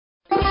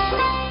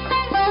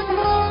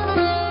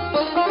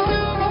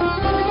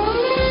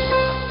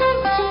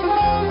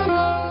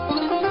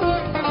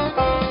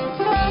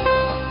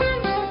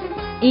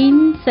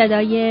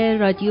صدای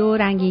رادیو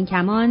رنگین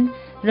کمان،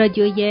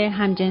 رادیوی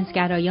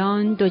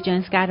همجنسگرایان،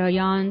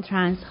 دوجنسگرایان،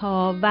 ترنس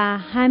ها و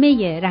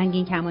همه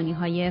رنگین کمانی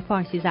های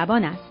فارسی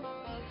زبان است.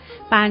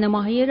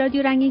 برنامه‌های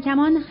رادیو رنگین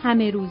کمان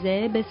همه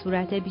روزه به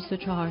صورت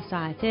 24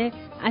 ساعته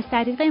از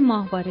طریق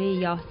ماهواره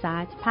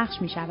یاهصد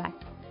پخش می شود.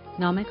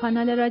 نام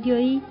کانال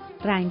رادیویی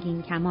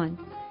رنگین کمان،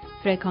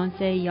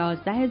 فرکانس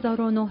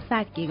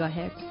 11900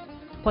 گیگاهرتز،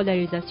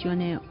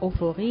 پولاریزاسیون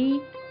افقی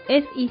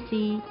FEC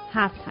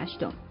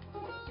 7/8.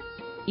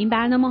 این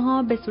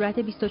برنامه‌ها به صورت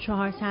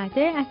 24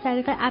 ساعته از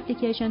طریق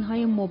اپلیکیشن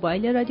های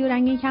موبایل رادیو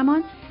رنگین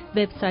کمان،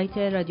 وبسایت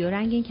رادیو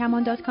رنگین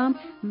کمان .com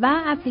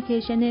و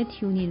اپلیکیشن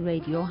تیونین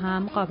رادیو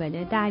هم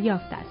قابل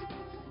دریافت است.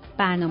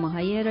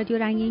 برنامه‌های رادیو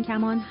رنگین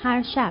کمان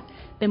هر شب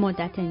به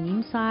مدت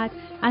نیم ساعت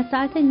از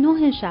ساعت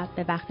 9 شب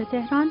به وقت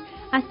تهران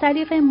از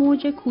طریق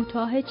موج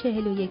کوتاه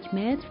 41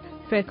 متر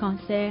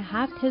فرکانس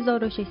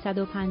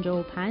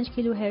 7655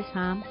 کیلوهرتز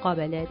هم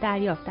قابل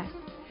دریافت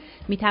است.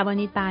 می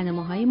توانید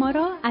برنامه‌های ما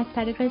را از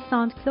طریق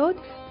ساوند کلود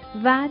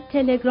و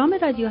تلگرام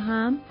رادیو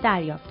هم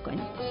دریافت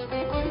کنید.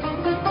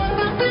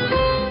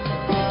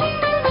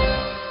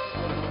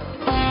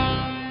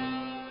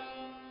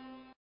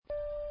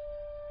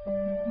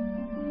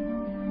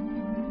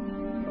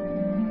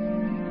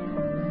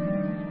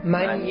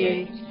 من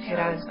یک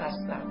ترنس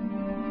هستم.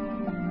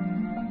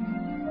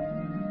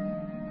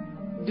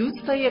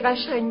 دوستای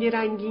قشنگ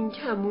رنگین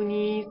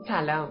کمونی،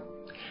 سلام.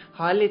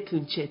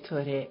 حالتون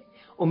چطوره؟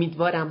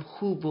 امیدوارم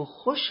خوب و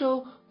خوش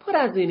و پر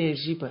از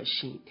انرژی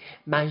باشین.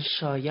 من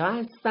شایا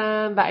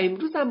هستم و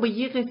امروزم با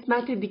یه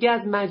قسمت دیگه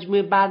از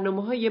مجموعه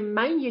برنامه‌های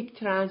من یک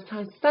ترنس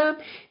هستم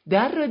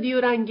در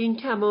رادیو رنگین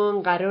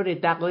کمان قرار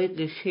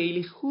دقایق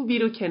خیلی خوبی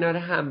رو کنار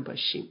هم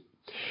باشیم.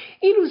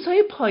 این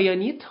روزهای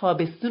پایانی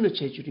تابستون رو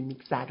چجوری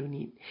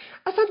میگذرونین؟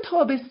 اصلا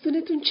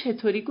تابستونتون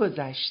چطوری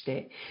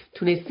گذشته؟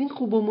 تونستین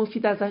خوب و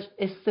مفید ازش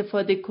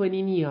استفاده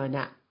کنین یا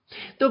نه؟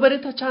 دوباره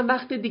تا چند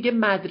وقت دیگه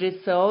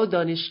مدرسه ها و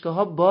دانشگاه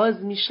ها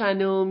باز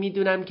میشن و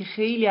میدونم که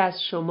خیلی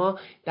از شما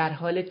در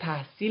حال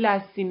تحصیل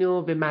هستین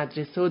و به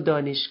مدرسه و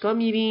دانشگاه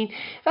میرین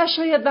و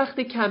شاید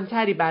وقت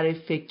کمتری برای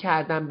فکر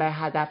کردن به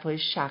هدفهای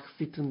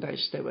شخصیتون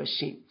داشته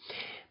باشین.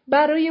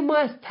 برای ما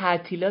از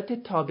تعطیلات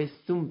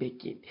تابستون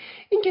بگین.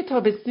 اینکه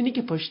تابستونی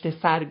که پشت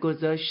سر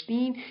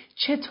گذاشتین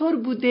چطور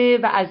بوده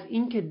و از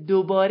اینکه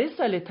دوباره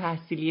سال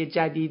تحصیلی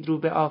جدید رو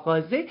به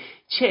آغازه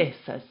چه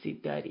احساسی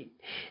دارین؟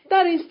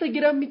 در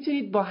اینستاگرام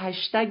میتونید با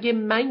هشتگ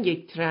من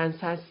یک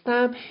ترنس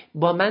هستم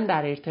با من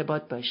در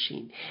ارتباط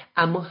باشین،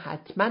 اما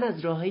حتما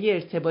از راههای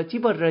ارتباطی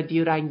با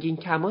رادیو رنگین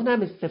کمان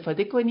هم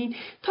استفاده کنین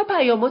تا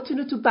پیاماتون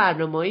رو تو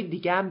برنامه‌های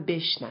دیگه هم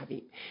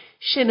بشنویم.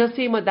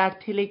 شناسه ما در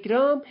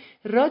تلگرام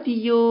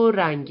رادیو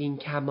رنگین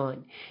کمان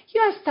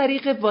یا از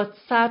طریق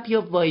واتساپ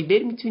یا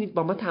وایبر میتونید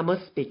با ما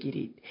تماس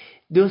بگیرید.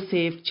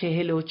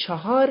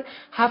 2044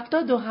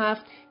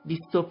 77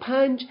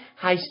 25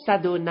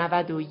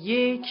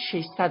 891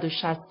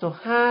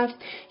 667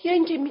 یا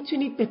اینکه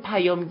میتونید به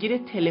پیامگیر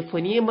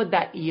تلفنی ما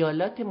در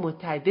ایالات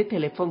متحده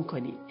تلفن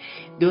کنید.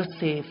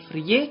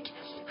 201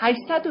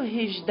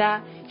 818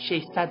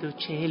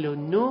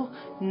 649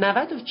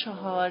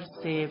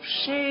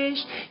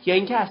 9406 یا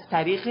اینکه از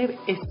طریق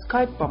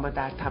اسکایپ با ما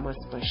در تماس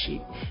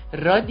باشید.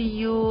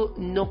 رادیو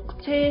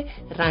نقطه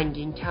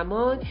رنگین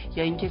کمان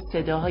یا اینکه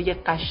صداهای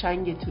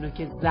قشنگتون رو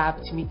که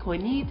ضبط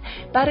میکنید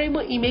برای ما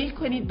ایمیل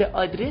کنید به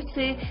آدرس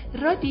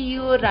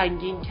رادیو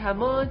رنگین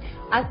کمان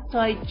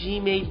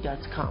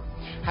 @gmail.com.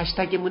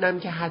 هشتگمونم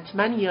که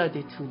حتما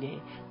یادتونه،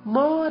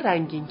 ما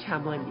رنگین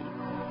کمانیم.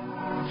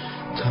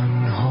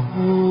 تنها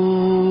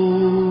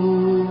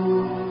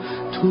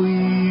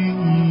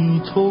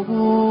تویی تو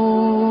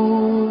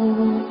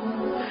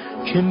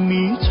که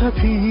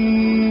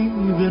می‌تپی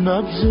به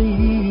نبض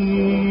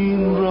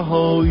این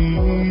رهایی،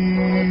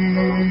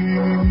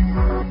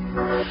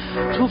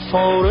 تو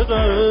فارغ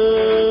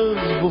از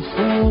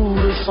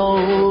وفور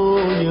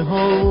سایه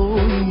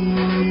هایی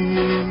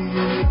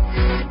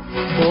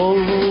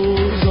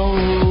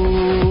بازم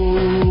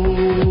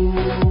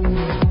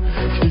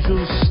که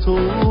جز تو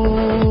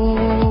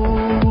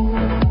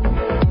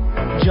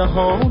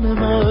جهان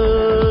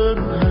من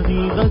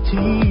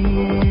حقیقتی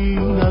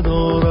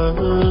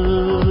ندارد.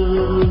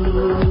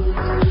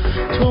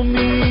 تو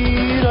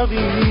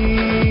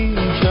میروی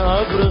که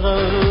ابر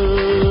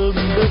غم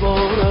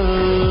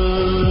ببارد،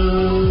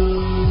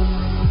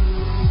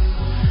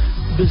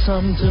 به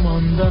سمت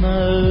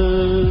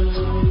ماندنت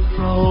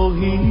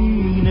راهی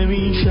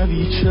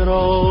نمیشوی.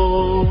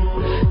 چرا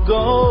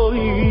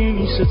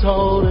گاهی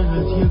ستاره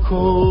هدیه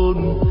کن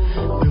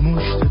به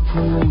مشت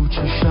پوچ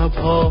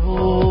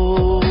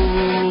شبها،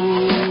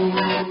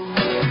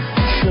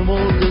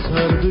 شمرده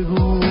تر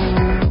بگو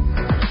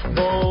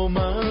با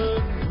من.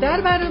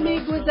 در برنامه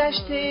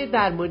گذشته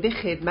در مورد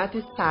خدمت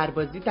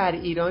سربازی در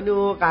ایران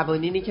و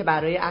قوانینی که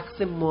برای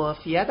اخذ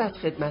معافیت از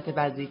خدمت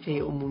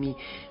وظیفه عمومی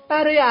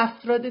برای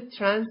افراد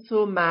ترنس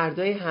و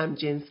مردای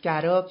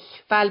همجنسگرا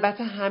و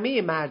البته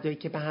همه مردایی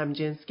که به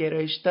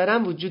همجنسگرایش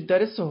دارن وجود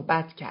داره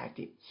صحبت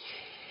کردیم.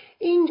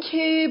 این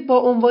که با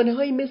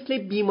عنوانهایی مثل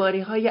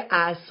بیماری‌های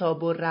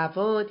اعصاب و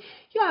روان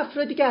یا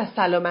افرادی که از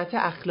سلامت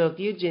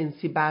اخلاقی و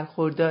جنسی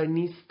برخوردار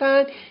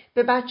نیستن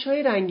به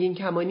بچه‌های رنگین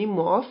کمانی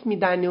معاف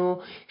میدن و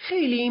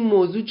خیلی این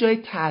موضوع جای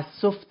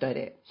تأسف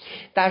داره.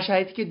 در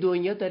شرایطی که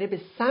دنیا داره به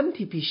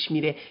سمتی پیش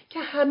میره که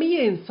همه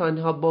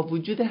انسان‌ها با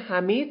وجود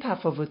همه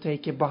تفاوتایی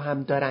که با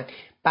هم دارن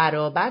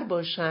برابر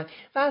باشن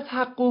و از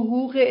حق و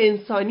حقوق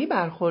انسانی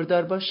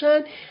برخوردار باشن،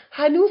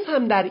 هنوز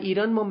هم در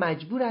ایران ما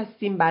مجبور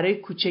هستیم برای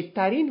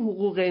کوچکترین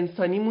حقوق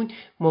انسانیمون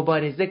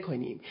مبارزه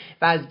کنیم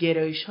و از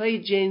گرایش‌های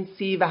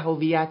جنسی و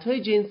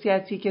هویت‌های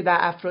جنسیتی که در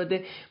افراد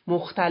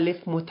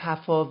مختلف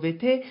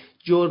متفاوته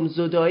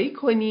جرم‌زدایی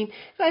کنیم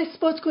و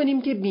اثبات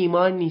کنیم که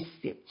بیمار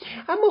نیستیم.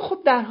 اما خب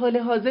در حال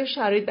حاضر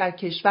شرایط در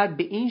کشور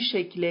به این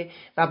شکله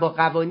و با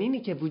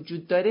قوانینی که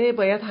وجود داره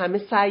باید همه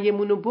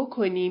سعیمون رو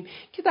بکنیم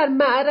که در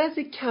معرض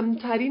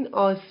کمترین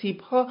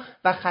آسیب‌ها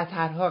و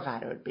خطرها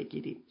قرار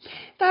بگیریم.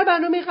 در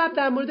برنامه قبل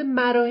در مورد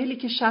مراحلی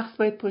که شخص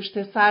باید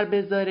پشت سر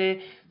بذاره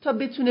تا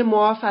بتونه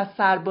معاف از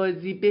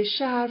سربازی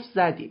بشه حرف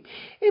زدیم.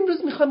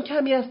 امروز میخوام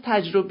کمی از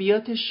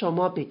تجربیات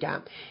شما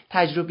بگم.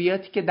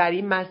 تجربیاتی که در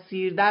این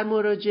مسیر در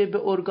مراجعه به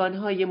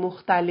ارگان‌های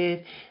مختلف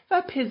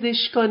و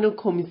پزشکان و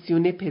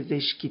کمیسیون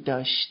پزشکی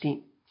داشتیم.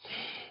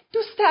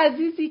 دوست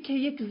عزیزی که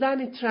یک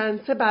زن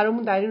ترنسه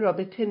برامون در این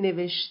رابطه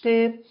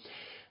نوشته: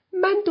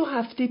 من 2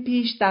 هفته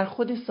پیش در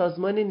خود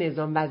سازمان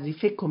نظام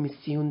وظیفه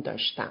کمیسیون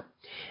داشتم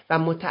و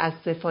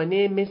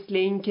متاسفانه مثل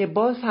این که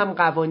باز هم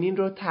قوانین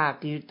رو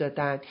تغییر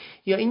دادن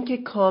یا اینکه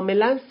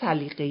کاملا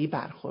سلیقه‌ای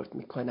برخورد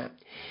میکنن.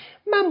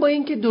 من با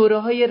اینکه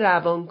دوره‌های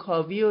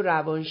روانکاوی و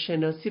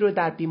روانشناسی رو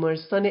در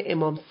بیمارستان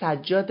امام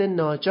سجاد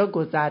ناجا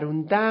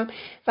گذروندم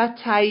و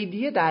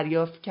تاییدیه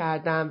دریافت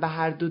کردم و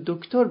هر 2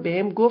 دکتر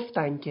بهم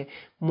گفتن که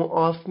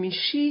معاف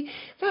میشی،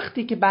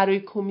 وقتی که برای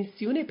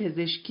کمیسیون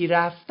پزشکی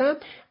رفتم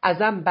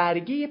ازم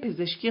برگه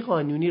پزشکی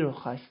قانونی رو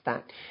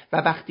خواستن و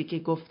وقتی که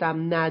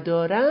گفتم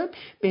ندارم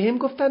بهم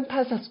گفتن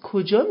پس از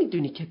کجا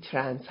میدونی که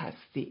ترنس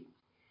هستی؟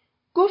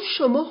 گفت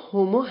شما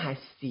هومو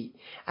هستی.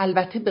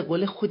 البته به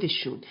قول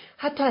خودشون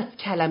حتی از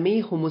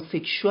کلمه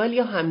هوموسکشوال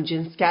یا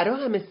همجنسگرا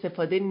هم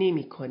استفاده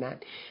نمی کنن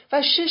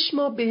و 6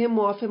 ماه به هم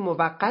معاف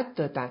موقت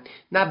دادن،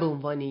 نه به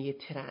عنوان یک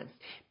ترنس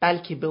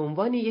بلکه به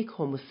عنوان یک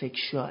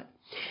هوموسکشوال.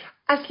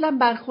 اصلا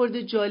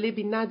برخورد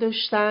جالبی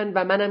نداشتن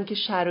و منم که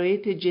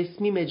شرایط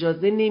جسمیم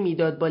اجازه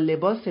نمیداد با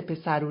لباس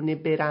پسرونه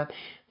برم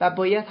و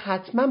باید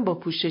حتما با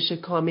پوشش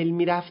کامل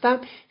میرفتم،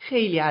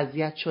 خیلی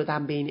اذیت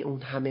شدم بین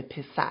اون همه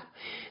پسر.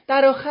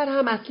 در آخر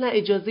هم اصلا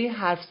اجازه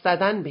حرف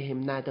زدن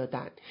بهم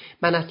ندادن.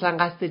 من اصلا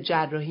قصد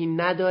جراحی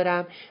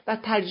ندارم و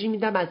ترجیح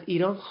میدم از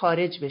ایران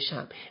خارج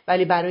بشم،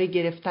 ولی برای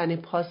گرفتن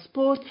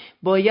پاسپورت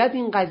باید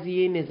این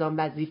قضیه نظام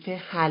وظیفه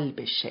حل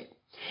بشه.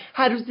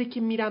 هر روزی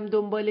که میرم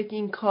دنبال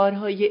این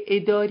کارهای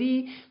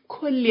اداری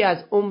کلی از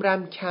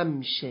عمرم کم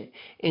میشه،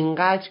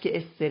 اینقدر که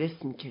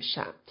استرس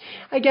میکشم.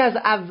 اگه از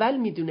اول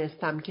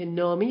میدونستم که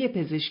نامه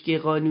پزشکی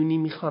قانونی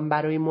میخوام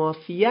برای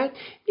معافیت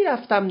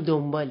میرفتم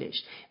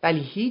دنبالش، ولی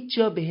هیچ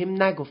جا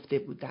بهم نگفته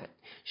بودن.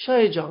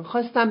 شایع جان،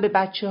 خواستم به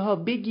بچه‌ها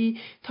بگی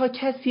تا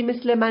کسی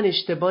مثل من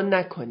اشتباه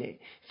نکنه.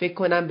 فکر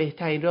کنم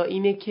بهترین راه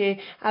اینه که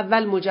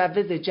اول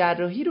مجوز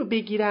جراحی رو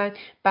بگیرن،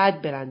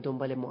 بعد برن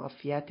دنبال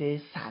معافیت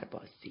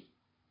سربازی.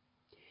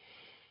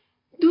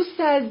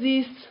 دوست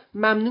عزیز،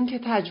 ممنون که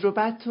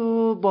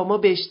تجربتو با ما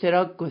به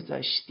اشتراک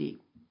گذاشتی.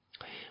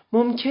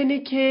 ممکنه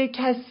که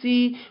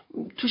کسی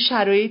تو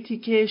شرایطی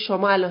که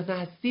شما الان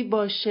هستی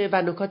باشه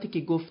و نکاتی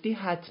که گفتی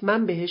حتما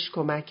بهش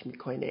کمک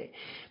میکنه.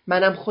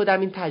 منم خودم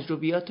این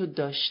تجربیاتو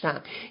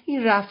داشتم.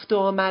 این رفت و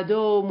آمده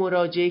و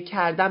مراجعه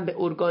کردن به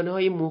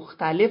ارگانهای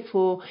مختلف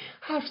و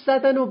حرف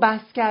زدن و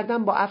بحث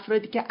کردن با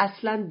افرادی که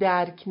اصلا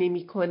درک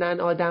نمیکنن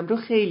آدم رو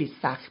خیلی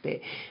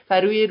سخته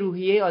و روی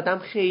روحیه آدم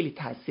خیلی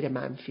تاثیر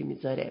منفی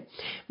میذاره.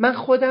 من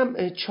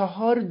خودم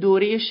 4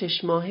 دوره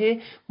 6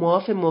 ماهه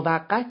معاف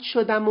موقت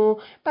شدم و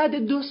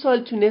بعد 2 سال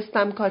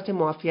تونستم کارت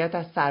معافیت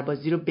از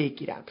سربازی رو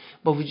بگیرم.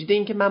 با وجود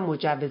اینکه من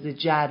مجوز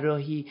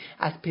جراحی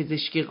از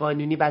پزشکی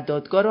قانونی و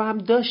دادگاه رو هم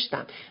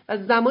داشتم و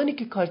زمانی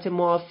که کارت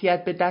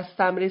معافیت به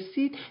دستم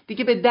رسید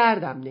دیگه به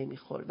دردم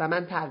نمیخورد و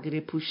من تغییر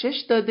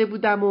پوشش داده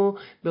بودم و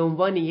به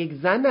عنوان یک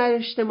زن در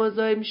اجتماع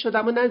ظاهر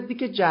میشدم و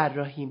نزدیک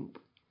جراحیم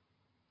بود.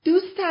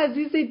 دوست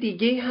عزیز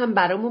دیگه هم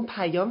برامون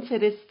پیام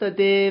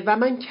فرستاده و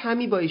من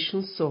کمی با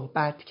ایشون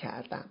صحبت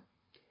کردم.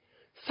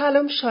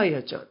 سلام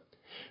شایع جان،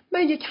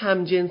 من یک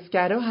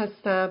همجنسگرا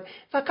هستم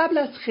و قبل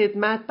از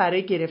خدمت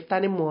برای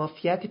گرفتن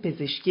معافیت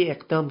پزشکی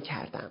اقدام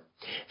کردم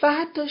و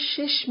حتی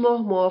 6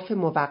 ماه معاف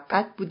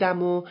موقت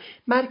بودم و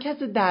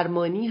مرکز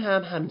درمانی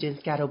هم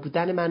همجنسگرا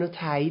بودن منو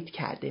تایید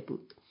کرده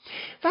بود.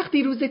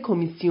 وقتی روز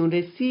کمیسیون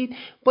رسید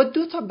با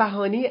 2 تا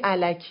بهانه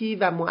الکی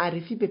و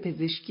معرفی به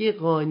پزشکی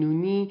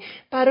قانونی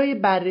برای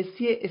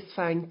بررسی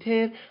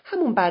اسفنکتر،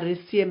 همون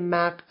بررسی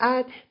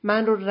مقعد،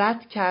 من رو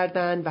رد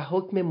کردن و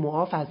حکم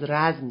معاف از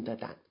رزم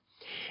دادن.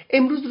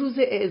 امروز روز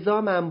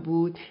اعزامم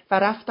بود و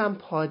رفتم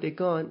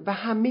پادگان و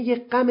همه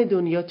غم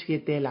دنیا توی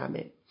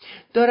دلمه.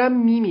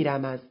 دارم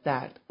میمیرم از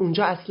درد.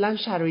 اونجا اصلا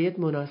شرایط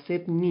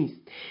مناسب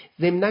نیست.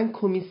 ضمناً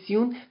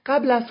کمیسیون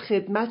قبل از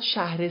خدمت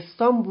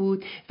شهرستان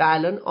بود و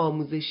الان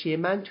آموزشی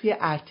من توی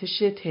ارتش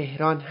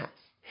تهران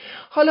هست.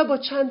 حالا با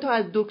چند تا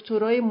از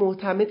دکترای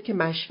معتمد که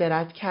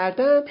مشورت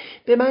کردم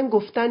به من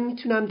گفتن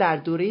میتونم در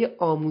دوره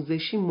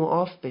آموزشی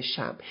معاف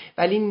بشم،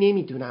 ولی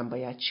نمیدونم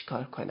باید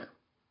چیکار کنم.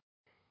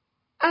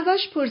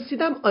 ازش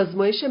پرسیدم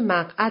آزمایش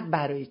مقعد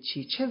برای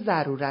چه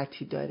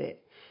ضرورتی داره؟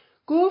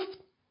 گفت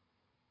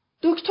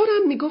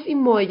دکترم میگفت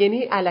این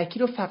معاینه الکی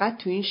رو فقط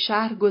تو این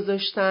شهر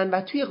گذاشتن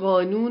و توی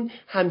قانون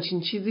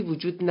همچین چیزی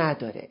وجود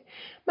نداره.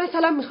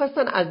 مثلا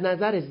میخواستن از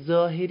نظر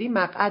ظاهری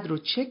مقعد رو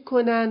چک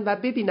کنن و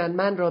ببینن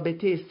من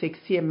رابطه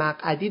سکسی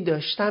مقعدی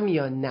داشتم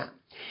یا نه.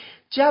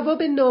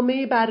 جواب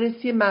نامه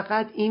بررسی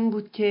مقعد این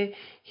بود که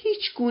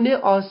هیچ گونه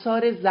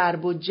آثار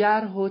ضرب و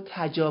جرح و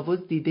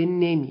تجاوز دیده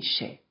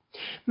نمیشه.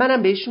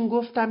 منم بهشون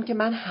گفتم که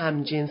من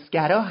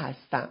همجنسگرا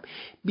هستم،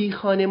 بی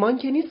خانمان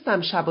که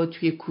نیستم، شبا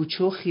توی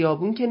کوچه و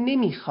خیابون که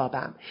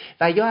نمیخوابم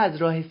و یا از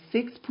راه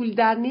سکس پول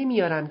در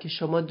نمیارم که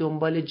شما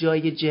دنبال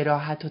جای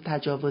جراحت و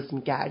تجاوز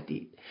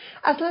میگردید.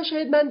 اصلا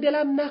شاید من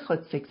دلم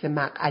نخواد سکس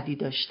مقعدی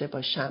داشته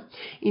باشم.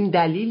 این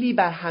دلیلی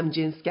بر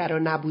همجنسگرا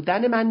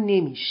نبودن من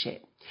نمیشه.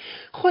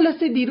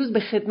 خلاصه دیروز به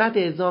خدمت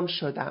اعزام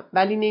شدم،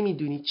 ولی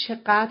نمیدونی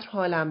چقدر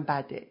حالم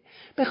بده.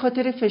 به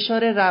خاطر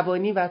فشار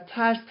روانی و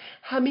ترس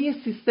همه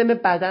سیستم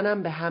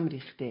بدنم به هم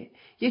ریخته.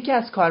 یکی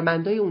از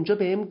کارمندای اونجا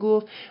بهم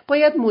گفت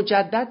باید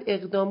مجدد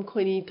اقدام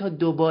کنی تا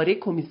دوباره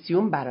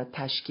کمیسیون برات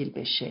تشکیل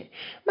بشه.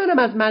 منم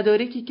از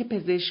مدارکی که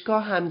پزشکا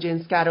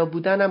همجنسگرا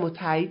بودنم و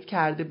تایید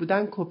کرده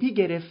بودن کپی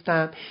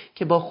گرفتم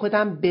که با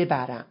خودم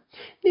ببرم.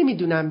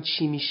 نمیدونم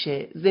چی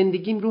میشه.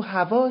 زندگیم رو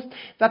هواست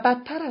و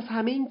بدتر از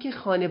همه این که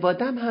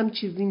خانوادم هم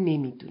چیزی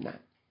نمیدونن.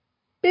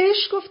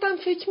 بهش گفتم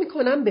فکر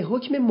میکنم به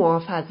حکم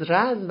معاف از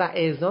رزم و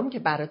اعزام که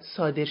برات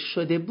صادر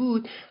شده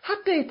بود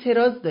حق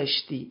اعتراض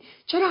داشتی.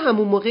 چرا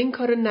همون موقع این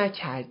کارو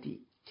نکردی؟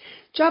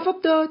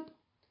 جواب داد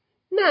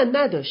نه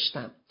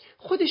نداشتم.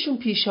 خودشون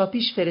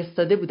پیشاپیش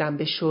فرستاده بودن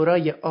به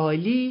شورای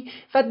عالی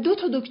و 2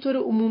 دکتر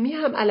عمومی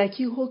هم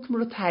الکی حکم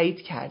رو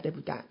تایید کرده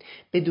بودن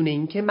بدون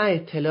اینکه من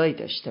اطلاعی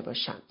داشته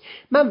باشم.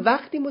 من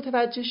وقتی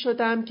متوجه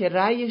شدم که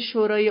رأی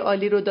شورای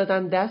عالی رو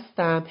دادن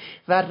دستم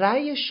و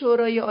رأی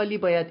شورای عالی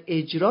باید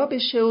اجرا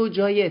بشه و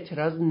جای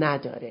اعتراض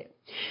نداره.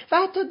 و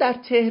حتی در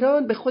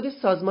تهران به خود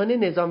سازمان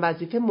نظام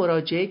وظیفه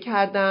مراجعه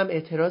کردم،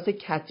 اعتراض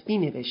کتبی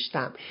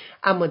نوشتم،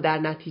 اما در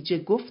نتیجه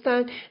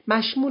گفتن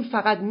مشمول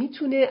فقط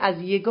میتونه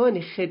از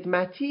یگان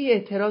خدمتی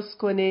اعتراض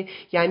کنه،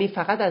 یعنی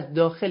فقط از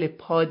داخل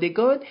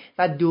پادگان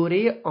و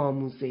دوره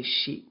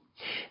آموزشی.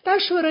 در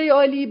شورای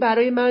عالی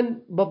برای من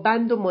با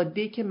بند و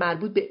ماده‌ای که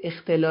مربوط به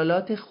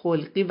اختلالات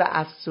خلقی و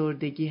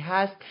افسردگی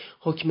هست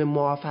حکم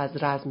معاف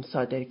از رزم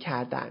صادر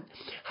کردن.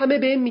 همه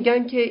بهم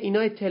میگن که اینا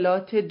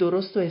اطلاعات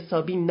درست و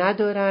حسابی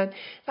ندارن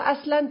و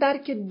اصلا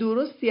درک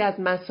درستی از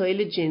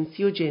مسائل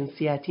جنسی و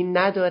جنسیتی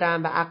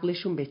ندارن و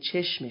عقلشون به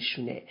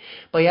چشمشونه.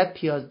 باید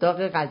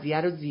پیازداغ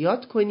قضیه رو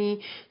زیاد کنی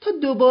تا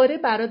دوباره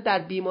برات در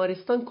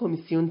بیمارستان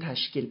کمیسیون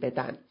تشکیل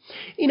بدن.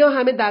 اینا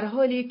همه در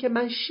حالیه که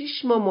من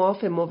 6 ماه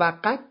معاف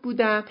موقت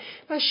بودم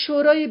و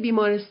شورای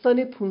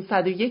بیمارستان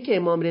 501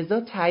 امام رضا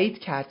تایید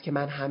کرد که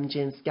من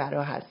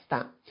همجنسگرا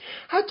هستم.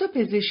 حتی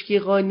پزشکی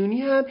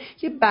قانونی هم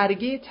یه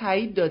برگه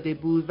تایید داده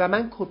بود و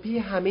من کپی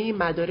همه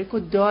مدارک رو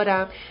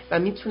دارم و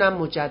میتونم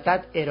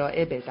مجدد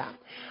ارائه بدم.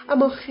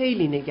 اما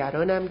خیلی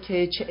نگرانم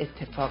که چه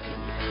اتفاقی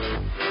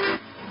میفته.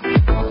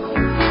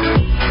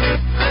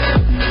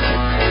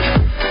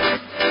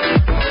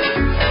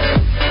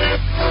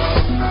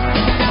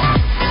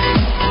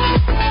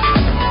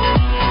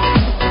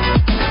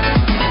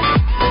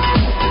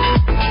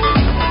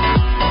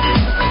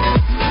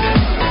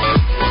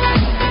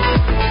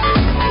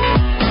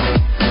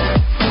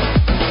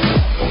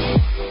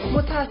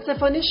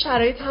 متاسفانه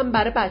شرایط هم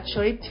برای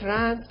بچهای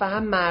ترنس و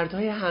هم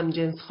مردهای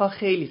همجنس‌خواه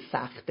خیلی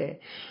سخته.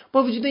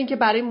 با وجود اینکه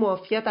برای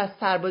معافیت از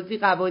سربازی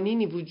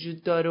قوانینی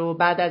وجود داره و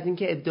بعد از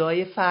اینکه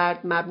ادعای فرد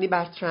مبنی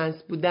بر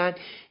ترنس بودن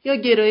یا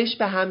گرایش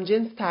به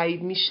همجنس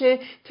تایید میشه،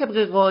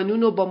 طبق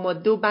قانون و با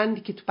ماده و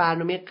بندی که تو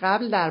برنامه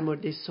قبل در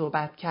موردش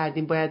صحبت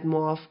کردیم باید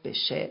معاف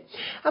بشه.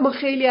 اما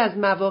خیلی از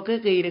مواقع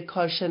غیر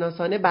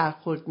کارشناسانه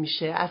برخورد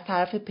میشه از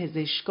طرف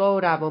پزشکا و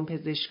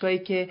روانپزشکایی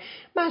که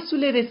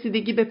مسئول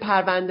رسیدگی به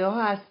پرونده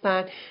ها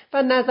هستن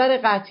و نظر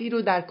قطعی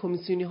رو در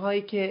کمیسیونی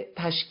هایی که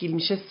تشکیل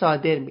میشه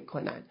صادر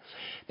میکنن.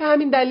 به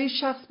همین دلیل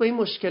شخص با این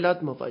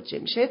مشکلات مواجه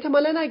میشه.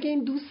 احتمالاً اگه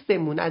این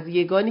دوستمون از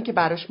یگانی که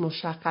براش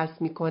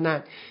مشخص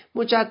میکنن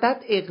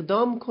مجدد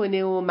اقدام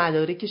کنه و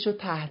مدارکش رو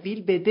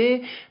تحویل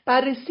بده،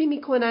 بررسی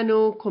میکنن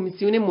و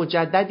کمیسیون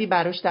مجددی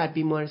براش در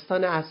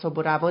بیمارستان اعصاب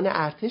و روان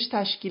ارتش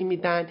تشکیل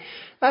میدن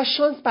و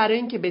شانس برای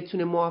این که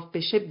بتونه معاف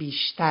بشه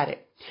بیشتره.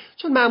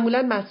 چون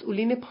معمولا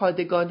مسئولین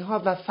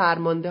پادگان‌ها و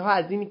فرمانده‌ها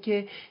از اینی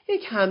که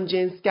یک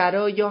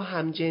همجنسگرا یا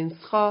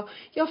همجنسخواه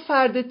یا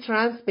فرد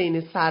ترنس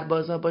بین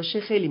سربازا باشه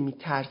خیلی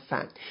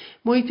میترسن.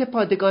 محیط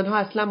پادگان‌ها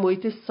اصلا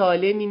محیط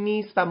سالمی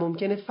نیست و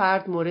ممکنه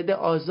فرد مورد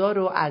آزار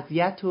و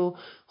اذیت و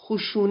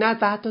خشونت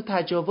و حتی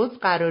تجاوز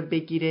قرار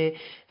بگیره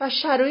و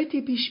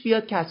شرایطی پیش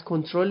بیاد که از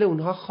کنترل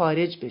اونها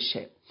خارج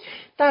بشه.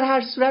 در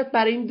هر صورت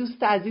برای این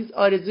دوست عزیز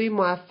آرزوی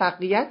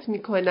موفقیت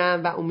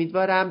میکنم و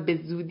امیدوارم به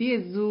زودی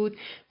زود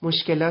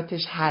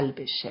مشکلاتش حل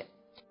بشه.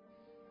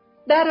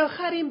 در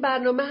آخر این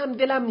برنامه هم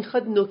دلم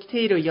میخواد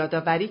نکته‌ای رو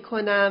یادآوری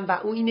کنم و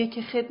اون اینه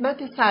که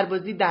خدمت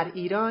سربازی در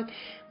ایران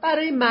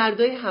برای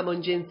مردای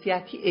همان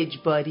جنسیتی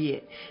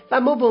اجباریه و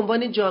ما به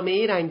عنوان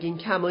جامعه رنگین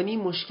کمانی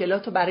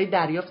مشکلات رو برای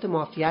دریافت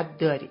معافیت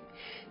داریم.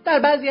 در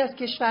بعضی از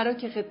کشورها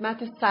که خدمت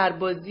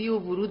سربازی و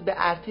ورود به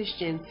ارتش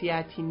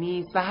جنسیتی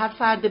نیست و هر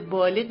فرد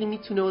بالغی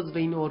میتونه عضو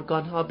این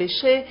ارگان‌ها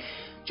بشه،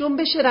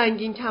 جنبش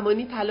رنگین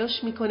کمانی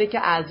تلاش میکنه که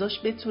اعضاش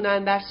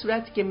بتونن در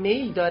صورتی که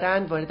میل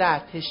دارن وارد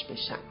ارتش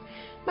بشن.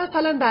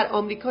 مثلا در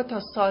آمریکا تا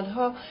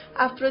سالها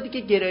افرادی که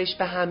گرایش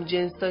به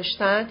همجنس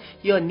داشتن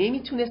یا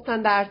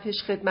نمیتونستن در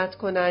ارتش خدمت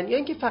کنن یا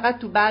اینکه فقط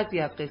تو بعضی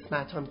از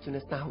قسمت‌ها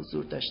میتونستن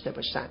حضور داشته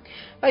باشن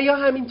و یا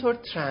همینطور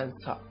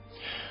ترنس ها.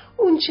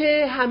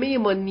 اونچه همه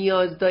ما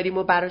نیاز داریم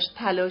و براش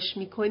تلاش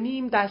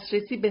میکنیم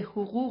دسترسی به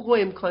حقوق و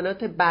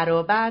امکانات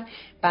برابر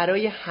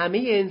برای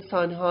همه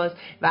انسان هاست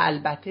و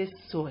البته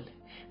صلح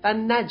و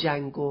نه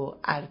جنگ و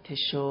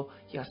ارتش و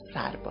یا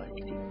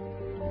سربازی.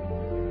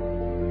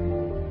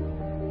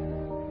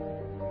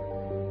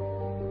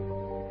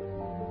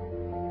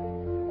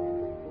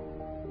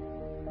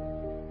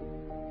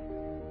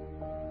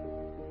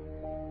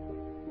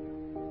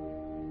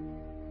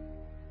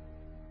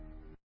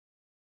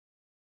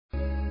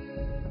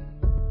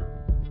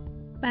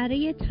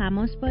 برای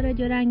تماس با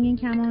رادیو رنگین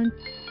کمان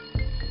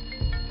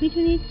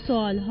میتونید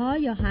سوالها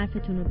یا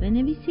حرفتون رو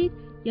بنویسید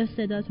یا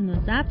صداتون رو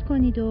ضبط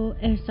کنید و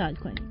ارسال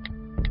کنید.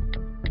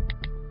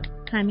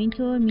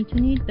 همینطور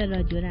میتونید به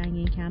رادیو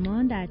رنگین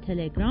کمان در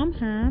تلگرام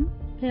هم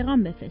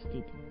پیغام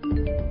بفرستید.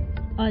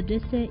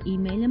 آدرس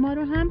ایمیل ما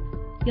رو هم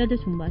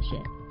یادتون باشه: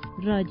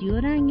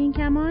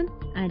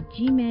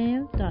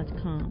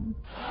 radioranginkaman@gmail.com.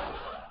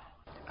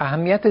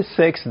 اهمیت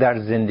سکس در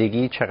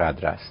زندگی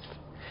چقدر است؟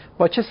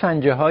 با چه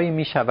سنجه‌هایی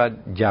می‌شود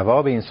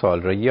جواب این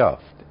سوال را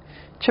یافت؟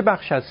 چه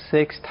بخش از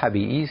سکس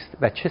طبیعی است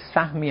و چه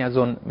سهمی از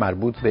آن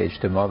مربوط به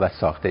اجتماع و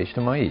ساخت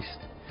اجتماعی است؟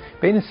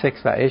 بین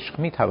سکس و عشق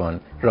می‌توان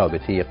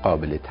رابطه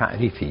قابل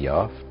تعریفی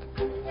یافت؟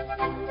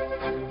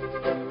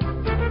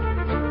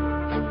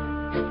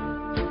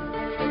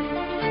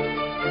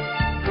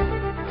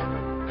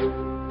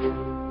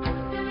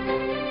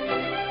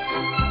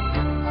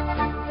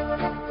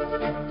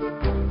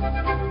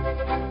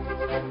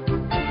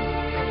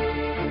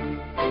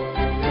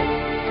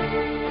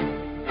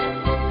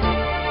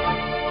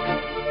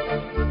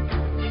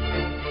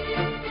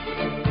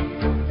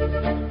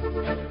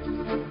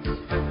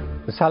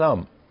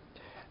 سلام.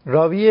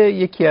 راوی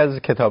یکی از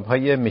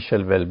کتاب‌های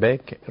میشل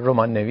ولبک،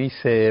 رمان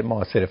نویس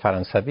معاصر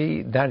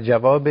فرانسوی، در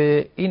جواب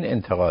این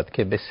انتقاد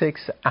که به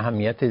سکس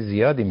اهمیت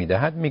زیادی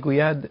می‌دهد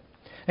می‌گوید: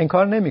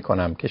 انکار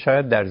نمی‌کنم که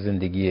شاید در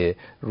زندگی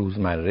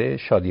روزمره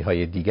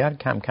شادی‌های دیگر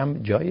کم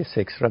کم جای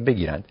سکس را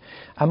بگیرند،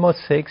 اما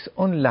سکس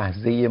اون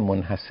لحظه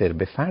منحصر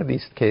به فردی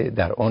است که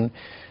در آن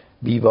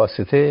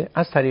بی‌واسطه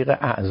از طریق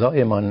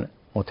اعضایمان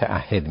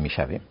متعهد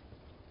می‌شویم.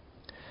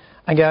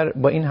 اگر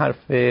با این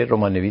حرف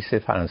رمان‌نویس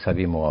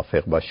فرانسوی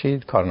موافق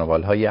باشید،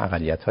 کارناوال‌های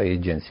اقلیت‌های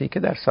جنسی که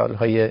در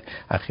سال‌های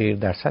اخیر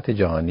در سطح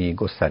جهانی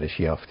گسترش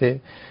یافته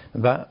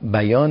و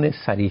بیان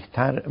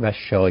صریح‌تر و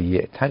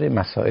شایع‌تر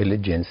مسائل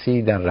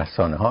جنسی در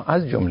رسانه‌ها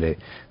از جمله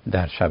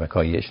در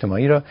شبکه‌های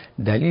اجتماعی را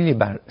دلیلی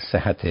بر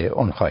صحت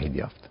آن خواهید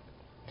یافت.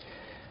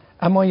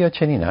 اما یا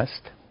چنین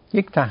است؟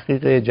 یک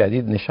تحقیق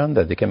جدید نشان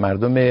داده که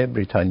مردم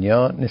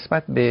بریتانیا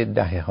نسبت به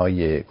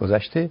دهه‌های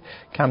گذشته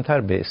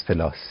کمتر به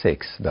اصطلاح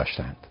سکس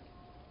داشتند.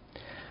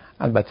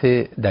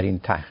 البته در این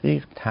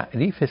تحقیق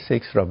تعریف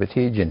سکس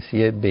رابطه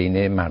جنسی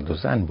بین مرد و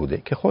زن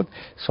بوده که خود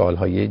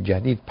سوالهای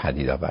جدید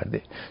پدید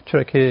آورده،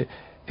 چرا که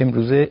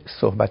امروزه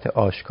صحبت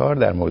آشکار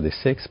در مورد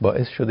سکس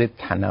باعث شده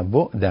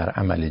تنوع در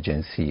عمل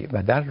جنسی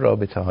و در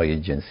رابطه‌های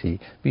جنسی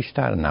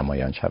بیشتر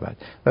نمایان شود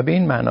و به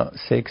این معنا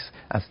سکس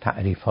از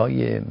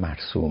تعریف‌های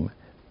مرسوم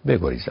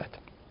بگریزد.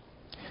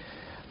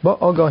 با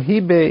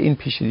آگاهی به این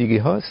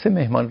پیچیدگی‌ها 3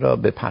 مهمان را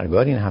به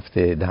پرگار این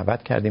هفته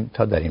دعوت کردیم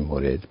تا در این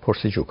مورد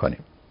پرسجو کنیم.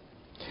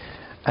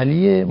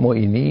 علی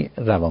معینی،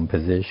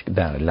 روانپزشک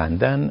در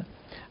لندن،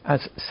 از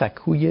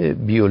سکوی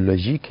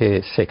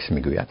بیولوژیک سکس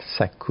میگوید،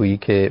 سکویی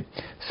که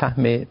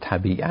سهم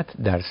طبیعت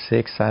در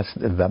سکس است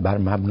و بر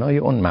مبنای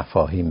اون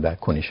مفاهیم و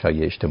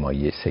کنش‌های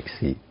اجتماعی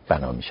سکسی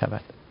بنا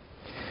می‌شود.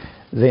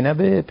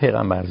 زینب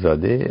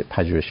پیغمبرزاده،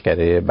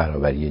 پژوهشگر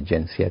برابری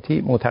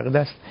جنسیتی، معتقد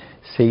است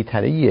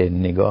سیطره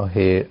نگاه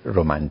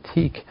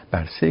رمانتیک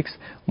بر سکس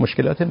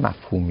مشکلات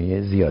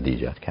مفهومی زیادی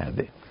ایجاد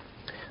کرده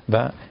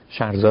و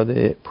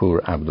شهرزاد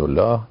پور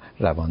عبدالله،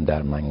 روان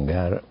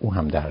درمانگر، او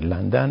هم در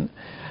لندن،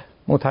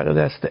 معتقد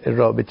است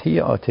رابطه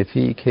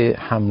عاطفی که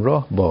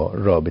همراه با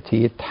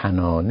رابطه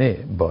تنانه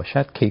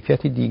باشد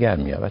کیفیتی دیگر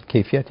می‌یابد،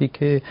 کیفیتی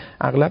که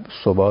اغلب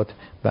ثبات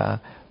و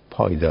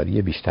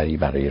پایداری بیشتری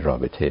برای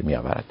رابطه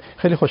می‌آورد.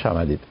 خیلی خوش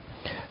آمدید.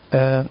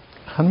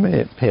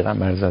 خانم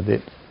پیغمبرزاده،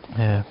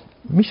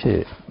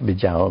 میشه به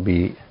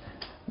جوابی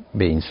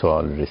به این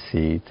سوال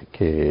رسید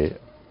که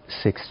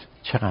سکس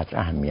چقدر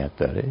اهمیت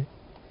داره؟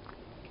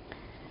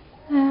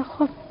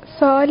 خب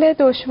سوال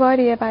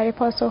دشواریه برای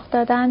پاسخ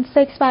دادن.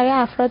 سکس برای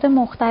افراد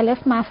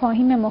مختلف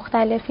مفاهیم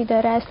مختلفی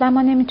داره. اصلا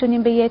ما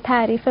نمیتونیم به یه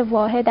تعریف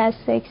واحد از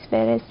سکس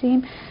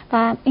برسیم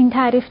و این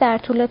تعریف در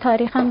طول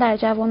تاریخ هم در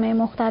جوامع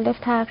مختلف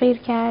تغییر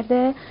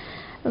کرده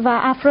و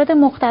افراد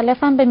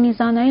مختلف هم به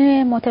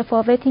میزانهای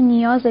متفاوتی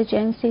نیاز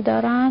جنسی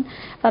دارن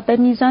و به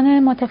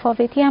میزان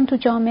متفاوتی هم تو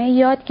جامعه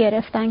یاد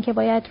گرفتن که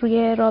باید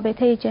روی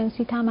رابطه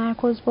جنسی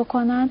تمرکز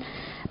بکنن.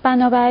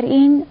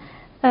 بنابراین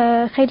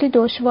خیلی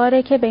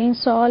دشواره که به این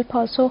سوال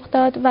پاسخ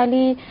داد،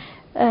 ولی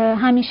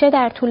همیشه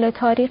در طول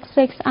تاریخ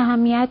سکس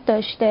اهمیت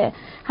داشته.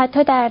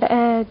 حتی در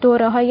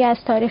دوره‌هایی از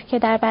تاریخ که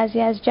در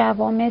بعضی از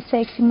جوامع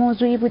سکس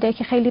موضوعی بوده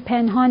که خیلی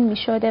پنهان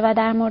می‌شده و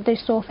در موردش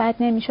صحبت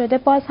نمی‌شده،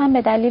 باز هم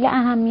به دلیل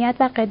اهمیت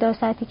و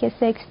قداستی که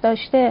سکس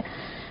داشته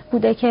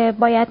بوده که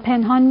باید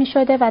پنهان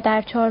می‌شده و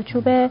در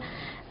چارچوب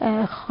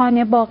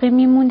خانه باقی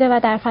میمونده و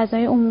در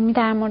فضای عمومی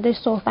در موردش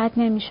صحبت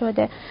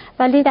نمی‌شده.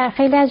 ولی در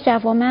خیلی از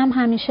جوامع هم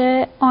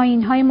همیشه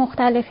آیین‌های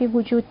مختلفی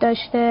وجود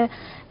داشته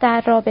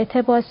در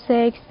رابطه با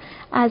سکس،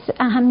 از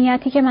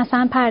اهمیتی که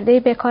مثلا پرده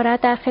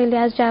بکارت در خیلی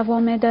از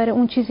جوامع داره،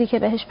 اون چیزی که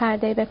بهش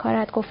پرده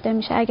بکارت گفته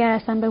میشه اگر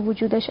اصلا به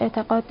وجودش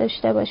اعتقاد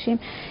داشته باشیم،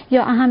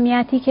 یا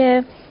اهمیتی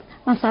که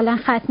مثلا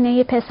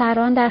ختنه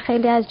پسران در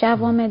خیلی از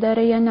جوامع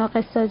داره، یا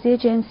ناقص‌سازی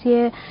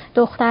جنسی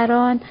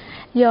دختران،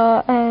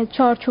 یا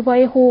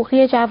چارچوبای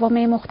حقوقی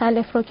جوامع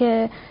مختلف رو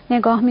که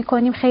نگاه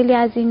میکنیم خیلی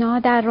از اینا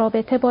در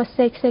رابطه با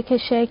سکس که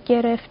شکل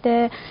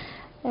گرفته.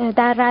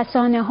 در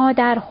رسانه‌ها،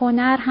 در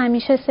هنر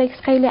همیشه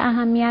سکس خیلی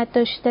اهمیت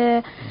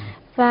داشته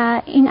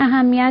و این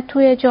اهمیت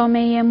توی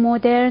جامعه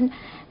مدرن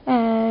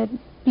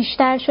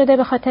بیشتر شده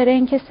به خاطر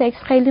اینکه سکس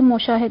خیلی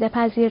مشاهده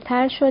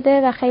پذیرتر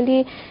شده و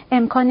خیلی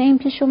امکان این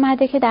پیش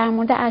اومده که در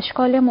مورد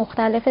اشکال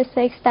مختلف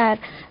سکس در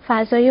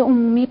فضای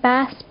عمومی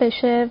بحث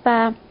بشه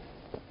و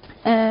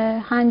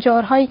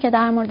هنجارهایی که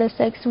در مورد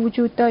سکس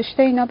وجود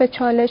داشته اینا به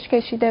چالش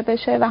کشیده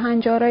بشه و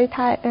هنجارهای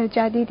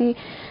جدیدی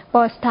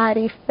باز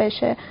تعریف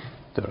بشه.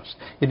 درست.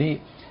 یعنی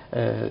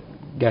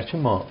گرچه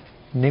ما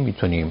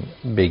نمیتونیم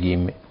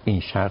بگیم این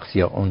شخص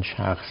یا اون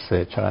شخص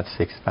چقدر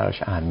سکس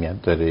براش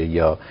اهمیت داره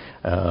یا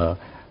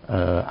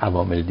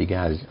عوامل دیگه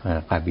از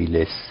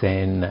قبیل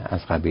سن،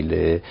 از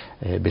قبیل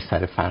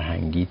بستر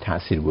فرهنگی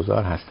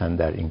تاثیرگذار هستن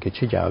در اینکه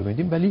چه جواب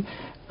میدیم، ولی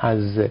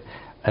از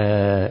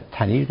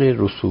طریق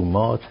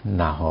رسومات،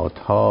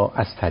 نهادها،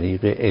 از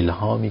طریق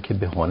الهامی که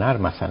به هنر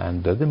مثلا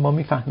داده ما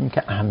میفهمیم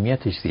که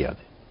اهمیتش زیاده.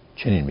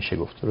 چنین میشه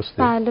گفت،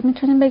 درسته؟ بله،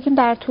 میتونیم بگیم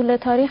در طول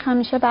تاریخ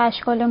همیشه به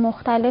اشکال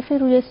مختلفی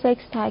روی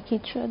سکس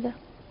تاکید شده.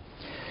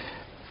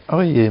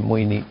 آقای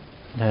معینی،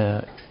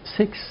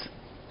 سکس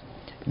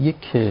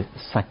یک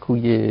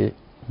سکوی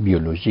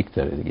بیولوژیک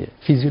داره دیگه.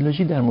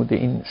 فیزیولوژی در مورد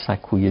این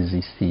سکوی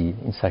زیستی،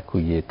 این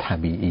سکوی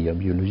طبیعی یا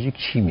بیولوژیک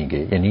چی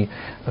میگه؟ یعنی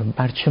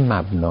بر چه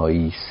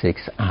مبنایی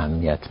سکس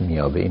اهمیت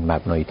میابه؟ این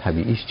مبنای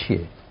طبیعیش چیه؟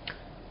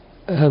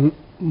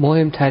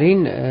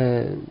 مهمترین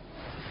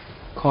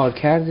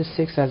کارکرد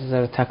سکس از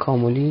نظر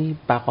تکاملی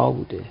بقا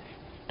بوده،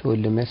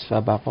 تولد مثل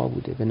و بقا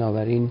بوده.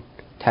 بنابراین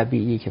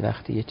طبیعیه که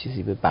وقتی یه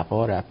چیزی به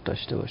بقا ربط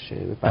داشته باشه،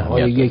 به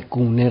بقای یک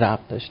گونه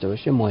ربط داشته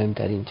باشه،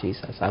 مهمترین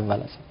چیز هست. اول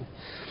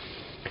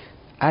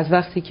از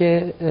وقتی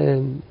که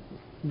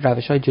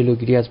روش‌های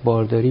جلوگیری از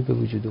بارداری به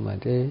وجود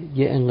اومده،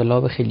 یه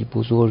انقلاب خیلی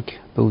بزرگ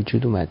به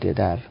وجود اومده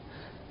در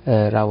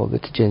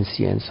روابط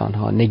جنسی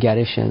انسان‌ها،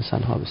 نگرش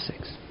انسان‌ها به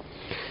سکس.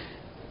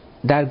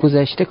 در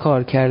گذشته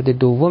کارکرد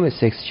دوم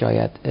سکس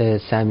شاید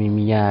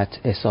صمیمیت،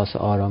 احساس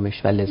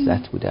آرامش و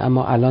لذت بوده،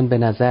 اما الان به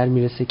نظر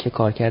میرسه که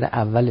کارکرد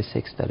اول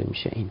سکس داره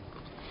میشه این،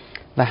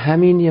 و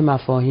همین یه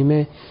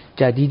مفاهیم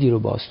جدیدی رو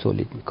باز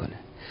تولید میکنه.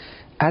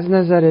 از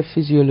نظر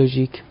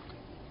فیزیولوژیک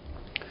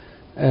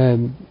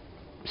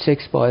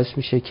سکس باعث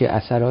میشه که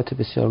اثرات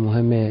بسیار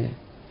مهم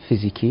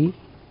فیزیکی،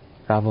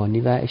 روانی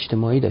و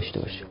اجتماعی داشته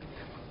باشه.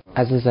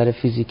 از نظر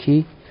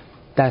فیزیکی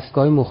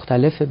دستگاه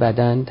مختلف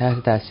بدن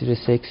تحت تاثیر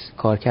سکس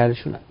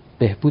کارکردشون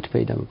بهبود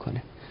پیدا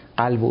میکنه.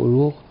 قلب و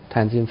عروق،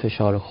 تنظیم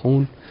فشار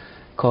خون،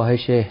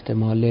 کاهش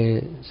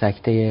احتمال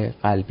سکته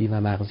قلبی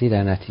و مغزی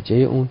در نتیجه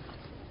اون.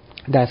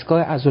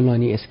 دستگاه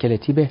عضلانی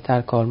اسکلتی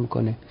بهتر کار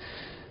میکنه.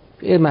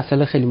 یه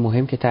مسئله خیلی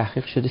مهم که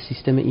تحقیق شده،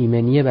 سیستم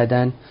ایمنی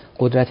بدن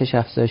قدرتش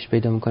افزایش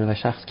پیدا میکنه و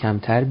شخص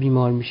کمتر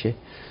بیمار میشه.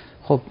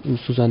 خب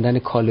سوزاندن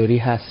کالری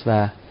هست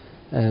و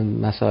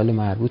مسائل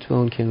مربوط به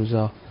اون که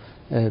روزا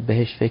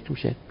بهش فکر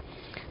میشه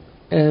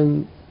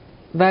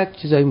و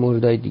چیزای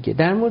موردهای دیگه.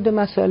 در مورد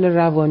مسائل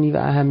روانی و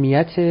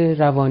اهمیت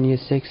روانی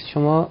سکس،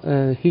 شما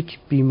هیچ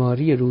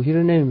بیماری روحی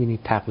رو نمیبینید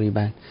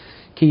تقریبا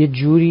که یه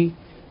جوری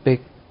به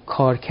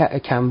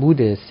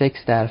کمبود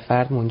سکس در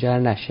فرد منجر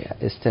نشه.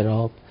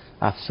 اضطراب،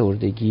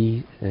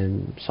 افسردگی،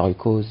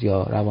 سایکوز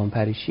یا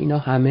روانپریشی، اینا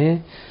همه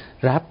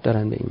ربط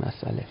دارن به این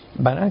مسئله.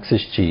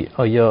 برعکسش چی؟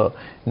 آیا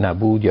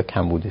نبود یا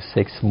کمبود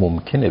سکس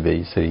ممکنه به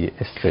یه سری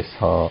استرس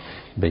ها،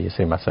 به یه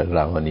سری مسائل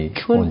روانی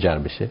منجر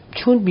بشه؟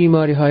 چون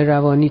بیماری های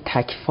روانی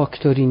تک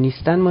فاکتوری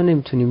نیستن، ما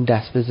نمیتونیم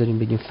دست بذاریم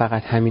بگیم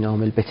فقط همین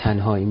عامل به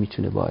تنهایی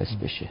میتونه باعث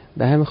بشه.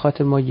 به همین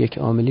خاطر ما یک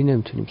عاملی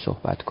نمیتونیم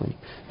صحبت کنیم.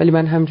 ولی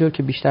من همونجور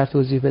که بیشتر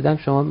توضیح بدم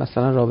شما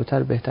مثلا رابطه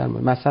رو بهتر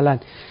مثلا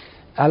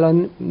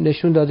الان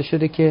نشون داده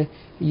شده که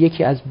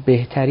یکی از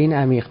بهترین،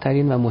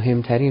 عمیق‌ترین و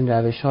مهمترین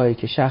روش‌هایی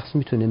که شخص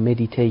میتونه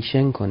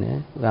مدیتیشن کنه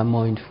و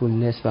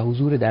مایندفولنس و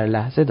حضور در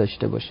لحظه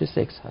داشته باشه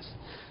سکس هست.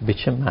 به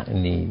چه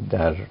معنی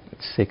در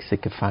سکس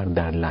که فرد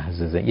در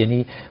لحظه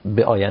یعنی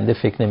به آینده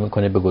فکر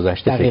نمی‌کنه، به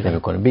گذشته فکر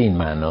نمی‌کنه، به این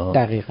معنا؟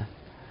 دقیقاً.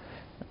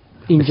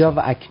 اینجا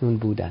و اکنون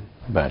بودن.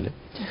 بله.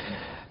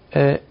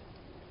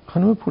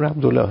 خانم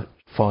پورعبدالله،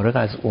 فارغ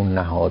از اون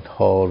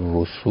نهادها،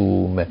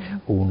 رسوم،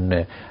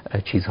 اون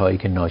چیزهایی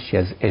که ناشی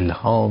از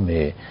الهام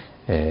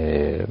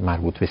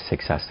مربوط به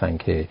سکس هستن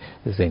که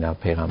زینب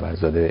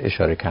پیغمبرزاده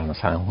اشاره کردن،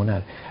 مثلا هنر،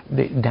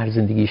 در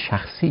زندگی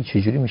شخصی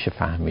چجوری میشه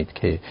فهمید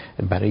که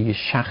برای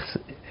شخص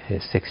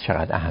سکس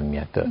چقدر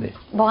اهمیت داره؟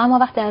 واقعا ما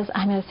وقتی از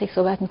اهمیت سکس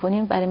صحبت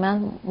میکنیم برای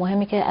من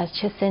مهمه که از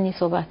چه سنی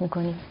صحبت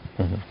میکنیم،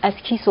 از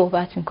کی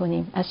صحبت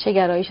میکنیم، از چه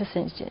گرایش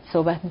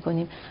صحبت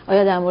میکنیم.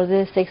 آیا در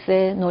مورد سکس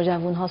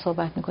نوجوان ها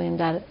صحبت میکنیم،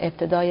 در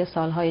ابتدای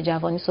سالهای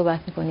جوانی صحبت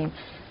میکنیم،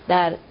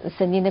 در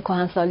سنین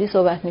کهنسالی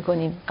صحبت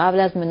میکنیم، قبل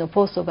از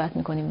منوپوز صحبت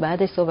میکنیم،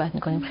 بعدش صحبت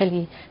میکنیم.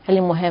 خیلی خیلی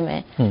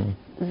مهمه.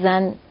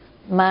 زن،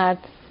 مرد،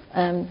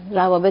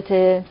 روابط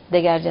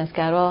دگر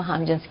جنسگرا،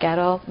 هم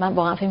جنسگرا، من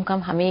واقعا فکر میکنم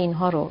همه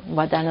اینها رو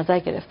باید در نظر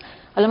گرفت.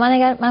 حالا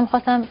من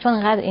می‌خواستم چون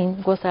انقدر این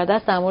گسترده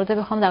است در مورد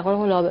بخوام در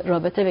مورد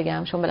رابطه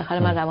بگم، چون بالاخره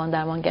من روان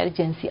درمانگر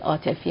جنسی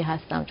عاطفی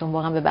هستم، چون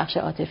واقعا به بخش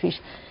عاطفیش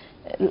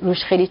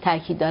روش خیلی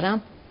تاکید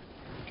دارم.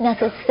 این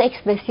اصلا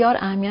سکس بسیار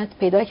اهمیت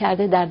پیدا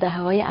کرده در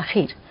دهه‌های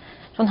اخیر،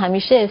 چون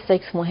همیشه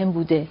سکس مهم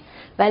بوده،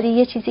 ولی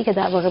یه چیزی که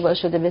در واقع باعث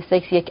شده به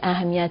سکس یک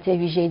اهمیت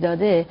ویژه‌ای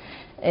داده،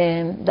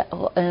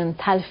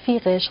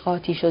 تلفیقش،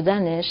 قاطی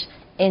شدنش،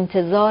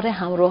 انتظار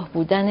همراه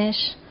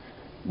بودنش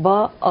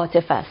با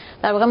عاطفه است.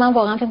 در واقع من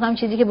واقعا فکر می‌کنم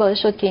چیزی که باعث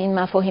شد که این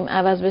مفاهیم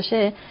عوض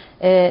بشه،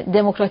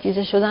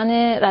 دموکراتیزه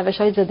شدن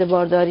روش‌های ضد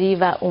بارداری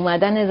و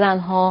اومدن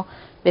زن‌ها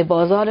به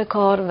بازار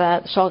کار و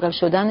شاغل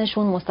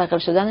شدنشون، مستقل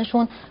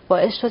شدنشون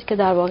باعث شد که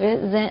در واقع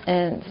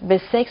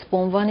به سکس به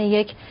عنوان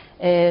یک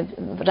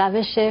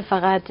روش،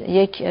 فقط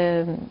یک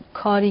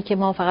کاری که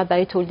ما فقط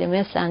برای تولید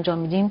مثل انجام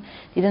میدیم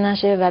دیده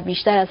نشه و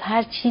بیشتر از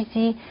هر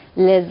چیزی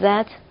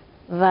لذت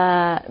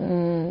و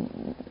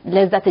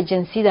لذت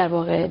جنسی در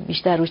واقع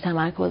بیشتر روش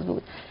تمرکز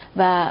بود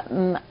و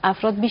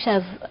افراد بیش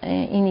از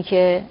اینی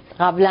که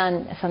قبلا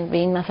اصلا به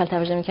این مسئله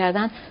توجه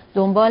می‌کردن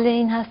دنبال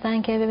این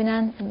هستن که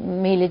ببینن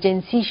میل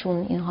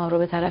جنسیشون اینها رو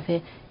به طرف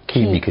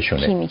کی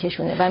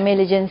میکشونه و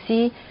میل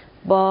جنسی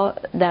با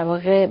در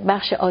واقع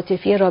بخش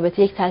عاطفی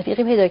رابطه یک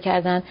تلفیقی پیدا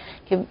کردن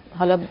که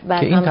حالا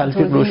بعد این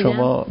تلفیق رو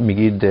شما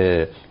میگید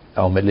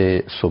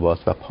عامل ثبات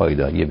و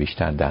پایداری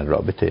بیشتر در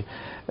رابطه.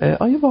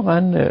 آیا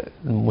واقعا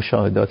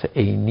مشاهدات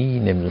عینی،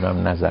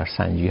 نمیدونم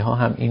نظرسنجی ها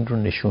هم این رو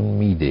نشون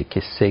میده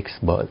که سکس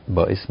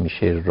باعث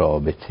میشه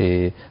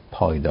رابطه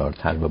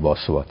پایدارتر و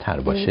باثبات‌تر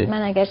باشه؟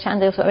 من اگر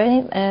چند دقیقه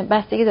ببینید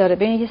بستگی داره.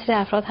 ببینید یه سری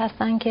افراد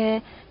هستن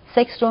که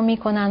سکس رو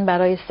میکنن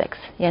برای سکس،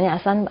 یعنی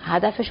اصلا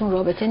هدفشون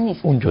رابطه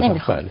نیست،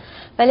 نمیخواد.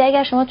 ولی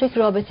اگر شما تو یک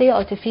رابطه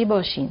عاطفی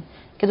باشین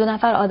که دو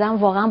نفر آدم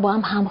واقعا با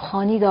هم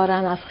همخوانی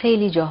دارن از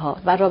خیلی جاها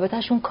و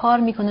رابطهشون کار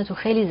میکنه تو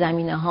خیلی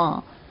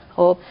زمینه‌ها،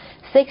 خب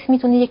سکس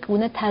میتونه یک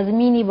گونه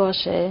تضمینی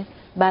باشه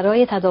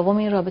برای تداوم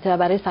این رابطه و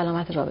برای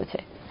سلامت رابطه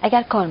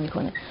اگر کار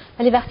میکنه.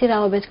 ولی وقتی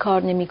روابط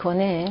کار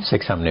نمیکنه،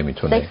 سکس هم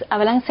نمیتونه.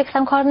 اولا سکس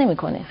هم کار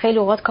نمیکنه، خیلی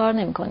اوقات کار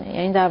نمیکنه،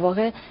 یعنی در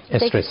واقع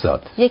استرس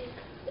زاد.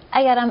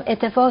 اگرم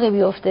اتفاقی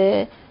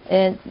بیفته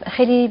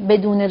خیلی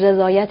بدون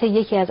رضایت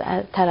یکی از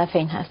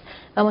طرفین هست.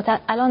 و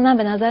الان من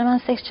به نظر من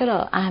سکس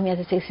چرا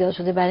اهمیت سکس زیاد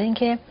شده؟ برای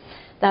اینکه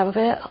در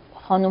واقع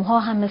خانم ها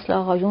هم مثل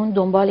آقایون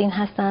دنبال این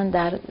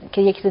هستن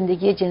که یک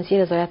زندگی جنسی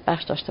رضایت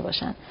بخش داشته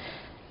باشن.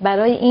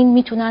 برای این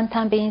میتونن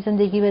تن به این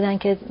زندگی بدن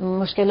که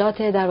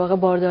مشکلات در واقع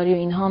بارداری و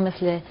اینها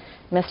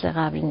مثل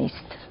قبل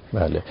نیست.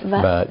 بله.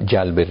 و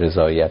جلب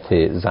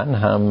رضایت زن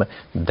هم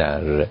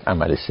در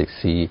عمل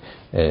سکسی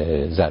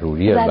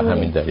ضروریه و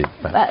همین دلیل.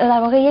 در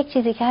واقع یک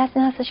چیزی که هست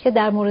این هستش که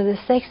در مورد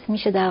سکس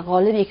میشه در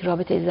قالب یک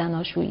رابطه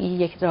زناشویی،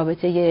 یک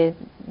رابطه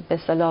به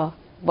اصطلاح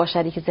با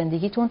شریک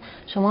زندگیتون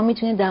شما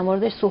میتونید در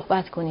موردش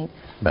صحبت کنید.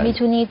 بله.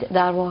 میتونید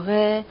در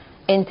واقع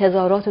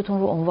انتظاراتتون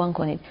رو عنوان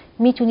کنید،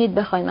 میتونید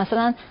بخواید.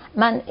 مثلا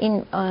من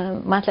این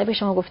مطلبی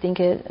شما گفتین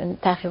که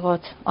تحقیقات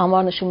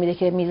آمار نشون میده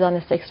که میزان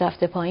سکس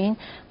رفته پایین،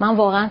 من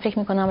واقعا فکر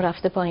میکنم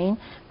رفته پایین،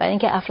 برای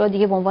اینکه افراد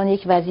دیگه به عنوان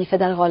یک وظیفه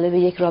در قالب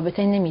یک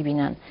رابطه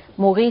نمیبینن،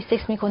 موقعی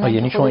سکس میکنن.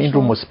 یعنی شما این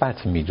رو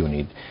مثبت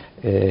میدونید؟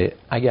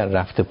 اگر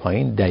رفته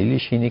پایین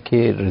دلیلش اینه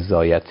که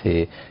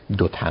رضایت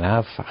دو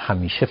طرف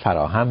همیشه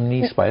فراهم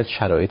نیست، باید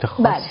شرایط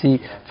خاصی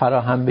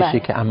فراهم بشه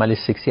که عمل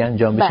سکسی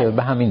انجام بشه.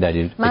 به همین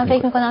دلیل من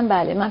فکر میکنم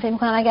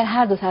میکنم اگر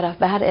هر دو طرف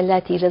به هر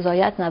علتی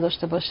رضایت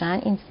نداشته باشن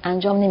این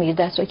انجام نمیگیره،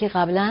 در صورتی که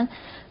قبلا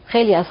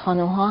خیلی از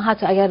خانم ها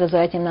حتی اگر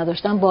رضایتی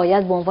نداشتن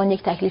باید به عنوان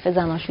یک تکلیف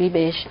زناشویی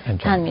بهش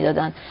تن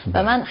میدادن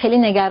و من خیلی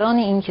نگران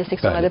این که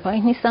سکس اومده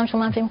پایین نیستم،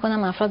 چون من فکر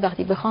میکنم افراد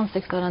وقتی بخوان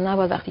سکس دارن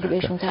نباید وقتی که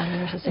بهشون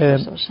تحمیل میشه سکس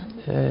داشته باشن.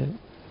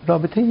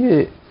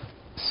 رابطه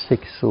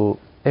سکس و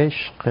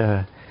عشق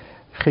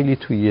خیلی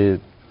توی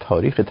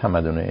تاریخ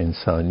تمدن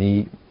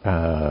انسانی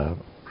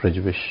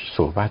راجبش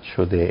صحبت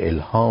شده،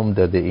 الهام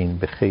داده این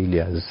به خیلی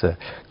از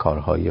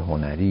کارهای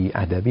هنری،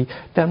 ادبی.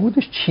 در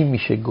موردش چی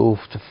میشه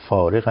گفت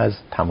فارغ از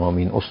تمام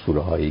این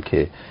اسطوره هایی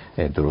که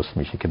درست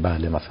میشه که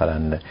بله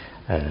مثلا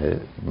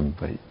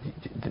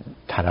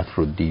طرف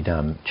رو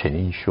دیدم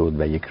چنین شد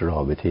و یک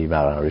رابطه‌ای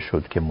برقرار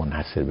شد که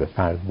منحصر به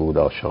فرد بود،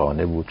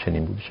 عاشقانه بود،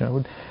 چنین بود چنین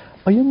بود.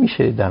 آیا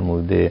میشه در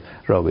مورد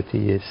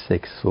رابطه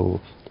سکس و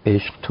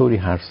عشق طوری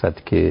حرف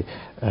زد که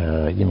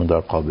یه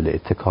مقدار قابل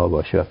اتکا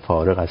باشه و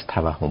فارغ از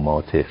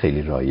توهمات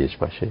خیلی رایج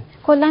باشه؟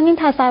 کلا این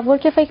تصور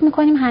که فکر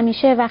میکنیم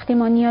همیشه وقتی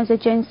ما نیاز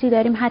جنسی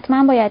داریم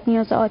حتما باید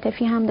نیاز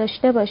عاطفی هم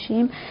داشته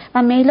باشیم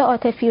و میل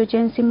عاطفی و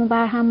جنسیمون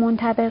بر هم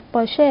منطبق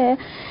باشه،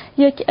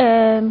 یک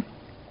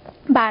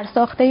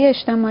برساخته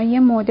اجتماعی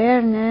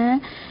مدرنه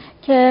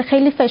که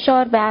خیلی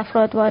فشار به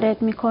افراد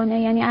وارد میکنه.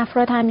 یعنی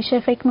افراد همیشه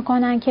فکر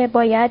میکنن که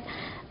باید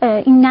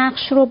این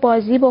نقش رو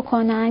بازی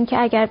بکنن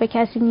که اگر به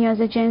کسی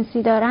نیاز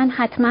جنسی دارن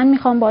حتما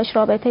میخوان باش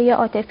رابطه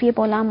عاطفی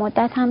بلند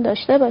مدت هم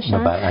داشته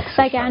باشن،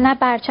 وگرنه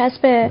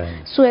برچسب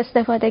سوء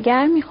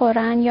استفاده‌گر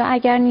میخورن، یا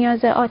اگر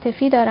نیاز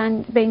عاطفی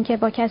دارن به اینکه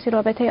با کسی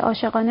رابطه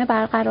عاشقانه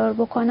برقرار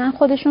بکنن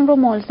خودشون رو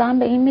ملزم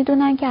به این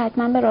میدونن که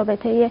حتما به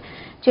رابطه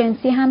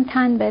جنسی هم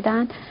تن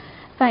بدن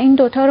و این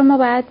دوتا رو ما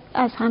باید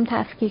از هم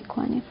تفکیک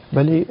کنیم.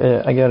 ولی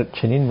اگر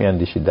چنین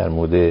میاندیشید در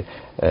مورد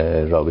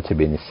رابطه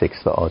بین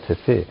سکس و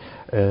عاطفه،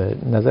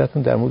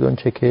 نظرتون در مورد اون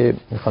چه که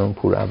خانم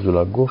پور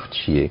عبدالله گفت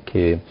چیه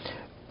که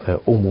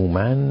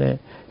عموماً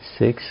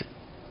سکس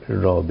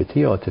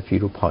رابطه عاطفی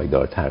رو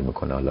پایدارتر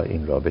میکنه؟ حالا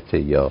این رابطه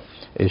یا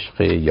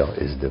عشق یا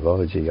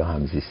ازدواج یا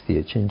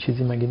همزیستیه، چنین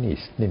چیزی مگه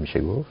نیست؟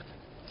 نمیشه گفت؟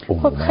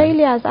 خب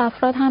خیلی از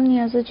افراد هم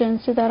نیاز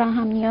جنسی دارن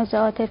هم نیاز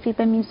عاطفی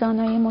به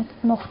میزانهای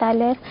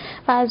مختلف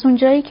و از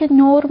اونجایی که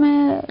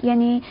نرم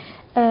یعنی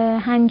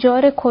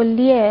هنجار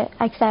کلی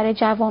اکثر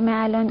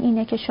جوامع الان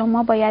اینه که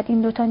شما باید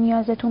این دوتا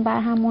نیازتون بر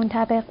هم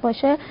منطبق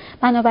باشه،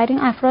 بنابراین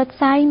افراد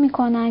سعی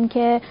میکنن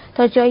که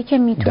تا جایی که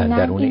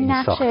میتونن این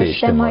نقش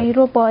اجتماعی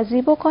رو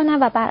بازی بکنن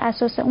و بر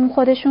اساس اون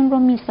خودشون رو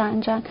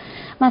میسنجن.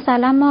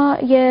 مثلا ما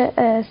یه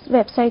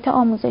وبسایت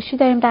آموزشی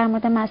داریم در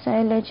مورد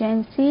مسائل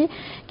جنسی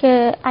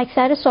که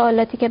اکثر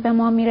سوالاتی که به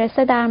ما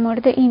میرسه در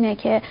مورد اینه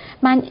که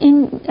من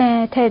این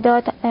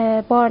تعداد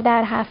بار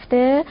در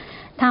هفته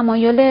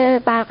تمایل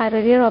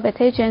برقراری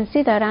رابطه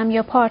جنسی دارم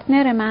یا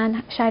پارتنر من،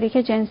 شریک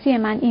جنسی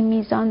من این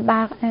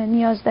میزان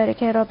نیاز داره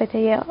که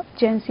رابطه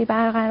جنسی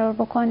برقرار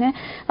بکنه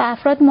و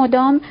افراد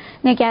مدام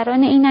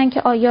نگران اینن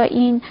که آیا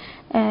این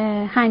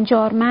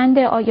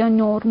هنجارمنده، آیا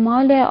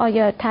نرماله،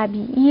 آیا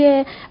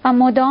طبیعیه و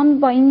مدام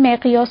با این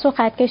مقیاس و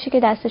خطکشی که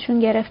دستشون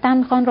گرفتن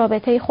میخوان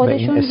رابطه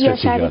خودشون یا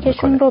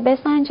شریکشون رو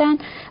بسنجن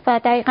و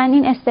دقیقاً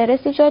این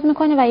استرس ایجاد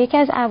میکنه و یکی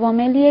از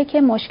عواملیه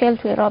که مشکل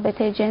توی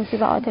رابطه جنسی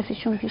و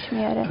عاطفیشون پیش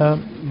میاره.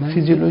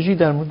 فیزیولوژی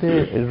در مورد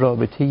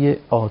رابطه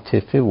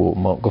عاطفه و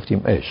ما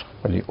گفتیم عشق،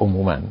 ولی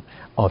عموماً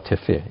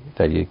عاطفه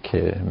در یک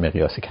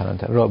مقیاس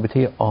کلانتر،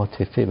 رابطه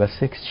عاطفه و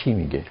سکس چی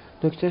میگه؟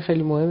 نکته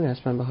خیلی مهمی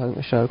هست من بخوام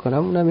اشاره کنم،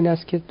 اونم این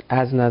است که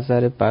از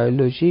نظر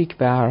بیولوژیک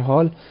به هر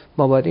حال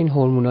ما باید این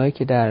هورمونایی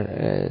که در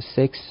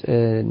سکس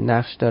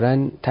نقش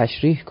دارن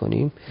تشریح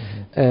کنیم.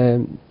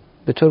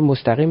 به طور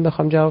مستقیم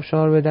بخوام جواب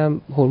شما رو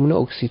بدم، هورمون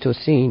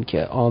اکسیتوسین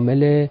که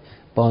عامل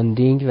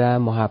باندینگ و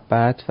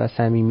محبت و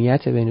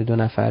صمیمیت بین دو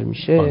نفر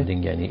میشه.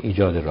 باندینگ یعنی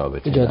ایجاد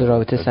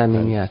رابطه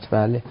صمیمیت.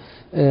 بله.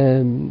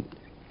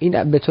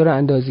 این به طور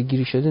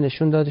اندازه‌گیری شده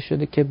نشون داده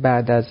شده که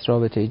بعد از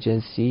رابطه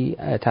جنسی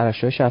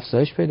ترشحش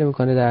افزایش پیدا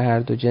میکنه در هر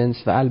دو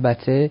جنس و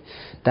البته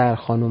در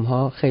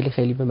خانم‌ها خیلی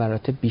خیلی به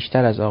مراتب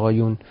بیشتر از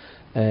آقایون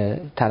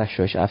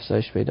ترشحش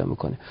افزایش پیدا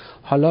میکنه.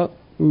 حالا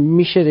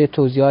میشه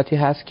توضیحاتی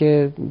هست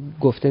که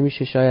گفته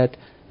میشه شاید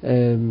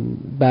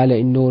بله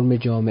این نرم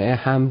جامعه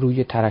هم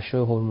روی ترشح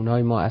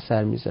هورمون‌های ما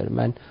اثر میذاره،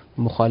 من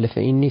مخالف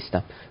این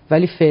نیستم،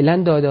 ولی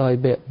فعلا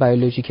داده‌های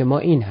بیولوژیک ما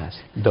این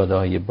هست.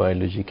 داده‌های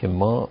بیولوژیک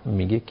ما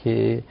میگه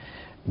که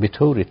به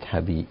طور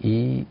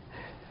طبیعی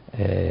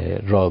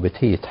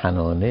رابطه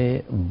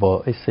تنانه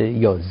باعث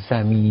یا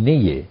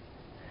زمینه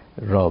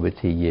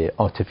رابطه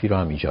عاطفی رو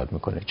هم ایجاد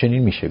میکنه.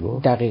 چنین میشه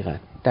گفت؟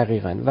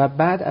 دقیقاً. و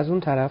بعد از اون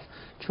طرف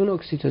چون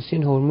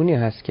اکسیتوسین هورمونی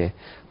هست که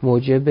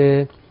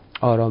موجب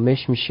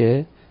آرامش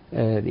میشه،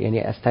 یعنی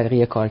از طریق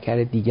یک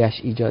کارکرد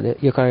دیگه‌اش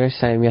یک کارکرد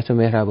صمیمیت و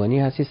مهربانی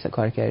هست،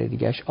 کارکرد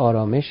دیگه‌اش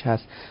آرامش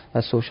هست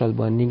و سوشال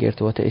باندینگ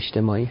ارتباط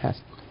اجتماعی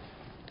هست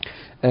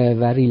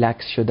و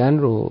ریلکس شدن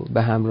رو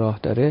به همراه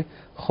داره.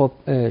 خب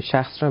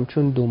شخص هم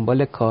چون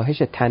دنبال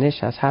کاهش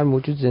تنش هست، هر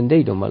موجود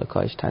زنده‌ای دنبال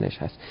کاهش تنش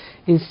هست،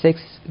 این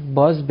سکس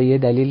باز به یه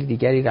دلیل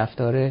دیگری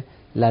رفتار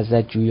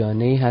لذت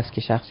جویانه‌ای هست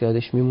که شخص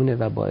یادش میمونه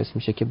و باعث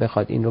میشه که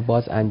بخواد این رو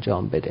باز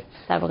انجام بده.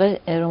 در واقع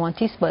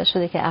رمانتیسم باعث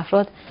شده که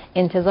افراد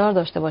انتظار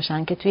داشته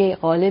باشن که توی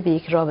قالب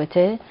یک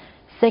رابطه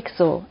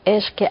سکس و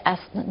عشق که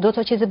دو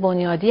تا چیز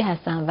بنیادی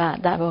هستن و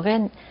در واقع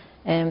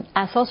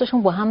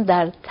اساسشون با هم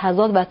در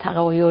تضاد و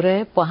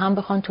تغایره، با هم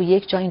بخوان تو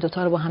یک جا این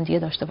دوتا رو با هم دیگه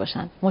داشته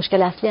باشن.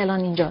 مشکل اصلی الان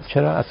اینجاست.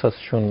 چرا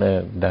اساسشون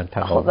در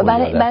تغایر؟ خب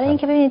برای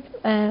اینکه ببینید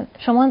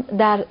شما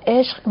در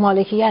عشق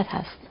مالکیت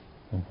هست.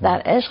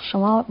 در عشق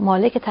شما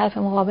مالک طرف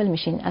مقابل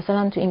میشین.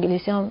 اصلا تو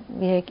انگلیسی هم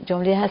یک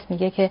جمله هست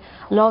میگه که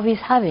love is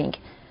having.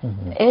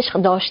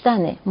 عشق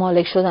داشتنه،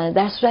 مالک شدنه،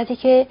 در صورتی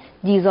که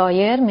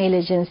desire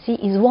میل جنسی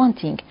is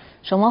wanting.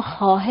 شما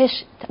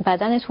خواهش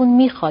بدنتون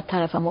میخواد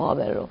طرف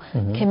مقابل رو.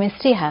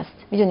 کمیستری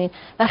هست، میدونین.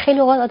 و خیلی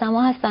اوقات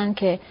آدما هستن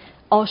که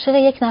عاشق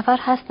یک نفر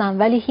هستن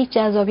ولی هیچ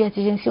جذابیت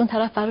جنسی اون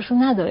طرف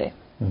براشون نداره.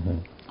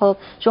 خب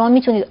شما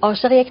میتونید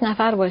عاشق یک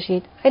نفر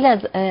باشید. خیلی از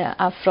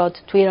افراد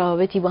توی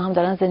روابطی با هم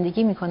دارن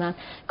زندگی میکنن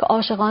که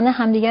عاشقانه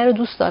همدیگر رو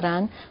دوست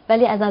دارن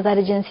ولی از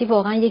نظر جنسی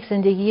واقعا یک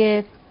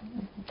زندگی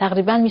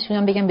تقریبا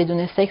میتونم بگم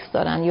بدون سکس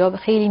دارن یا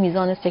خیلی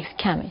میزان سکس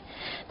کمه.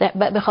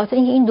 به خاطر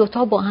اینکه این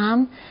دوتا با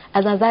هم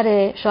از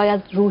نظر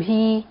شاید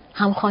روحی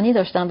همخوانی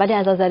داشتن ولی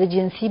از نظر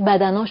جنسی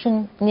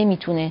بدناشون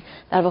نمیتونه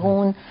در واقع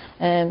اون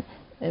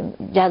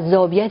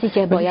جذابیتی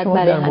که باید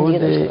برای همدیگه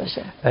داشته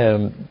باشه.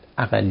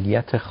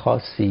 اقلیت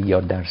خاصی یا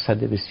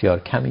درصد بسیار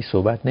کمی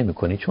صحبت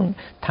نمی‌کنی، چون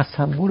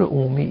تصور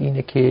عمومی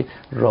اینه که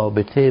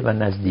رابطه و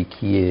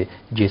نزدیکی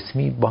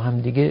جسمی با هم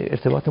دیگه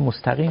ارتباط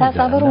مستقیمی دارن.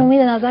 تصور عمومی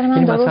به نظر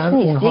من درست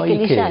نیست، یک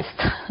کلیشه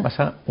است.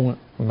 مثلا اون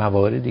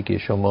مواردی که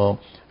شما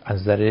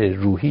از نظر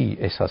روحی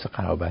احساس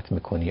قرابت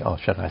می‌کنی،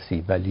 عاشق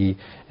هستی ولی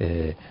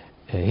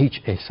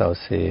هیچ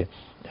احساس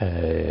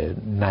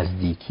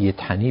نزدیکی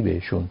تنی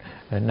بهشون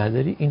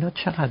نداری، اینا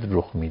چقدر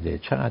رخ میده؟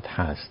 چقدر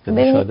هست؟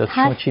 مشاهدات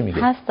شما چی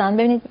میگه؟ هستن.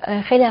 ببینید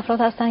خیلی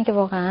افراد هستن که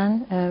واقعا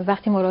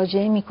وقتی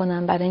مراجعه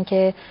میکنن برای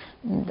اینکه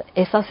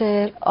احساس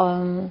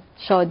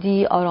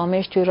شادی،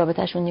 آرامش توی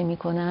رابطهشون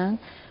نمیکنن،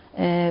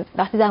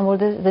 وقتی در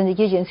مورد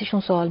زندگی جنسیشون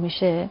سوال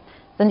میشه،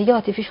 زندگی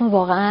عاطفیشون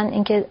واقعا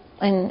اینکه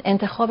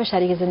انتخاب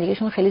شریک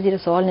زندگیشون خیلی زیر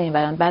سوال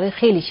نمیبرن برای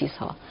خیلی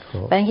چیزها.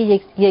 برای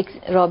اینکه یک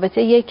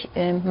رابطه یک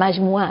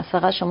مجموعه است،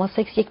 فقط شما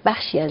سکس یک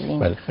بخشی از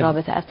این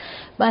رابطه است.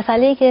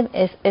 مسئله‌ای که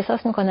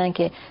احساس میکنن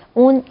که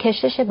اون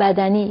کشش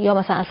بدنی یا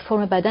مثلا از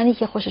فرم بدنی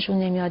که خوششون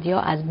نمیاد یا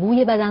از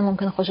بوی بدن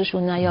ممکنه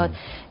خوششون نیاد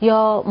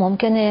یا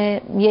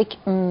ممکنه یک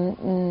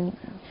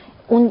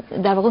اون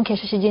در واقع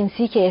کشش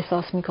جنسی که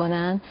احساس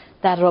میکنن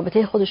در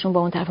رابطه خودشون با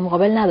اون طرف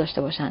مقابل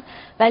نداشته باشن،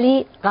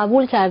 ولی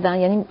قبول کردن،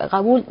 یعنی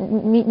قبول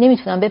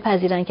نمیتونن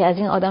بپذیرن که از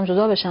این آدم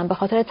جدا بشن به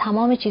خاطر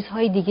تمام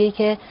چیزهای دیگه‌ای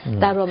که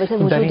در رابطه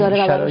وجود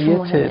داره و براشون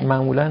مهمه.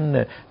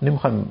 معمولا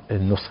نمیخوام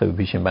نسخه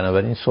بپیشیم،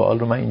 بنابراین این سوال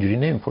رو من اینجوری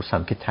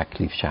نمیپرسم که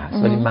تکلیف چه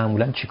هست، ولی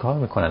معمولا چیکار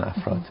میکنن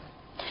افراد؟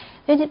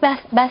 ببینید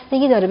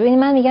بستگی داره. ببینید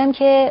من میگم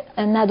که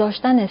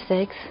نداشتن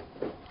سکس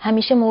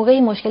همیشه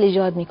موقعی مشکل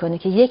ایجاد میکنه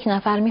که یک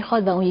نفر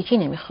میخواد و اون یکی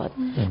نمیخواد.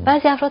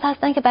 بعضی افراد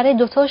هستن که برای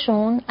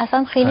دوتاشون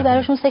اصلا خیلی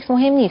براشون سکس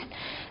مهم نیست.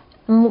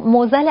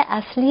 معضل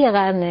اصلی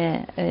قرن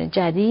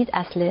جدید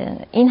اصل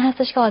این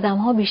هستش که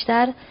آدم‌ها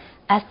بیشتر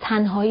از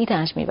تنهایی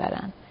رنج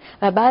میبرن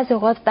و بعضی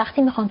اوقات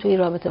وقتی میخوان توی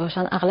رابطه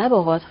باشن، اغلب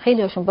اوقات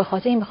خیلی هاشون به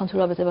خاطر این میخوان توی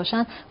رابطه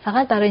باشن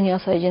فقط برای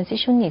نیازهای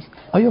جنسیشون نیست.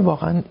 آیا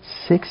واقعا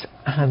سکس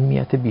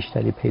اهمیت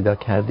بیشتری پیدا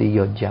کرده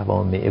یا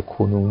جوامع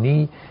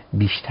کنونی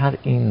بیشتر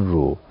این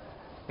رو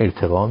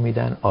ارتقا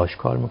میدن،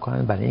 آشکار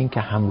میکنن برای اینکه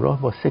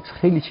همراه با سکس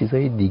خیلی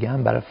چیزهای دیگه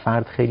هم برای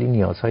فرد، خیلی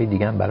نیازهای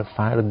دیگه هم برای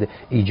فرد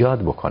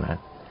ایجاد بکنن؟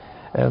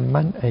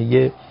 من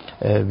یه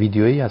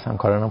ویدیویی از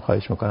همکارانم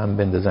خواهش میکنم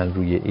بندازن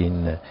روی این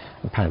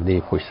پرده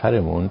پشت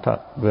سرمون تا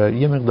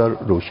یه مقدار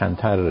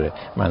روشن‌تر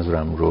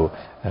منظورم رو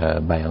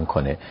بیان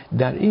کنه.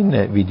 در این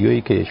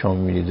ویدیویی که شما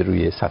می‌بینید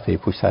روی صفحه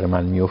پشت سر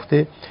من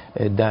میفته،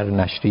 در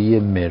نشریه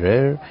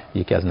میرر،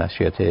 یکی از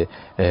نشریات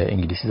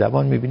انگلیسی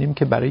زبان، می‌بینیم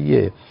که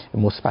برای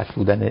مثبت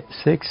بودن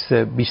سکس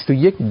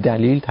 21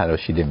 دلیل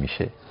تراشیده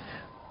میشه.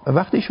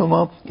 وقتی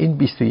شما این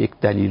 21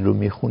 دلیل رو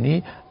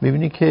میخونی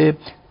میبینی که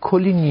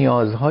کلی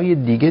نیازهای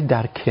دیگه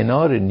در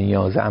کنار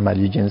نیاز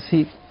عملی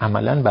جنسی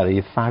عملاً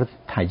برای فرد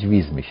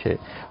تجویز میشه،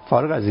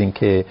 فارغ از این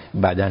که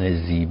بدن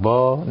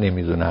زیبا،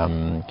 نمیدونم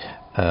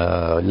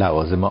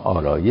لوازم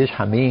آرایش،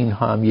 همه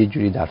اینها هم یه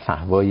جوری در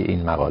فهوای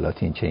این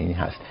مقالات این چنینی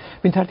هست. به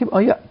این ترتیب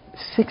آیا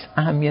سکس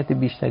اهمیت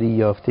بیشتری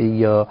یافته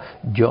یا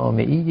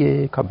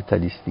جامعه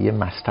کاپیتالیستی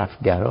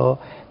مصرفگرا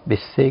به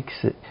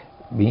سکس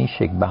به این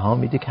شکل بها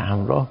میده که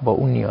همراه با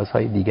اون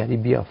نیازهای دیگری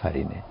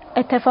بیافرینه؟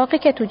 اتفاقی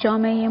که تو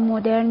جامعه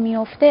مدرن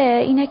میفته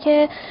اینه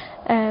که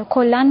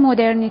کلا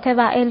مدرنیته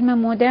و علم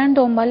مدرن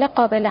دنبال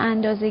قابل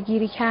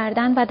اندازه‌گیری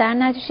کردن و در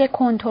نتیجه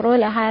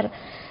کنترل هر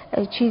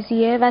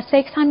چیزیه و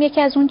سکس هم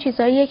یکی از اون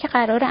چیزاییه که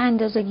قرار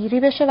اندازه‌گیری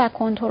بشه و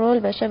کنترل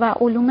بشه و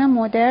علوم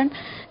مدرن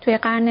توی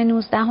قرن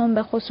 19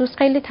 به خصوص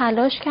خیلی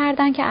تلاش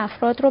کردن که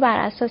افراد رو بر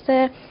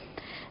اساس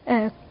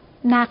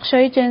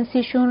نقشای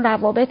جنسیشون،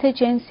 روابط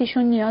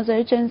جنسیشون،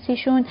 نیازهای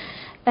جنسیشون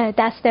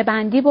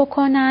دسته‌بندی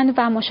بکنن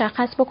و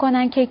مشخص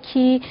بکنن که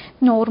کی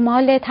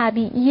نرمال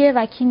طبیعیه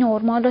و کی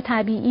نرمال و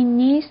طبیعی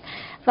نیست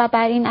و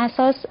بر این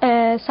اساس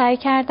سعی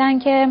کردن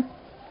که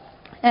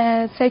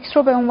سکس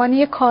رو به عنوان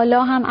یک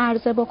کالا هم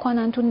عرضه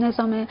بکنن. تو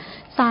نظام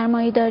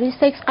سرمایه‌داری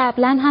سکس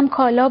قبلا هم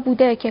کالا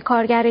بوده که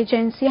کارگر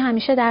جنسی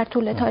همیشه در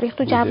طول تاریخ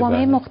تو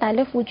جوامع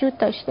مختلف وجود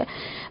داشته،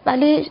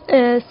 ولی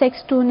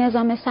سکس تو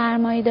نظام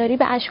سرمایه‌داری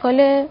به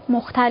اشکال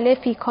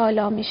مختلفی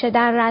کالا میشه.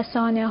 در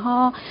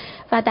رسانه‌ها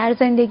و در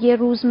زندگی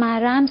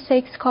روزمره هم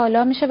سکس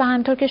کالا میشه و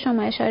همطور که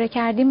شما اشاره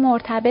کردیم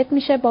مرتبط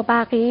میشه با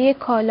بقیه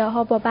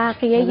کالاها، با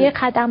بقیه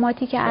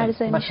خدماتی که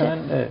عرضه میشه. مثلا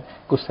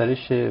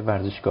گسترش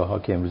ورزشگاه‌ها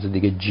که امروز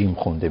دیگه جیم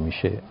خونده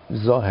میشه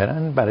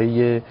ظاهراً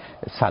برای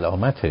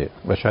سلامته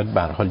و شاید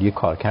به هر حال یه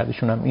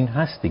کارکردشون هم این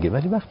هست دیگه،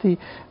 ولی وقتی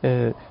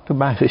تو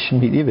بحرش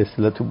میری، به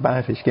اصطلاح تو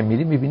بحرش که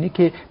میری میبینی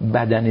که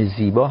بدن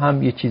زیبا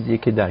هم یه چیزیه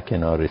که در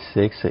کنار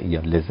سکس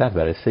یا لذت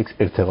برای سکس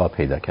ارتقا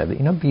پیدا کرده.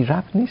 اینا بی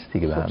ربط نیست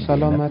دیگه به هم.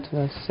 سلامت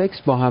و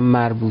سکس با هم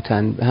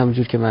مربوطن،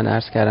 همونجور که من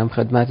عرض کردم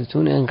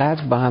خدمتتون،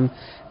 انقدر با هم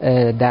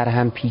در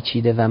هم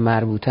پیچیده و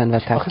مربوطن و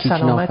تفکیک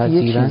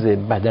ناپذیرن. یه چیز،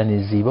 بدن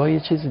زیبا یه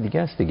چیز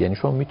دیگه است دیگه. یعنی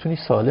شما میتونی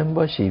سالم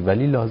باشی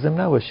ولی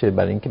لازم نباشه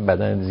برای اینکه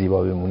بدن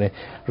زیبا بمونه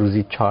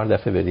روزی 4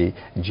 دفعه بری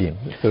جیم،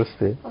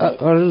 درسته؟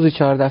 روزی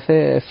 4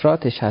 دفعه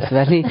افراطش هست،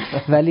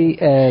 ولی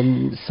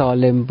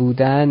سالم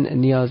بودن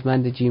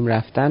نیازمند جیم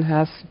رفتن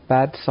هست.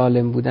 بعد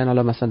سالم بودن،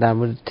 حالا مثلا در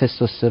مورد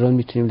تستوسترون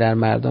میتونیم در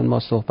مردان ما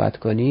صحبت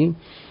کنیم.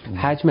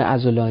 حجم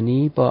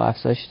عضلانی با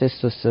افزایش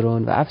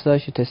تستوسترون و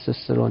افزایش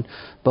تستوسترون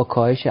با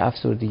کاهش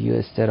افسردگی و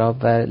اضطراب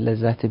و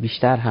لذت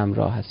بیشتر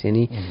همراه هست.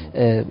 یعنی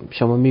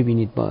شما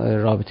میبینید با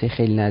رابطه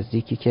خیلی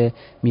نزدیکی که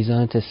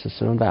میزان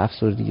تستوسترون و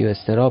افسردگی و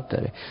اضطراب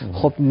داره.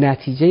 خب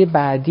نتیجه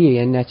بعدیه،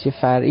 یعنی نتیجه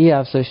فرعی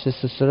افزایش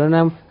تستوسترون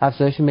هم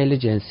افزایش میل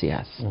جنسی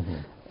هست.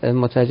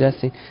 متوجه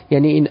هستین؟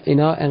 یعنی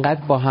اینا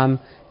انقدر با هم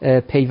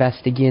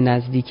پیوستگی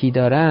نزدیکی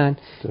دارن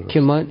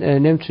که ما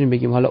نمیتونیم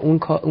بگیم حالا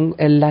اون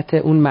علت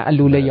اون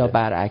معلوله یا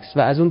برعکس. و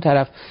از اون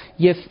طرف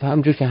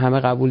همونجور که همه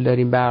قبول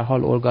داریم به هر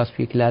حال ارگاسم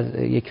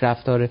یک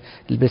رفتار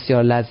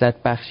بسیار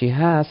لذت بخشی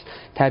هست،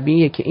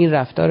 طبیعیه که این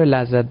رفتار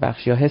لذت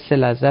بخشی یا حس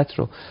لذت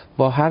رو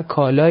با هر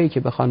کالایی که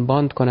بخوان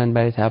باند کنن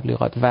برای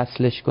تبلیغات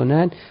وصلش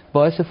کنن،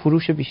 باعث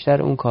فروش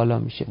بیشتر اون کالا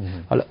میشه.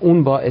 حالا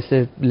اون باعث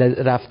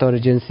رفتار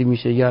جنسی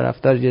میشه یا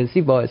رفتار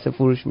جنسی باعث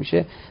فروش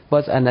میشه،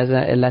 باز از نظر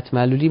علت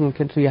معلولی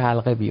ممکن توی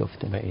حلقه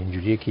بیفته. و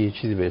اینجوریه که یه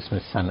چیزی به اسم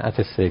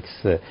صنعت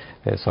سکس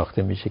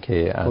ساخته میشه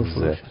که از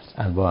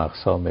انواع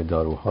اقسام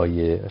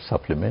داروهای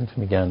ساپلمنت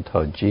میگن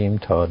تا جیم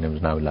تا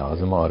نمیدونم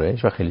لوازم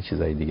آرایش و خیلی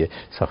چیزای دیگه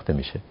ساخته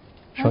میشه.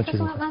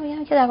 من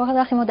میگم که در واقع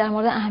وقتی ما در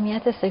مورد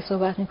اهمیت سکس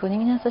صحبت میکنیم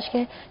این هستش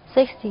که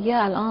سکس دیگه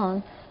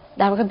الان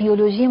در واقع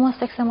بیولوژی ما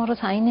سکس ما رو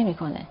تعیین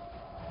نمیکنه.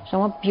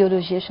 شما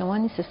بیولوژی شما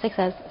نیست، سکس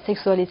از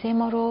سکسوالیته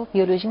ما رو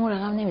بیولوژیمون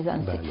رقم نمیزنه.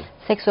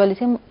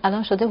 سکسوالیته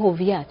الان شده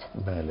هویت.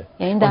 بله.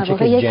 یعنی در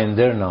واقع یک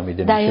جندر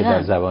نامیده میشه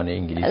در زبان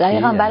انگلیسی.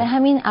 دقیقاً برای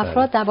همین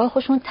افراد در واقع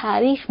خودشون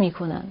تعریف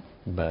میکنن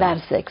در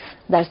سکس،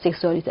 در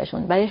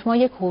سکسوالیتشون. برای ما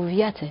یک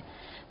هویته.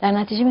 در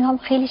نتیجه میگم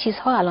خیلی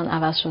چیزها الان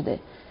عوض شده.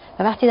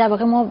 و وقتی در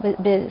واقع ما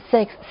به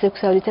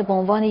سکسوالیته به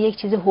عنوان یک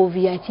چیز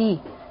هویتی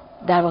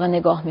در واقع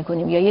نگاه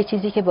میکنیم یا یه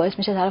چیزی که باعث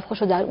میشه طرف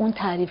خودشو در اون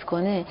تعریف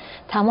کنه،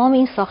 تمام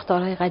این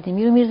ساختارهای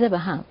قدیمی رو میرزه به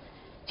هم.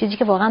 چیزی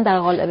که واقعا در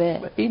قالب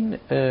این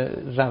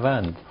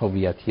روند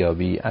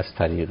هویتیابی از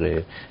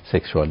طریق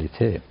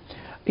سکسوالیته،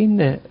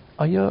 این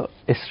آیا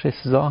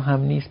استرس‌زا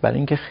هم نیست؟ برای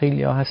اینکه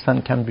خیلی‌ها هستن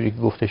کمبریک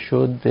گفته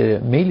شد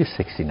میل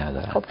سکسی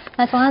ندارن. خب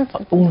مثلا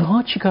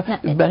اونها چیکار؟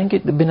 برای اینکه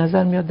به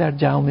نظر میاد در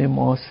جامعه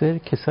معاصر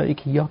کسایی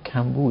که یا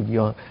کمبود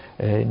یا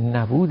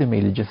نبود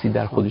میل جنسی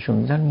در خودشون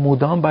میزنن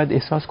مدام باید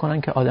احساس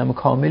کنن که آدم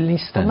کامل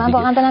نیستن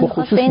دیگه.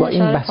 خصوص با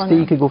این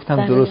بسته‌ای که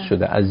گفتم درست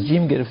شده از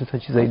جیم گرفته تا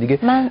چیزای دیگه.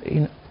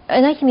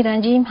 اینا که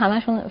میرن جیم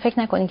همشون فکر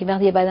نکنین که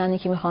وقتی یه بدنی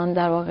که میخوان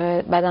در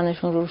واقع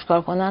بدنشون رو روش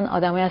کار کنن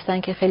آدمایی هستن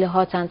که خیلی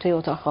هاتن توی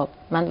اتاق خواب.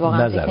 من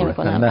واقعا فکر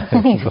نمی‌کنم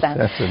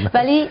نیستن.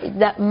 ولی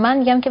من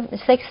میگم که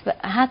سکس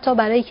حتی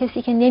برای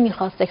کسی که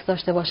نمیخواد سکس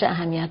داشته باشه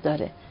اهمیت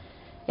داره.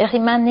 یعنی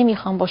من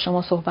نمیخوام با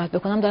شما صحبت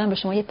بکنم، دارم به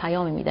شما یه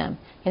پیامی میدم.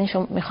 یعنی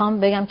شما میخوام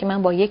بگم که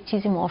من با یک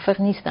چیزی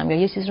موافق نیستم یا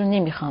یه چیز رو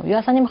نمیخوام یا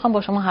اصلا نمیخوام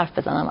با شما حرف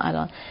بزنم.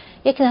 الان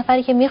یک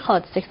نفری که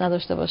میخواد سکس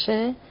نداشته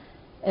باشه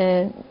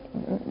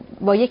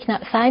با یک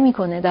سعی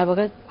میکنه در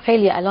واقع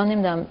خیلی الان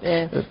نمیدونم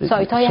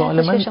سایت‌های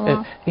هستش که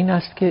شما این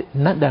است که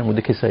نه در مورد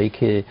کسایی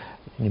که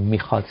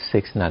میخواد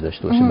سکس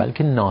نداشته باشه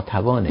بلکه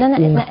ناتوانه.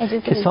 نه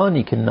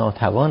کسانی که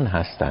ناتوان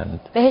هستند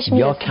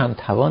یا کم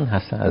توان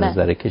هستند از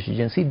نظر کشی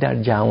جنسی در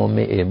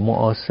جوامع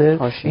معاصر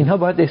اینها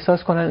باید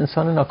احساس کنن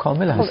انسان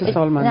ناکامل هست.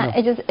 نه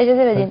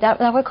اجازه بدین در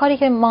واقع کاری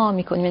که ما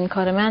میکنیم، یعنی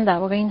کار من در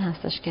واقع این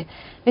هستش که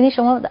ببینید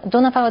شما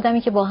دو نفر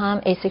آدمی که با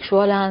هم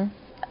ایسکشوالن،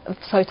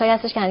 سایت‌هایی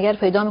هستش که همدیگه رو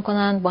پیدا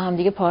میکنن، با هم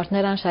دیگه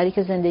پارتنرن،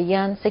 شریک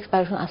زندگیان، سکس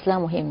براشون اصلا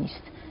مهم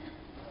نیست.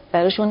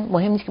 براشون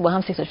مهم نیست که با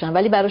هم سکس داشتن،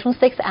 ولی براشون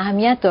سکس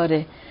اهمیت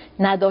داره.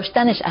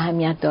 نداشتنش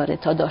اهمیت داره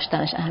تا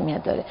داشتنش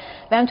اهمیت داره.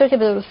 و همونطور که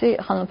به درستی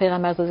خانم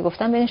پیغمبرزاده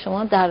گفتن، ببینید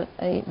شما در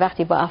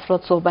وقتی با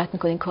افراد صحبت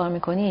میکنین، کار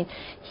میکنین،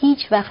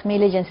 هیچ وقت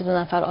میل جنسی دو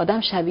نفر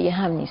آدم شبیه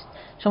هم نیست.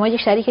 شما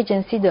یک شریک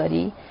جنسی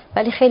داری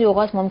ولی خیلی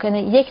اوقات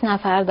ممکنه یک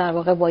نفر در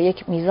واقع با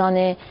یک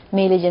میزان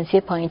میل جنسی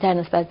پایینتر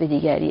نسبت به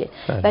دیگریه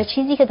و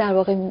چیزی که در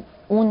واقع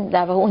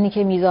اونی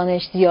که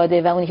میزانش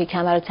زیاده و اونی که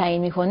کمر رو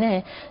تعیین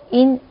میکنه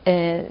این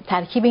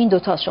ترکیب این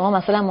دوتاست. شما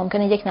مثلا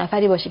ممکنه یک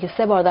نفری باشی که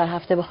 3 بار در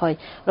هفته بخوای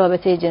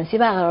رابطه جنسی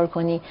برقرار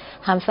کنی،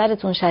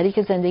 همسرتون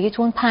شریک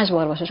زندگیتون 5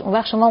 بار باشه. اون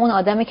وقت شما اون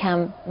آدم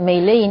کم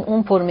میله این،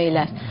 اون پر میله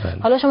است.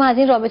 حالا شما از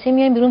این رابطه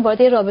میاین بیرون،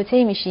 وارد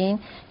رابطه‌ای میشین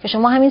که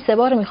شما همین 3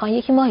 بار رو میخوان،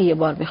 یکی ماهی یه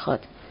بار بخواد.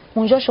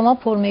 اونجا شما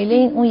پر میله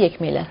این، اون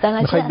یک میله است. در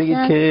نتیجه میخواید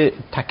بگید که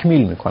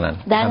تکمیل میکنن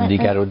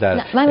همدیگر رو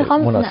در من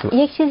میخوام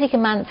یک چیزی که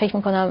من فکر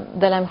میکنم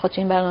دلم میخواد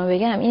تو این برنامه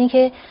بگم اینه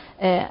که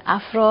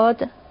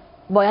افراد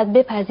باید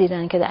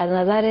بپذیرن که از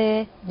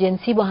نظر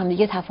جنسی با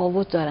همدیگه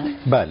تفاوت دارن.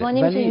 بله. ما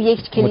نمیتونیم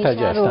یک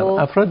کلیشه رو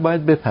افراد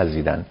باید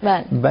بپذیرن.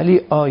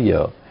 ولی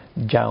آیا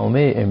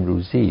جامعه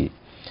امروزی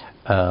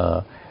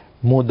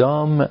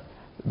مدام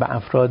به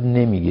افراد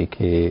نمیگه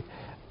که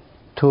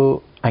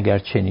تو اگر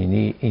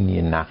چنینی این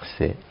یه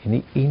نقصه؟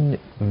 یعنی این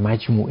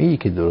مجموعه‌ای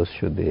که درست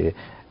شده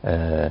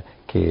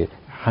که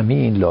همه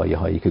این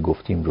لایه‌هایی که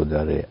گفتیم رو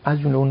داره، از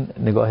جمله اون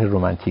نگاه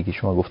رمانتیکی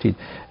شما گفتید،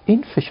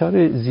 این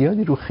فشار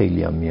زیادی رو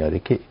خیلی‌ها میاره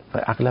که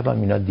اغلب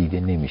هم اینا دیده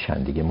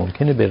نمیشن دیگه.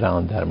 ممکنه به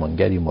روان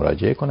درمانگری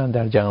مراجعه کنن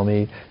در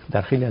جامعه،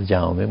 در خیلی از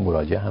جوامع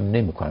مراجعه هم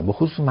نمی‌کنن، به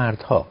خصوص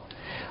مردها.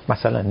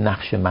 مثلا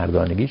نقش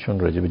مردانگی، چون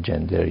راجع به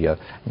جندر یا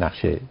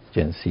نقش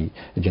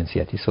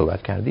جنسیتی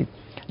صحبت کردید،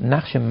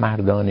 نقش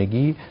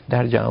مردانگی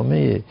در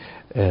جامعه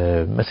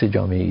مثل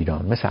جامعه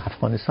ایران، مثل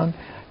افغانستان،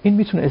 این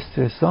میتونه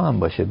استرس‌زا هم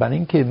باشه، برای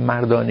اینکه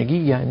مردانگی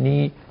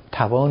یعنی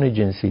توان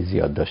جنسی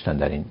زیاد داشتن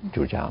در این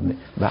جور جامعه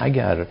و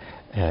اگر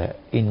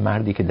این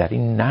مردی که در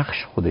این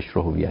نقش خودش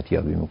رو هویت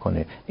یابی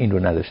میکنه این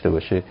رو نداشته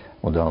باشه،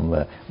 مدام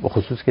به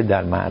خصوص که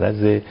در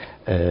معرض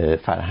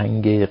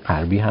فرهنگ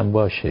غربی هم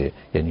باشه،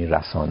 یعنی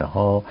رسانه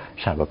ها،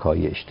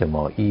 شبکه‌های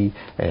اجتماعی،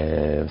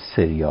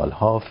 سریال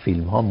ها،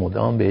 فیلم ها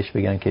مدام بهش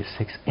بگن که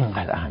سکس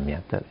اینقدر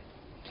اهمیت داره.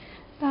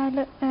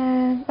 بله،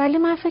 ولی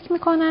من فکر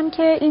میکنم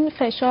که این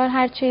فشار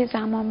هرچی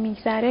زمان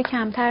میگذره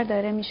کمتر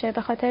داره میشه،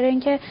 به خاطر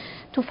اینکه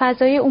تو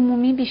فضای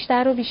عمومی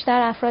بیشتر و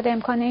بیشتر افراد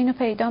امکان اینو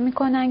پیدا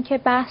میکنن که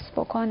بحث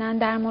بکنن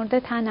در مورد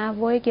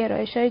تنوع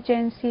گرایش‌های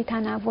جنسی،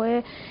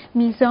 تنوع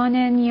میزان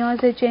نیاز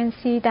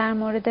جنسی، در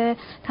مورد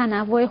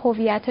تنوع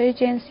هویت‌های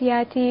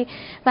جنسیتی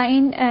و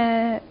این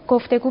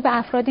گفتگو به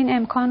افراد این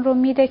امکان رو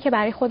میده که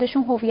برای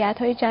خودشون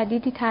هویت‌های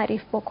جدیدی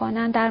تعریف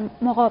بکنن در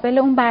مقابل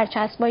اون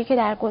برچسبایی که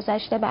در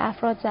گذشته به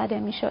افراد زده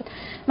میشد.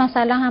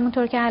 مثلا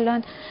همونطور که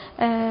الان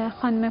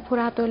خانم پور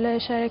عبدالله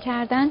اشاره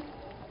کردن،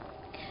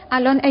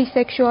 الان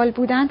ایسکشوال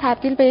بودن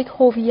تبدیل به یک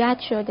هویت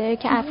شده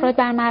که افراد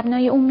بر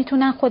مبنای اون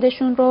میتونن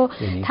خودشون رو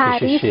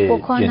تعریف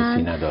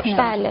بکنن.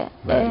 بله.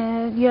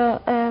 یا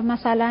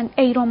مثلا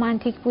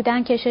ایرومانتیک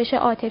بودن، کشش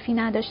عاطفی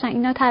نداشتن،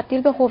 اینا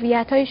تبدیل به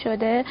هویتایی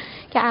شده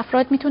که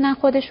افراد میتونن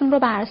خودشون رو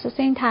بر اساس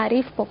این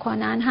تعریف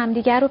بکنن،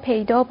 همدیگر رو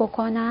پیدا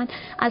بکنن،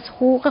 از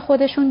حقوق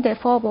خودشون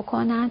دفاع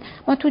بکنن.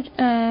 ما تو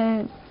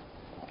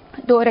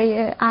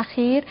دوره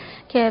اخیر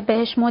که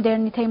بهش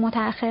مدرنیته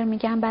متأخر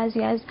میگن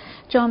بعضی از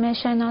جامعه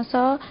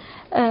شناسا،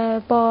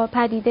 با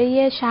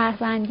پدیده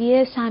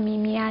شهروندی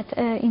صمیمیت،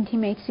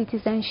 اینتیمیت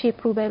سیتیزنشیپ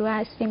روبرو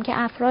هستیم که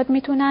افراد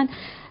میتونن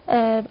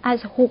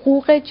از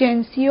حقوق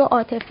جنسی و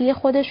عاطفی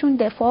خودشون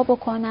دفاع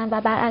بکنن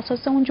و بر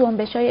اساس اون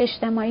جنبش‌های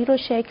اجتماعی رو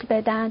شکل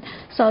بدن،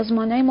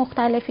 سازمان‌های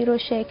مختلفی رو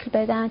شکل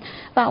بدن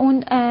و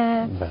اون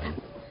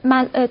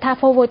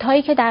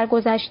تفاوت‌هایی که در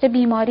گذشته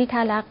بیماری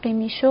تلقی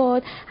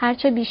می‌شد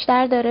هرچه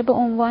بیشتر داره به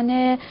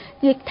عنوان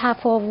یک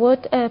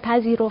تفاوت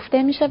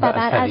پذیرفته میشه و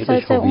بر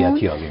اساس اون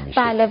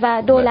بله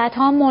و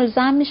دولت‌ها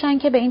ملزم میشن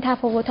که به این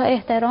تفاوت‌ها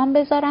احترام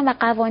بذارن و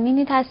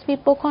قوانینی تصویب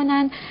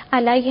بکنن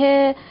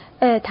علیه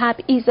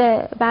تبعیض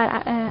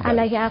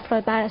علیه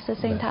افراد بر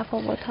اساس این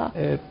تفاوت‌ها.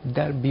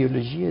 در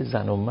بیولوژی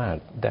زن و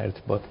مرد در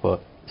ارتباط با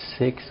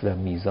سکس و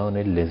میزان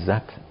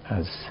لذت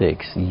از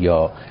سکس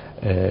یا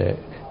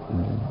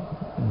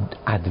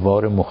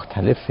ادوار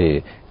مختلف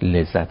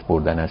لذت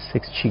بردن از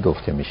سکس چی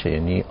گفته میشه؟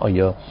 یعنی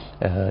آیا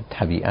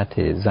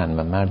طبیعت زن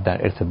و مرد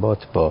در ارتباط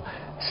با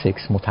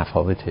سکس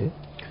متفاوته؟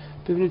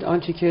 ببینید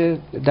آنچه که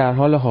در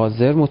حال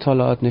حاضر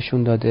مطالعات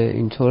نشون داده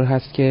اینطور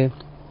هست که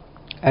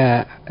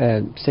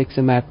سکس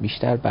مرد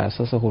بیشتر بر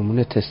اساس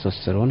هورمون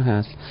تستوسترون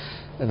هست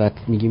و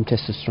میگیم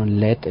تستوسترون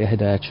لد،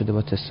 هدایت شده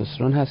با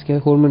تستوسترون هست که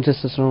هورمون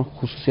تستوسترون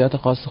خصوصیات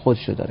خاص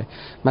خودشو داره.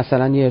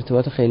 مثلا یه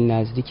ارتباط خیلی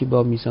نزدیکی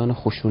با میزان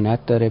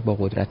خشونت داره، با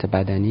قدرت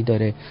بدنی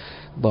داره،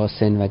 با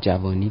سن و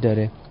جوانی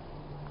داره.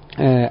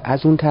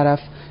 از اون طرف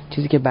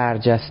چیزی که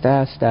برجسته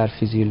است در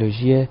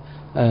فیزیولوژی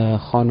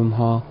خانم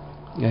ها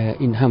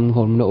این همون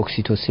هورمون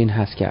اکسیتوسین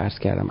هست که عرض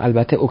کردم.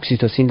 البته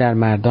اکسیتوسین در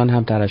مردان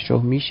هم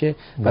ترشح میشه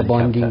و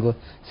باندینگ و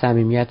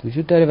صمیمیت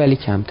وجود داره ولی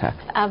کمتر.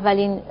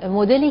 اولین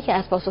مدلی که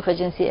از پاسخ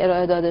جنسی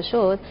ارائه داده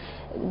شد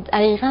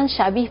دقیقاً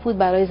شبیه بود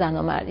برای زن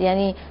و مرد.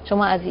 یعنی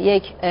شما از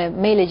یک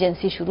میل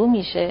جنسی شروع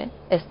میشه،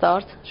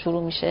 استارت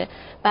شروع میشه،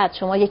 بعد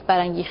شما یک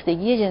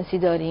برانگیختگی جنسی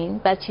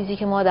دارین، بعد چیزی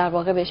که ما در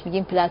واقع بهش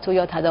میگیم پلاتو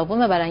یا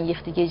تداوم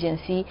برانگیختگی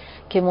جنسی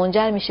که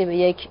منجر میشه به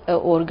یک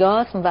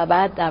ارگازم و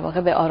بعد در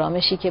واقع به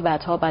آرامشی که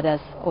بعدها بعد از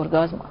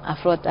ارگازم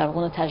افراد در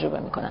واقع تجربه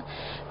میکنن.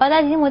 بعد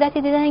از این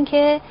مدتی دیدن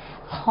که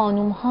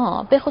خانم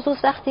ها به خصوص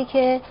وقتی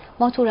که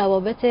ما تو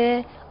روابط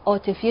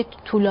عاطفی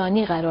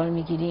طولانی قرار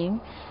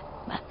میگیریم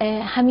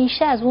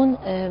همیشه از اون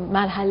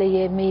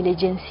مرحله میل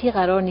جنسی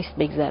قرار نیست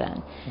بگذرن.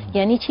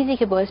 یعنی چیزی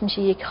که باعث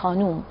میشه یک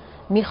خانوم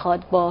میخواد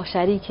با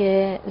شریک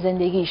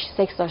زندگیش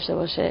سکس داشته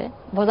باشه،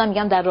 بازم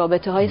میگم در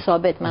رابطه های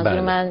ثابت،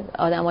 منظور من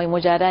آدمای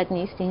مجرد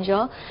نیست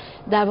اینجا،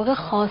 در واقع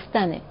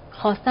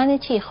خواستن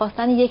چی؟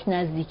 خواستن یک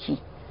نزدیکی،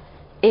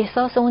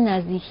 احساس اون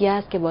نزدیکی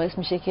است که باعث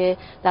میشه که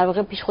در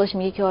واقع پیش خودش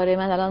میگه که آره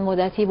من الان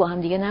مدتی با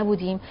هم دیگه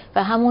نبودیم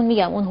و همون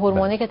میگم اون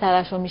هورمونه که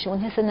ترشح میشه، اون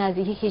حس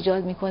نزدیکی که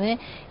ایجاد میکنه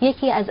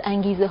یکی از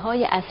انگیزه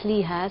های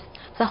اصلی هست.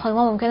 مثلا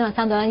خانم‌ها ممکنه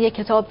مثلا دارن یک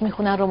کتاب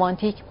میخونن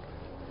رمانتیک،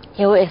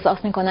 یهو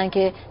احساس میکنن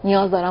که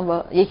نیاز دارن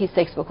با یکی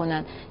سکس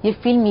بکنن، یه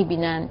فیلم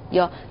میبینن،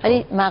 یا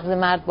ولی مغز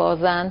مرد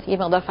بازند یه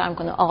مقدار فرق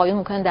میکنه. آقایون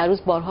ممکنن در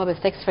روز بارها به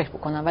سکس فکر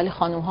بکنن ولی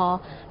خانم‌ها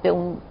به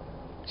اون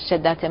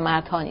شدت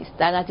مردها نیست.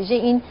 در نتیجه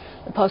این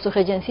پاسخ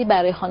جنسی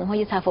برای خانم‌ها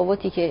یه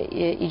تفاوتی که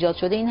ایجاد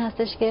شده این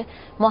هستش که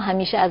ما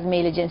همیشه از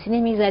میل جنسی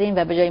نمیگذریم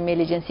و به جای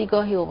میل جنسی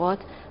گاهی اوقات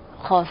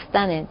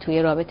خواستن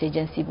توی رابطه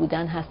جنسی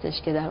بودن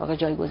هستش که در واقع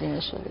جایگزین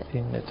شده.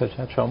 این تا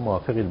چند شما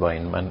موافقید با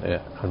این؟ من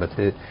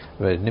البته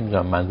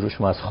نمیدونم منظور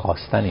شما از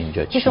خواستن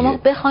اینجا چیه؟ که شما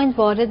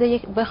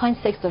بخواید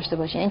سکس داشته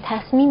باشین، این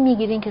تصمیم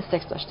میگیرین که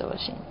سکس داشته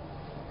باشین.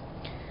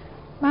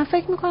 من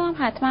فکر میکنم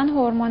حتما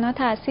هورمونا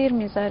تاثیر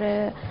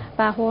میذاره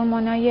و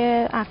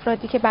هورمونای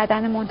افرادی که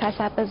بدن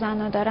منتسب به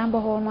زنا دارن با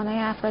هورمونای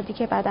افرادی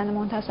که بدن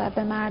منتسب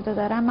به مرد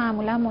دارن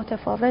معمولا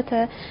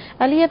متفاوته،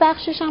 ولی یه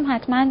بخشش هم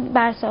حتما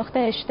برساخت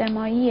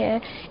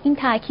اجتماعیه. این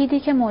تأکیدی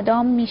که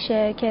مدام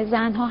میشه که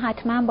زنها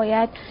حتما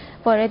باید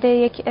وارد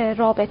یک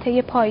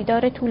رابطه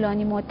پایدار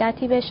طولانی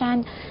مدتی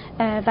بشن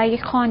و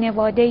یک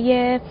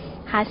خانواده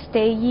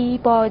هسته‌ای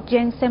با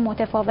جنس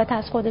متفاوت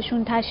از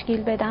خودشون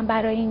تشکیل بدن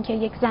برای اینکه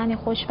یک زن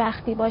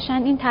خوشبختی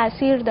باشن، این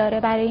تأثیر داره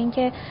برای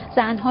اینکه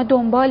زنها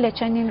دنبال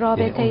چنین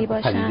رابطه‌ای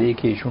باشن. پدیده‌ای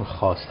که ایشون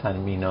خواستن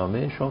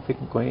مینامه، شما فکر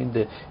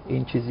می‌کنید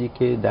این چیزی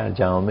که در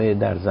جامعه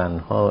در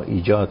زنها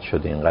ایجاد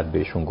شده اینقدر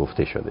بهشون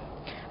گفته شده؟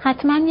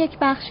 حتما یک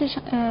بخشش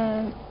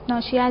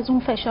ناشی از اون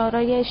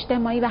فشارهای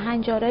اجتماعی و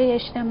هنجارهای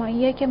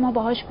اجتماعیه که ما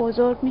باهاش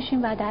بزرگ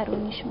میشیم و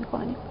درونیش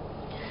میکنیم.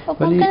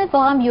 ممکنه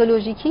واقعا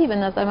بیولوژیکی، به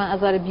نظر من از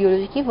نظر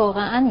بیولوژیکی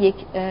واقعا یک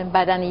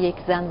بدن یک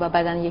زن و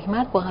بدن یک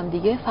مرد با هم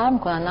دیگه فرق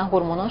میکنن، نه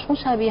هورموناشون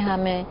شبیه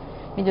همه،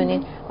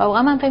 میدونین. و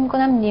واقعا من فکر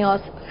میکنم نیاز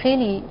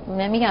خیلی،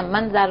 نمیگم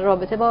من در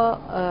رابطه با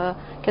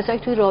کسایی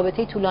که توی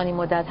رابطه طولانی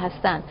مدت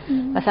هستن،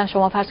 مثلا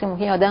شما فرض کنید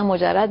ممکنه آدم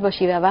مجرد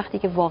باشی و وقتی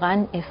که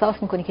واقعا احساس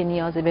میکنی که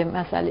نیاز به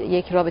مثلا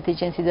یک رابطه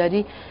جنسی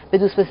داری، به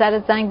دوست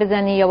پسرت زنگ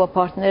بزنی یا با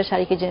پارتنر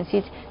شریک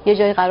جنسیت یه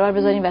جای قرار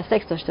بذارین و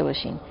سکس داشته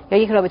باشین، یا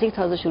یک رابطه که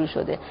تازه شروع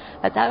شده.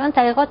 و تقریبا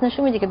تحقیقات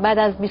نشون میده که بعد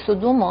از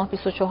 22 ماه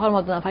 24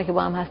 ماه دو نفر که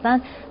با هم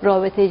هستن،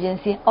 رابطه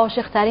جنسی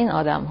عاشق ترین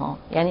آدم ها،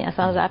 یعنی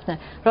اصلا ربط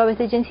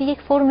رابطه جنسی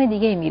یک فرم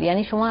دیگه میگیره،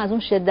 یعنی شما از اون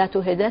شدت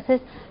و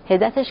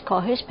حدتش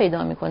کاهش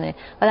پیدا میکنه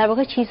و در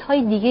واقع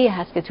چیزهای دیگه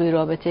هست که توی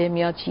رابطه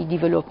میاد چی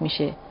دیولپ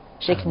میشه،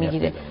 شکل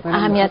میگیره،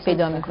 اهمیت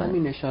پیدا میکنه.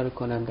 من اشاره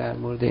کنم در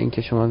مورد این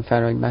که شما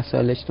میفرمایید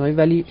مسائل اجتماعی،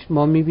 ولی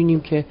ما میبینیم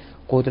که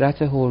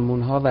قدرت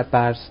هورمون ها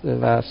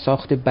و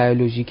ساخت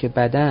بیولوژیک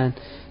بدن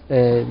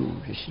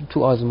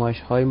تو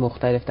آزمایش‌های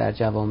مختلف در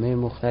جوامع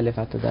مختلف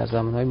حتی در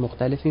زمان‌های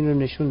مختلف این رو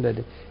نشون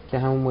داده که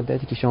همون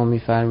مدتی که شما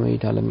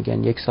میفرمایید، حالا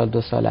میگن 1 سال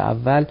 2 سال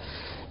اول،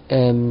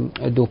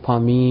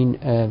 دوپامین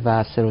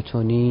و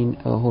سروتونین،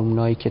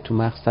 هورمونایی که تو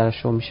مغز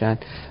ترشح میشن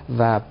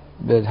و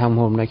هم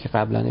هورمونایی که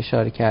قبلا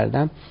اشاره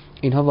کردم،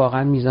 اینها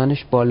واقعا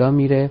میزانش بالا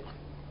میره.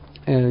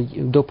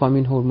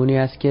 دوپامین هورمونی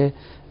است که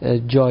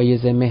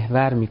جایزه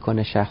محور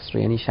میکنه شخص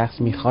رو، یعنی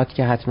شخص میخواد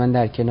که حتما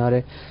در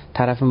کنار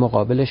طرف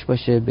مقابلش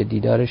باشه، به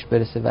دیدارش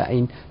برسه و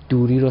این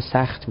دوری رو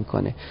سخت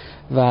میکنه.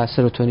 و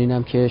سروتونین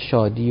هم که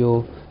شادی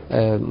و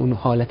اون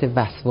حالت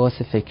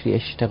وسواس فکری،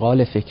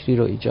 اشتغال فکری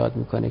رو ایجاد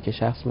میکنه که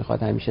شخص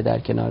میخواد همیشه در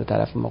کنار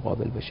طرف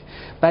مقابل باشه.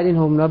 بعد این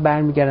هورمونا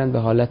برمیگردن به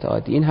حالت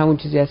عادی. این همون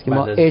چیزی است که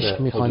ما عشق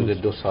میخوانیم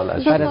حدود 2 سال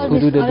بعد از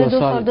حدود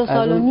 2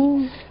 سال و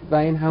نیم. و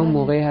این همون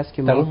موقعی هست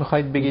که ما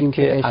میخواید بگید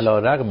که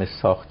علیرغم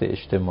ساخت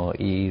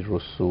اجتماعی،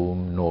 رسوم،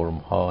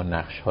 نرم ها،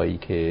 نقش هایی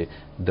که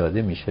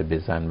داده میشه به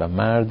زن و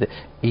مرد،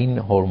 این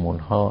هورمون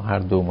ها هر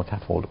دو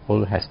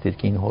متفاوت هستید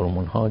که این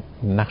هورمون ها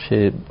نقش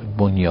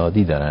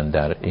بنیادی دارن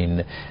در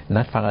این،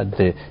 نه فقط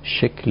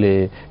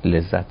شکل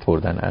لذت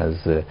بردن از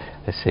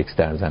سکس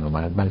در زن و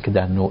مرد، بلکه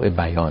در نوع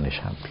بیانش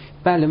هم.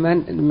 بله، من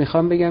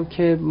میخوام بگم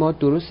که ما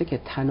درسته که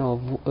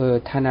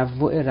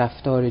تنوع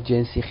رفتار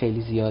جنسی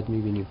خیلی زیاد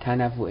میبینیم،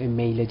 تنوع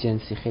میل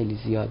جنسی خیلی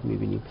زیاد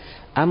میبینیم،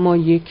 اما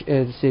یک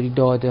سری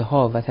داده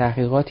ها و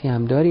تحقیقاتی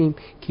هم داریم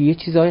که یه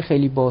چیزهای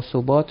خیلی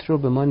باثبات رو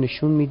به ما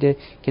نشون میده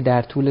که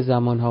در طول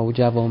زمانها و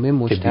جوامع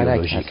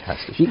مشترک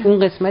هست. اون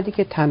قسمتی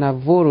که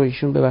تنوع رو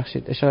ایشون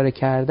ببخشید اشاره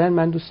کردن،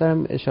 من دوست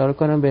دارم اشاره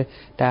کنم به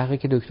تحقیقی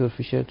که دکتر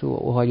فیشر تو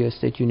اوهایو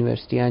استیت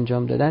یونیورسیتی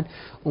انجام دادن.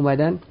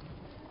 اومدن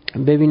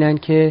ببینن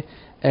که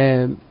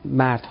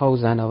مردها و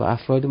زنها و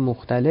افراد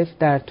مختلف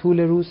در طول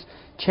روز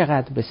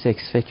چقدر به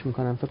سکس فکر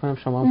میکنن. فکر کنم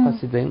شما هم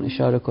خواستید به این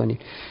اشاره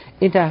کنید.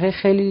 این تحقیق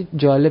خیلی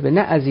جالبه،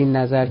 نه از این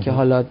نظر که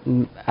حالا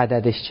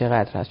عددش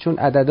چقدر هست، چون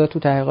عددا تو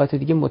تحقیقات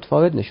دیگه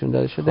متفاوت نشون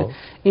داده شده.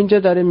 اینجا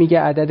داره میگه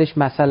عددش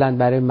مثلا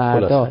برای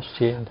مردا،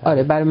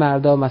 آره برای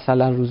مردا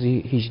مثلا روزی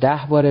 18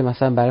 باره،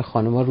 مثلا برای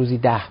خانم‌ها روزی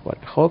 10 باره.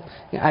 خب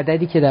این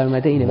عددی که در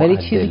اومده اینه.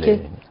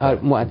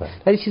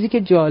 ولی چیزی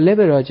که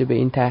جالب راجع به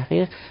این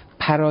تحقیق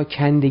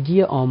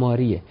پراکندگی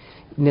آماریه.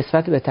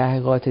 نسبت به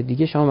تحقیقات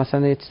دیگه شما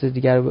مثلا یه چیز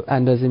دیگر رو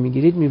اندازه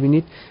میگیرید،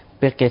 میبینید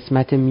به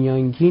قسمت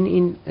میانگین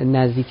این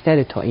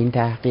نزدیکتره تا این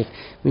تحقیق.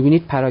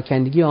 میبینید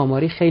پراکندگی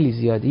آماری خیلی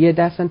زیاده. یه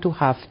دستن تو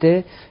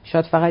هفته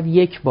شاید فقط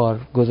یک بار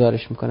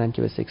گزارش میکنن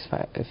که به سکس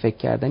فکر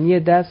کردن، یه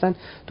دستن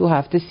تو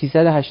هفته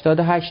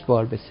 388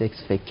 بار به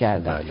سکس فکر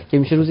کردن، که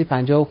میشه روزی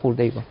 50 و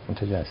خورده ای بار.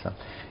 متوجه هستم.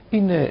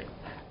 این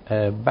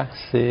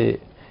بحث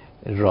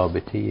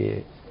رابطه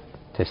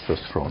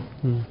تستوسترون،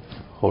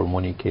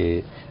 هورمونی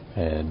که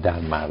در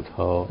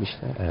مردها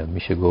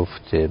میشه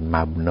گفت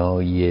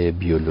مبنای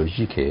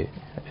بیولوژیک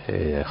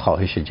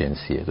خواهش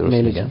جنسیه، درست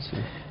میگم؟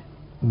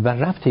 و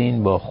ربط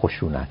این با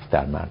خشونت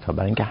در مردها،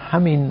 برای اینکه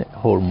همین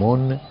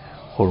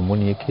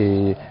هورمونیه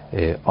که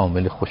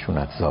عامل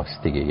خشونت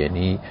زاست دیگه،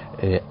 یعنی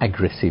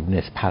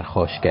اگریسیونس،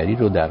 پرخاشگری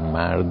رو در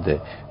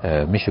مرد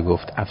میشه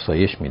گفت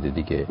افزایش میده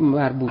دیگه.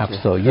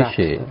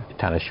 افزایش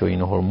ترشح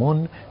این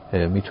هورمون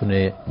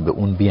میتونه به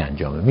اون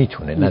بیانجامه،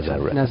 میتونه، نه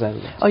ضرورت.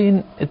 آیا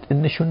این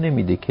نشون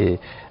نمیده که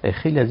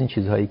خیلی از این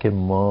چیزهایی که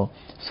ما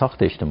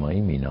ساخت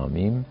اجتماعی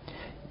مینامیم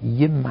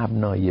یه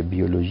مبنای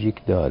بیولوژیک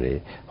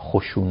داره؟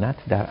 خشونت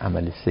در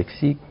عمل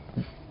سکسی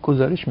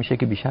گزارش میشه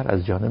که بیشتر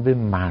از جانب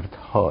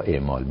مردها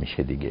اعمال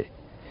میشه دیگه،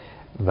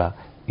 و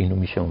اینو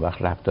میشه اون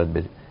وقت ربط داد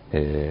به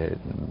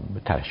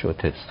ترشح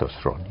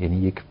تستوسترون، یعنی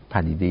یک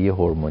پدیده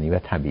هورمونی و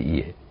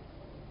طبیعیه.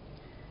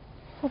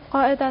 خب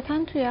قاعدتاً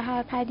توی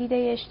هر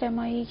پدیده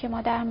اجتماعی که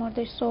ما در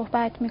موردش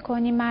صحبت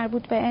میکنیم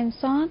مربوط به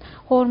انسان،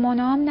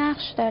 هورمونا هم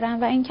نقش دارن،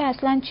 و اینکه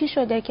اصلاً چی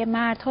شده که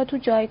مردها تو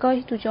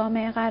جایگاهی تو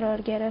جامعه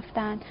قرار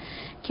گرفتن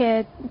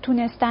که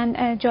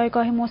تونستن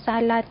جایگاه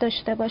مسلط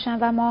داشته باشن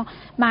و ما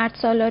مرد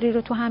سالاری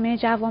رو تو همه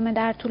جوامع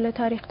در طول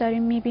تاریخ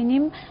داریم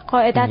میبینیم.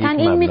 قاعدتاً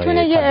این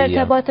میتونه یه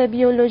ارتباط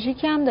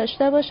بیولوژیکی هم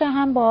داشته باشه،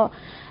 هم با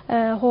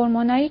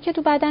هورمونایی که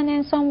تو بدن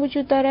انسان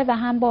وجود داره و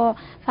هم با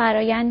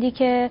فرایندی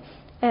که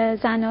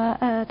زنها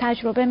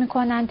تجربه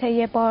میکنن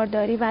طی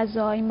بارداری و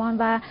زایمان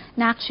و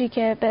نقشی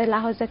که به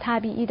لحاظ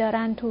طبیعی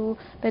دارن تو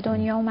به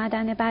دنیا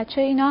اومدن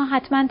بچه. اینا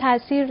حتما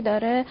تاثیر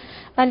داره،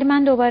 ولی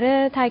من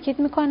دوباره تاکید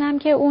میکنم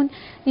که اون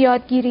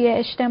یادگیری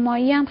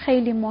اجتماعی هم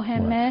خیلی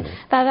مهمه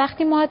و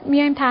وقتی ما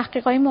میایم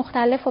تحقیقات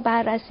مختلف رو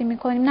بررسی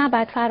میکنیم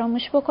نباید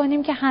فراموش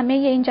بکنیم که همه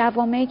این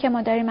جوامعی که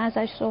ما داریم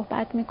ازش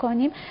صحبت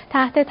میکنیم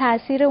تحت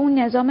تاثیر اون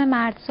نظام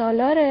مرد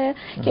سالاره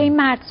که این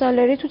مرد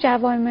سالاری تو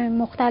جوامع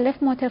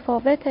مختلف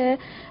متفاوته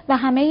و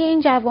همه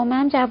این جوامع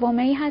هم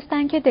جوامعی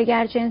هستن که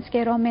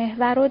دگرجنسگرا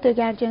محور و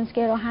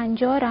دگرجنسگرا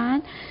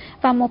هنجارن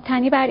و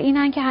مبتنی بر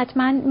اینن که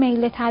حتما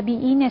میل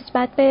طبیعی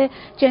نسبت به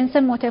جنس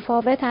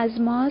متفاوت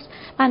از ماست.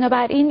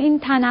 بنابراین این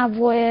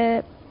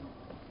تنوع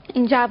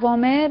این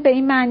جوامع به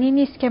این معنی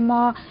نیست که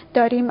ما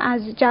داریم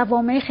از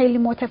جوامع خیلی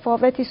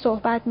متفاوتی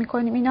صحبت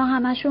میکنیم. اینا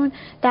همشون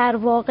در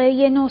واقع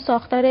یه نوع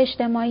ساختار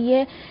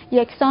اجتماعی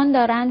یکسان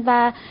دارن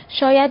و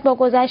شاید با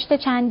گذشت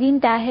چندین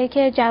دهه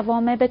که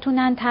جوامع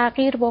بتونن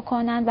تغییر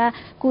بکنن و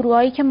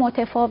گروهایی که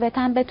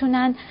متفاوتن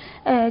بتونن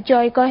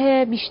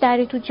جایگاه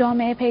بیشتری تو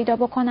جامعه پیدا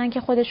بکنن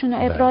که خودشونو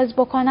ابراز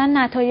بکنن،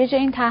 نتایج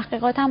این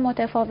تحقیقات هم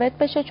متفاوت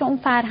بشه، چون اون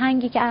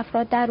فرهنگی که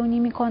افراد درونی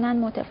میکنن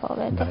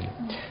متفاوته.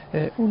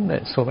 اون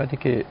صحبتی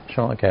که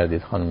شما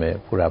کردید خانم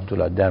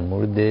پورعبدالله در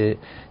مورد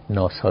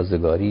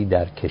ناسازگاری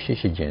در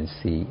کشش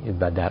جنسی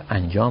و در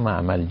انجام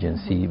عمل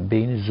جنسی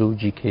بین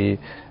زوجی که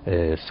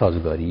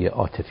سازگاری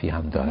عاطفی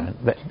هم دارن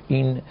و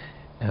این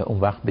اون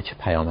وقت به چه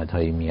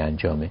پیامدهایی می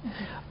انجامه،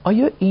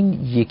 آیا این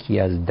یکی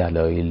از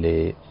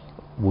دلایل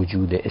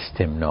وجود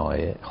استمناء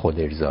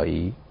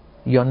خودارضایی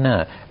یا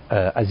نه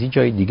از این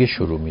جای دیگه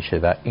شروع میشه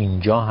و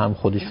اینجا هم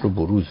خودش رو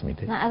بروز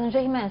میده؟ نه، از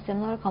اونجایی که من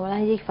استمناء رو کاملا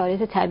یک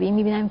فعالیت طبیعی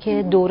میبینم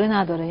که دوره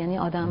نداره، یعنی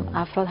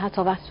افراد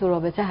حتی وقتی تو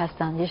رابطه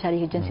هستن یه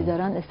شریک جنسی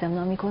دارن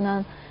استمناء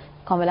میکنن،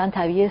 کاملا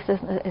طبیعی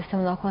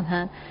استمناء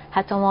کنن.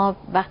 حتی ما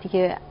وقتی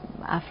که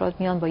افراد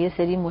میان با یه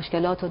سری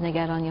مشکلات و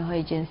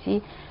نگرانی‌های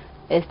جنسی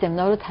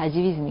استمناء رو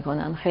تجویز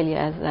میکنن خیلی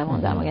از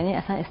روان‌درمانان، یعنی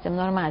اصلا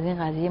استمناء رو من از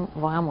این قضیه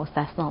واقعا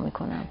مستثنا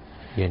میکنم.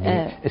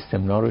 یعنی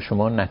استمناء رو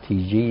شما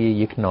نتیجه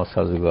یک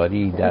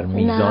ناسازگاری در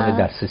میزان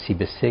دسترسی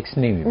به سکس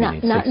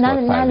نمی‌بینید؟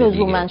 نه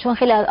لزوما، چون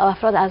خیلی از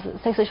افراد از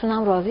سکسشون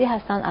هم راضی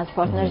هستن، از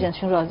پارتنر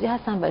جنسیشون راضی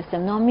هستن و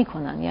استمناء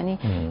میکنن. یعنی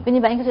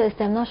ببینید برای اینکه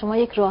استمناء شما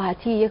یک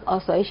راحتی، یک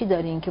آسایشی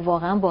دارین که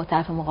واقعا با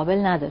طرف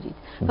مقابل ندارید،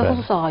 به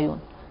خصوص آقایون.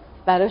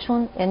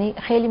 براشون یعنی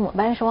خیلی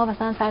برای شما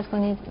مثلا فرض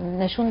کنید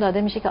نشون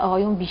داده میشه که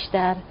آقایون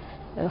بیشتر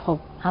خب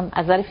هم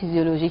از نظر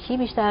فیزیولوژیکی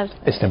بیشتر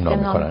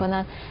استمناء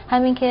میکنن.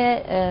 همین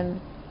که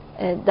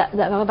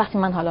در واقع وقتی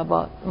من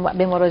حالا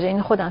به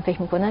مراجعین خودم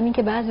فکر میکنم، این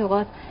که بعضی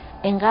اوقات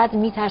اینقدر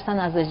میترسن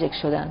از ریجکت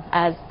شدن،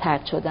 از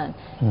طرد شدن،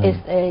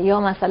 یا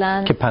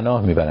مثلا که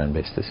پناه میبرن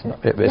به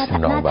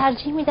استمناء، نه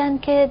ترجیح میدن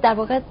که در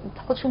واقع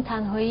خودشون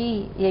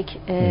تنهایی یک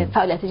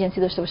فعالیت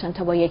جنسی داشته باشن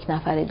تا با یک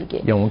نفر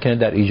دیگه، یا ممکنه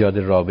در ایجاد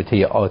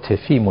رابطه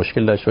عاطفی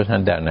مشکل داشته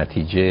باشن، در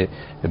نتیجه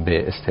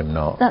به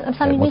استمناء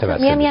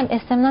متوسل میگم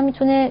استمناء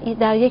میتونه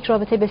در یک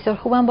رابطه بسیار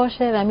خوبم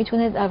باشه و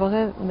میتونه در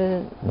واقع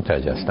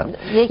متوجه هستم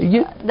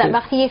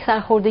وقتی یک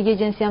سرخوردگی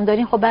جنسی هم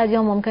دارین، خب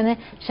بعضیا ممکنه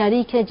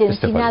شریک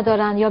جنسی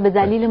ندارن، یا به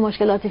دلیل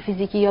مشکلات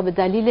فیزیکی یا به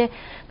دلیل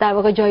در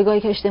واقع جایگاهی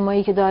که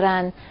اجتماعی که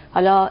دارن،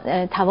 حالا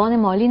توان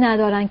مالی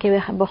ندارن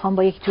که بخوام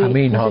با یک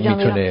توی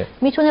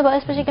میتونه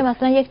باعث بشه که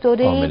مثلا یک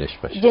دوره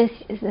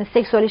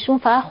سکسوالیشون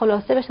فقط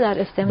خلاصه بشه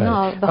در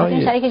استمناء، به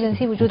خاطر شریک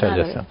جنسی وجود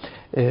نداره.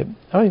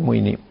 آقای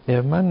موینی،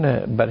 من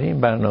برای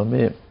این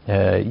برنامه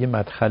یه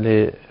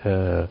مدخل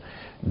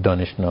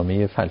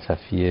دانشنامه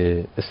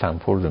فلسفی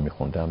استنفورد رو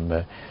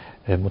میخوندم.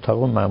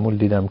 مطابق معمول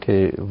دیدم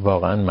که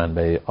واقعا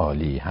منبع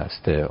عالی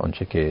هست،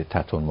 آنچه که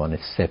تحت عنوان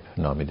سپ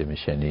نامیده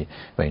میشه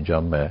و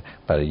اینجا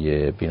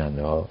برای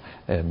بیننده ها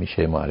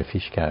میشه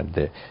معرفیش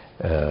کرد،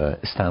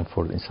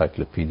 استنفورد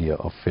انسایکلوپدیا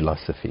آف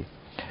فیلاسوفی.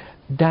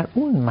 در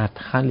اون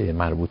مدخل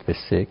مربوط به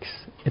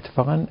سکس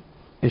اتفاقا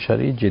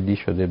اشاره جدی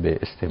شده به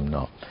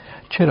استمناء.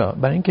 چرا؟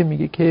 برای اینکه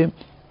میگه که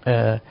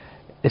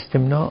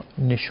استمناء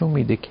نشون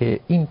میده که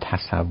این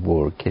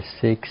تصور که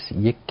سکس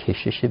یک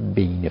کشش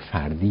بین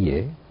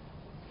فردیه،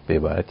 به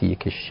عبارت یک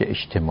کشش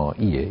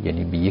اجتماعیه،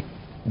 یعنی به یک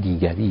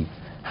دیگری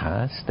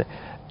هست،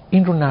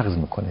 این رو نقض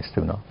میکنه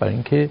استمناء. برای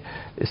اینکه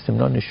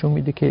استمناء نشون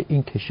میده که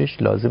این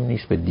کشش لازم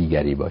نیست به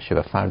دیگری باشه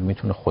و فرد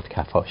میتونه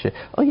خودکفا شه.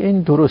 آیا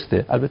این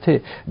درسته؟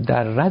 البته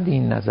در رد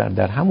این نظر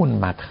در همون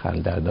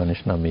مدخل در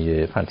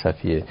دانشنامه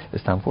فلسفی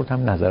استنفورد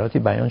هم نظراتی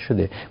بیان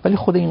شده، ولی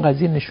خود این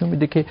قضیه نشون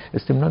میده که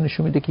استمناء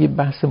نشون میده که یه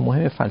بحث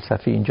مهم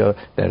فلسفی اینجا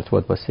در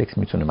ارتباط با سکس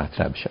میتونه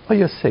مطرح بشه.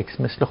 آیا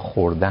سکس مثل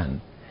خوردن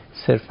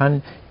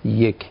صرفاً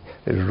یک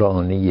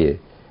رانه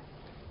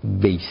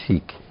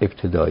بیسیک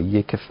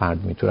ابتداییه که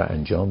فرد میتونه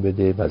انجام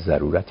بده و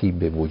ضرورتی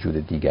به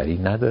وجود دیگری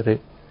نداره؟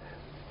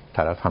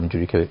 طرف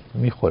همجوری که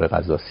میخوره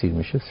غذا سیر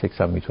میشه،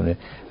 سکس هم میتونه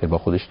با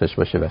خودش داشته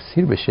باشه و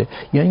سیر بشه،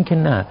 یا اینکه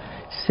نه،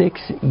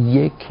 سکس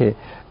یک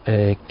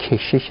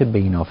کشش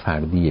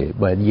بینافردیه،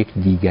 باید یک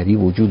دیگری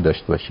وجود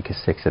داشته باشه که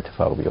سکس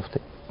اتفاق بیفته؟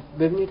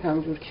 ببینید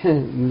همونجور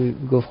که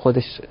گفت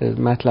خودش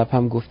مطلب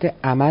هم گفته،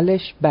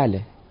 عملش بله،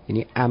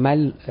 یعنی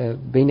عمل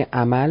بین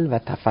عمل و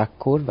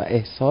تفکر و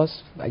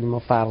احساس اگه ما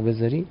فرق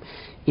بذاریم،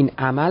 این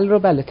عمل رو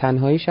بله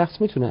تنهایی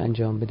شخص میتونه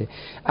انجام بده،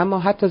 اما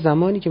حتی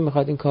زمانی که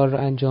میخواد این کار رو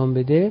انجام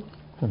بده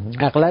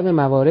اغلب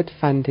موارد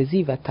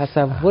فانتزی و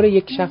تصور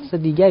یک شخص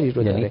دیگری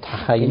رو داره، یعنی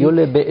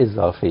تخیل به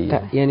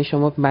اضافه یعنی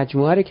شما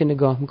مجموعه رو که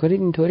نگاه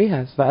میکنید اینطوری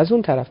هست. و از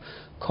اون طرف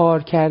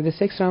کار کرده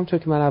سکس رو همونطور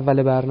که من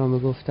اول برنامه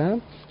گفتم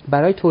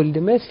برای تولید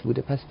مثل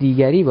بوده، پس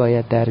دیگری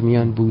باید در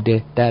میان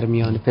بوده، در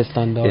میان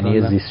پستانداران.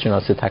 یعنی زیست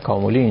شناس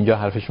تکاملی اینجا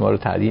حرف شما رو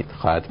تایید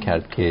خواهد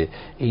کرد که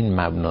این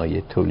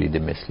مبنای تولید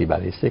مثلی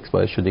برای سکس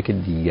باعث شده که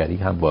دیگری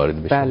هم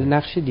وارد بشه. بله،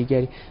 نقش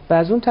دیگری. و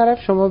از اون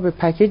طرف شما به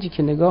پکیجی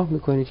که نگاه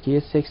میکنید که یه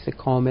سکس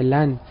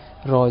کاملا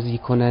راضی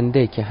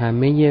کننده که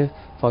همه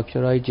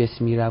فاکتورهای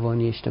جسمی،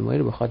 روانی، اجتماعی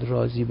رو بخواد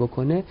راضی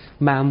بکنه،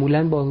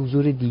 معمولاً با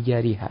حضور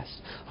دیگری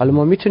هست. حالا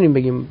ما میتونیم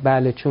بگیم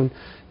بله چون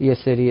یه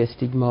سری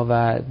استیگما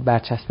و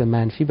برچسب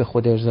منفی به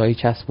خود ارضایی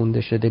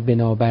چسبونده شده،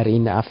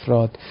 بنابراین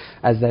افراد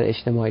از در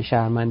اجتماعی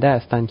شرمنده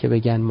هستن که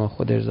بگن ما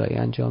خود ارضایی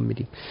انجام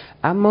میدیم.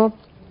 اما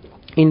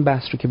این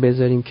بحث رو که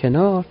بذاریم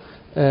کنار،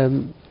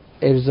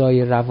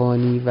 ارضای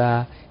روانی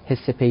و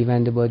حس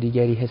پیوند با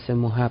دیگری، حس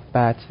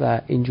محبت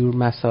و اینجور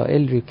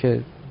مسائل رو که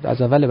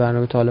از اول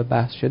برنامه تا حالا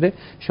بحث شده،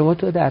 شما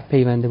تو در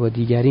پیوند با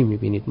دیگری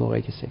میبینید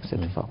موقعی که سکس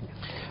اتفاق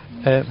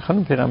میفته.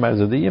 خانم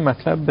پیغمبرزاده، یه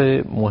مطلب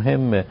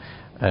مهم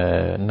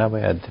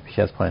نباید پیش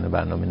از پایان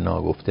برنامه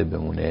ناگفته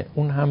بمونه،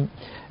 اون هم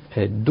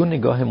دو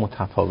نگاه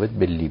متفاوت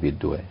به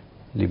لیبیدوه.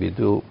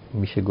 لیبیدو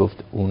میشه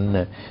گفت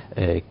اون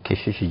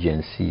کشش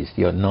جنسی است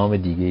یا نام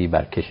دیگه‌ای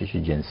بر کشش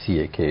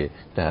جنسیه که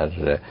در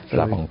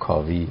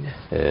روانکاوی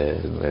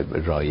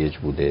رایج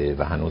بوده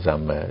و هنوزم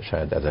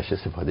شاید ازش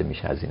استفاده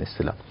میشه از این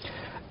اصطلاح.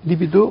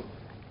 لیبیدو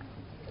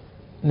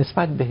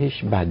نسبت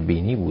بهش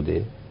بدبینی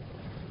بوده،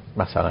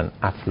 مثلا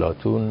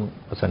افلاطون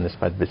مثلا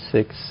نسبت به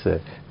سکس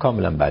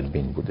کاملا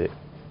بدبین بوده،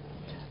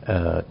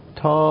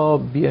 تا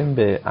بیایم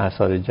به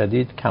آثار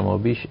جدید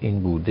کمابیش این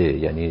بوده،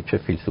 یعنی چه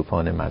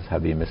فیلسوفان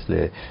مذهبی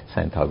مثل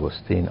سنت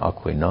آگوستین،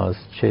 آکویناس،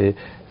 چه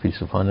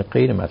فیلسوفان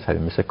غیر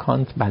مذهبی مثل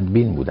کانت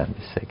بدبین بودن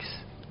به سکس،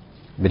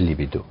 به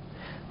لیبیدو.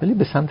 ولی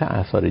به سمت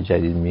آثار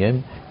جدید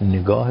میایم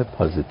نگاه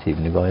پوزیتیو،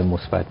 نگاه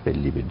مثبت به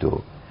لیبیدو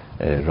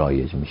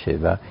رایج میشه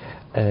و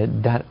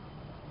در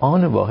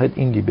آن واحد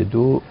این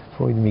لیبیدو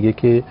فروید میگه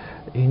که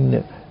این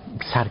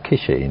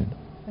سرکش این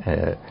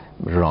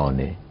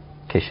رانه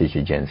کشش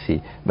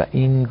جنسی و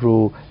این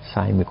رو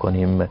سعی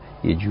میکنیم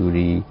یه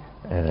جوری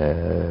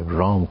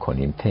رام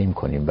کنیم، تیم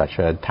کنیم و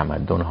شاید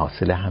تمدن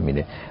حاصل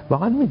همینه.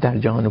 واقعا در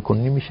جهان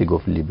کنونی میشه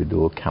گفت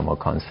لیبیدو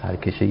کماکان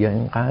سرکشه یا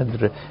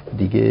اینقدر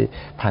دیگه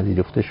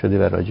پذیرفته شده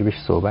و راجبش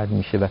صحبت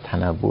میشه و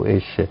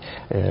تنوعش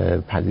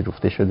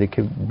پذیرفته شده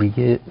که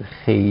دیگه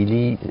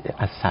خیلی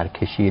از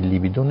سرکشی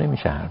لیبیدو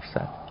نمیشه حرف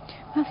زد؟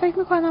 من فکر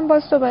میکنم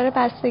باز دوباره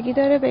بستگی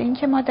داره به این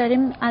که ما داریم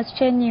از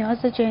چه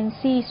نیاز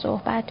جنسی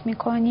صحبت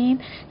میکنیم،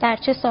 در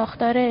چه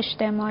ساختار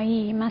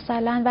اجتماعی.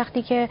 مثلا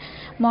وقتی که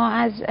ما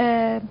از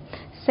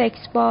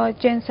سکس با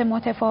جنس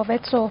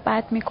متفاوت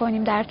صحبت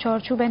میکنیم در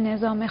چارچوب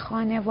نظام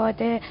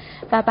خانواده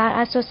و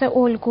بر اساس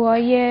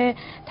الگوهای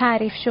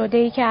تعریف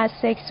شده‌ای که از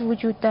سکس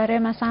وجود داره،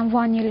 مثلا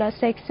وانیلا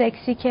سکس،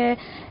 سکسی که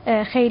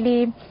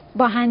خیلی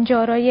با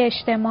هنجارهای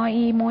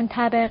اجتماعی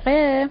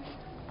منطبقه،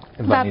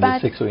 وانیلا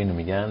سکس رو اینو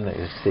میگن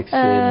سکس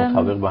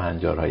مطابق با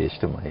هنجارهای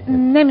اجتماعی.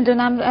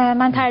 نمیدونم،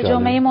 من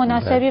ترجمه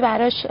مناسبی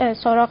براش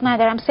سراغ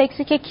ندارم.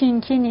 سکسی که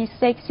کینکی نیست،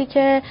 سکسی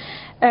که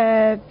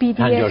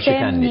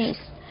BDSM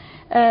نیست،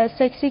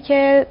 سکسی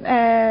که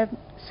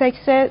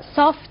سکس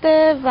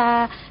سافته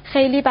و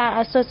خیلی بر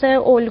اساس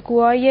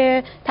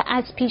الگوهای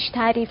از پیش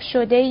تعریف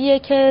شده‌ایه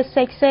که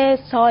سکس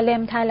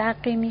سالم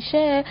تلقی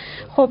میشه.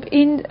 خب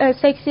این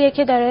سکسیه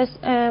که داره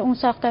اون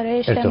ساختار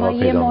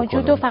اجتماعی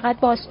موجود رو فقط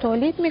باز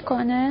تولید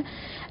میکنه.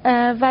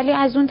 ولی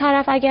از اون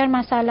طرف اگر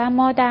مثلا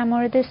ما در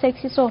مورد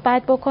سکسی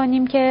صحبت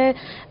بکنیم که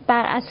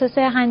بر اساس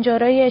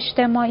هنجارهای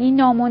اجتماعی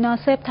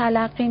نامناسب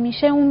تلقی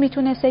میشه، اون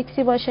میتونه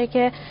سکسی باشه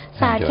که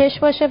سرکش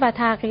باشه و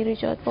تغییر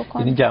ایجاد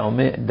بکنه. یعنی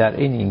جامعه در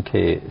این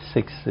که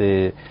سکس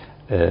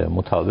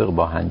مطابق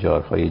با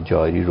هنجارهای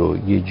جاری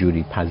رو یه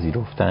جوری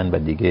پذیرفتن و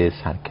دیگه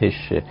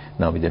سرکش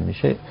نامیده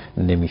میشه،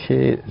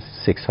 نمیشه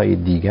سکس های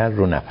دیگر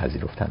رو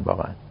نپذیرفتن.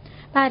 واقعا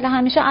بله،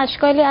 همیشه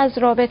اشکالی از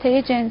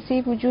رابطه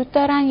جنسی وجود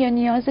دارن یا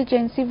نیاز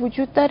جنسی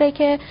وجود داره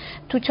که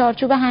تو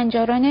چارچوب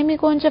هنجارا نمی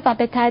گنجه و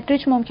به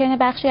تدریج ممکنه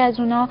بخشی از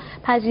اونا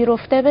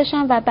پذیرفته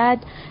بشن و بعد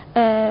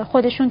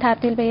خودشون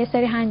تبدیل به یه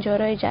سری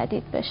هنجارای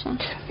جدید بشن.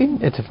 این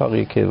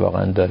اتفاقی که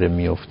واقعا داره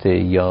میفته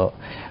یا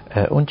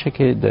اون چه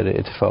که داره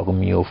اتفاق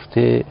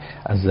میفته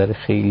از نظر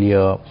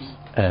خیلیا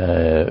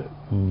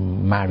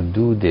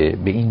مردوده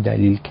به این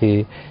دلیل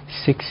که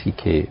سکسی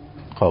که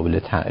قابل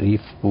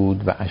تعریف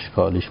بود و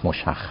اشکالش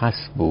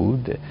مشخص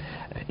بود،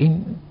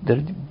 این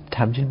داره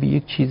تبدیل به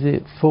یک چیز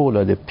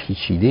فوق‌العاده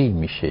پیچیده‌ای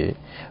میشه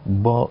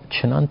با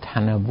چنان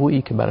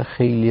تنوعی که برای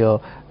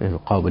خیلیا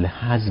قابل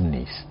هضم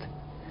نیست.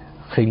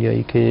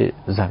 خیلیایی که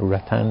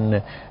ضرورتاً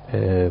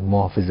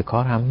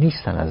محافظه‌کار هم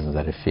نیستن، از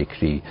نظر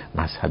فکری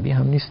مذهبی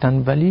هم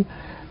نیستن، ولی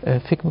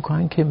فکر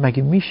میکنن که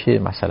مگه میشه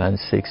مثلا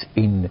سکس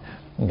این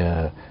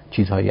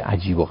چیزهای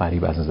عجیب و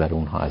غریب از نظر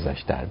اونها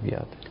ازش در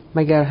بیاد؟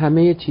 مگر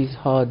همه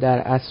چیزها در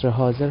عصر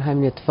حاضر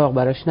همین اتفاق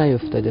براش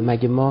نیفتاده؟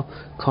 مگه ما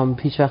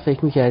هیچ وقت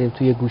فکر میکردیم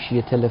توی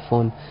گوشی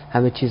تلفن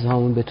همه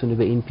چیزهامون بتونه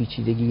به این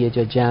پیچیدگی یه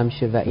جا جمع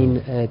شه و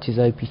این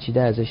چیزهای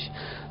پیچیده ازش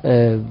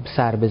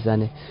سر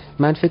بزنه؟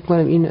 من فکر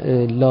کنم این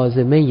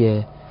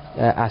لازمه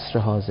عصر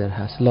حاضر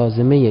هست،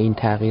 لازمه این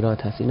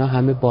تغییرات هست. اینا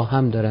همه با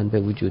هم دارن به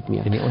وجود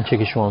میان. یعنی اون چه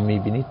که شما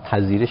میبینید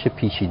پذیرش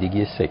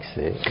پیچیدگی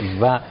سکسه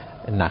و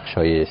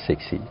نقشای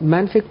سکسی.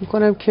 من فکر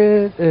میکنم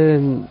که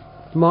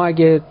ما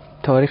اگه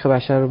تاریخ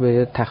بشر رو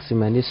به تقسیم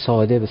بندی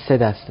ساده به 3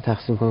 دسته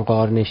تقسیم کنیم،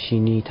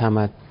 غارنشینی،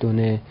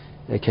 تمدن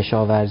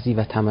کشاورزی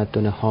و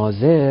تمدن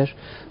حاضر،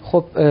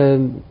 خب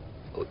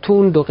تو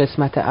اون 2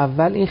 قسمت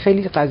اول این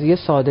خیلی قضیه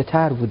ساده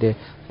تر بوده،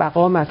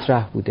 بقا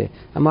مطرح بوده.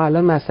 اما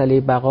الان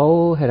مسئله بقا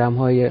و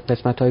هرم‌های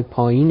قسمت‌های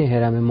پایین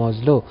هرم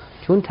مازلو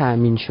چون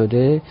تأمین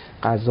شده،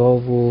 غذا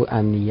و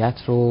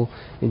امنیت رو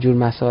اینجور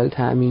مسائل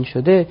تأمین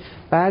شده،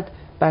 بعد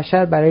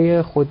بشر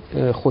برای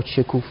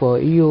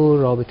خودشکوفایی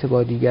و رابطه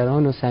با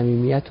دیگران و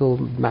صمیمیت و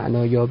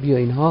معنایابی و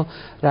اینها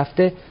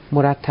رفته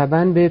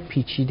مرتباً به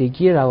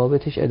پیچیدگی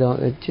روابطش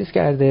چیز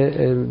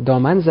کرده،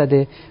 دامن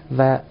زده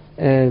و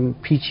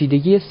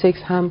پیچیدگی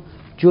سکس هم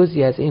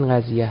جزئی از این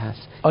قضیه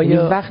هست.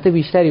 آیا وقت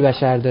بیشتری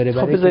بشر داره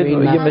برای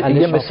که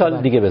یه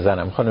مثال دیگه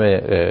بزنم خانم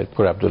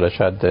پور عبدالله،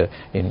 شاید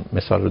این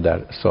مثال رو در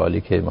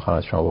سوالی که میخوام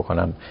از شما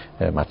بکنم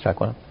مطرح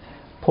کنم.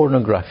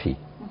 پورنوگرافی،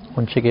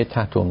 اون چه که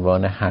تحت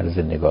عنوان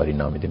هرزه نگاری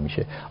نامیده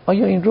میشه،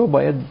 آیا این رو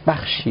باید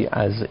بخشی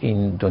از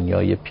این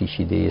دنیای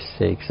پیچیده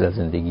سکس و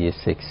زندگی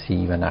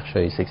سکسی و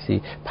نقشای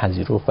سکسی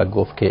پذیرفت و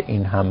گفت که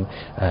این هم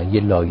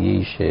یه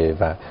لایه‌ایشه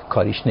و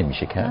کاریش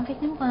نمیشه کرد؟ من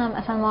فکر نمی‌کنم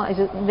اصلا ما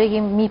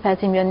بگیم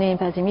میپذیریم یا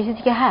نمیپذیریم. یه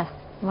چیزی که هست،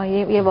 ما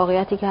یه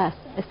واقعیتی که هست،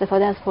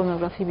 استفاده از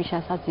پورنوگرافی بیش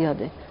از حد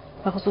زیاده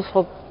به خصوص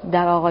خب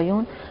در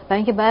آقایون. و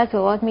اینکه بعضی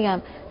اوقات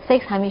میگم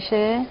سکس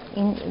همیشه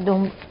این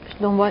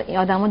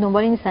آدما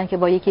دنبال نیستن که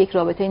با یک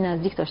رابطه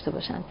نزدیک داشته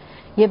باشن.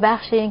 یه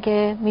بخش این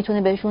که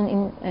میتونه بهشون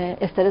این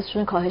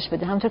استرسشون کاهش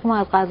بده. همونطور که ما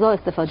از غذا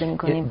استفاده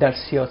میکنیم. در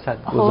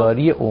سیاست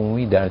گذاری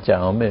عمومی در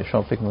جامعه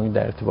شما فکر می‌کنید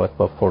در ارتباط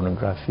با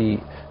پورنوگرافی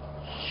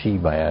چی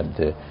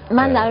باید؟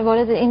 من در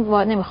وارد این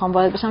نمیخوام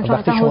وارد بشم چون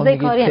مثلا حوزه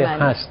کاری من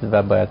هست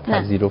و باید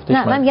پذیرفتش.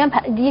 نه من میگم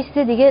یه چیز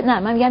دیگه، نه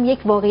من میگم یک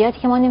واقعیتی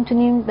که ما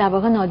نمیتونیم در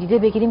واقع نادیده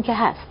بگیریم که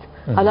هست.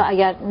 حالا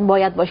اگر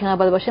باید باشه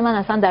نباید باشه من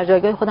اصلا در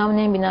جایگاه خودم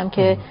نمیبینم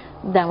که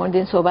در مورد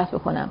این صحبت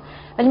بکنم.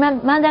 ولی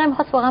من دارم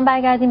می‌خواست واقعا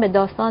برگردیم به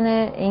داستان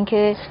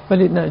اینکه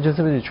ولی نه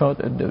اجازه بدید چون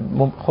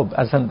خب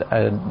اصلا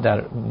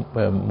در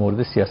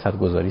مورد سیاست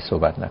گذاری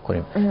صحبت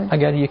نکنیم.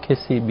 اگر یک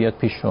کسی بیاد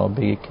پیش شما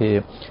بگه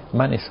که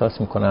من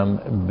احساس میکنم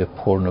به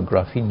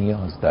پورنوگرافی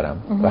نیاز دارم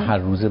و هر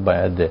روز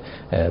باید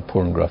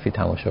پورنوگرافی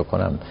تماشا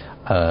کنم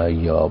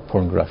یا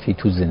پورنوگرافی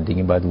تو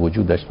زندگی باید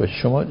وجود داشته باشه،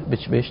 شما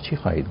بهش چی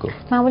خواهید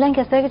گفت؟ معمولا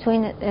کسایی که تو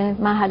این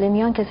مرحله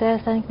میان کسایی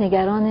هستن که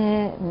نگران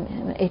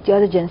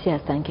اعتیاد جنسی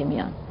هستن که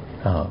میان.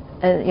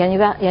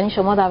 یعنی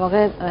شما در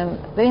واقع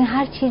ببین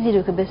هر چیزی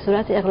رو که به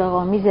صورت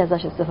اغراق‌آمیزی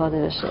ازش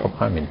استفاده بشه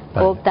خب همین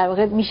خب در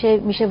واقع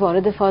میشه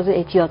وارد فاز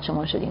اعتیاد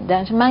شما شدیم.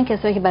 درنچه من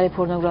کسایی که برای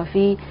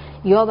پورنوگرافی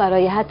یا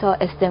برای حتی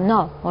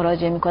استمناء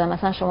مراجعه میکنم،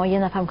 مثلا شما یه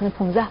نفر میکنه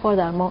 15 بار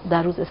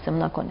در روز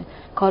استمناء کنه،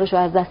 کارشو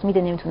از دست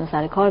میده، نمیتونه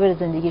سر کار بره،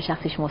 زندگی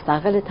شخصیش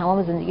مستقله،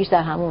 تمام زندگیش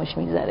در حمومش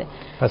میگذره.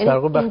 پس در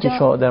واقع وقتی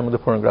شما در مورد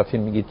پورنوگرافی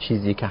میگید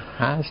چیزی که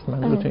هست،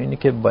 منظورتون اینه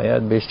که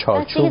باید بهش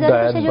چارچوب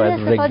باید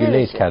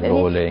رگولیت کرد. به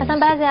قول مثلا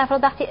بعضی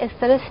افراد وقتی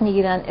استرس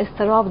میگیرن،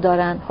 استراب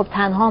دارن، خب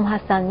تنها هم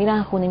هستن،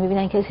 میرن خونه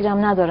میبینن کسی رو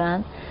هم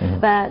ندارن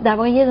و در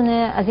واقع یه دونه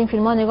از این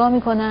فیلم‌ها نگاه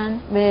میکنن،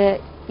 به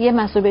یه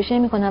ماستوربیشن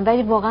میکنن،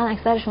 ولی واقعا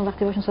اکثرشون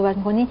وقتی باشون صحبت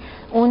میکنی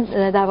اون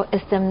در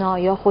استمناء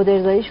یا خود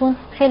ارضاییشون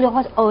خیلی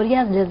اوقات عاری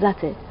از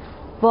لذته،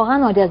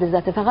 واقعا عاری از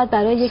لذته، فقط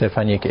برای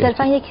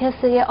صرفا یک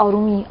حس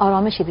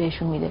آرامشی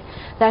بهشون میده.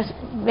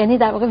 یعنی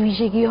در واقع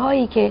ویژگی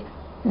هایی که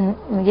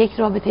یک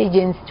رابطه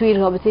جنسی توی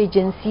رابطه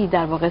جنسی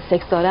در واقع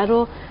سکس داره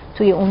رو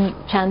توی اون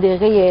چند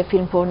دقیقه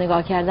فیلم پر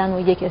نگاه کردن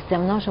و یک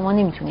استمناء شما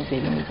نمیتونید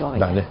ببینید.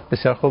 بله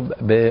بسیار خوب،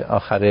 به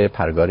آخر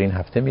پرگار این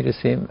هفته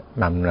میرسیم.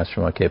 ممنون از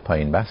شما که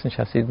پایین بحث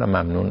نشستید و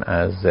ممنون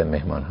از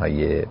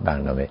مهمانهای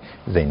برنامه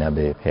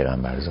زینب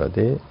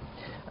پیغمبرزاده،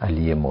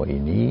 علی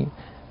معینی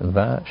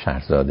و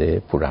شهرزاد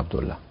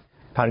پورعبدالله.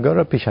 پرگار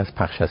را پیش از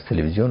پخش از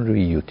تلویزیون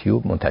روی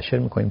یوتیوب منتشر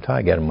می‌کنیم تا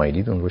اگر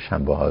مایلید اون رو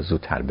شنبه‌ها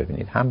زودتر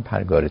ببینید. هم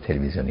پرگار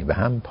تلویزیونی و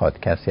هم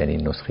پادکست یعنی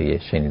نسخه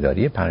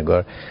شنیداری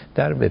پرگار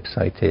در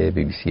وبسایت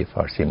BBC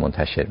فارسی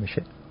منتشر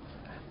میشه.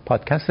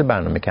 پادکست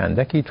برنامه که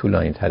اندکی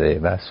طولانی‌تره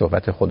و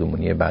صحبت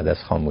خودمونی بعد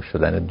از خاموش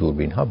شدن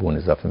دوربین‌ها به اون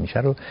اضافه میشه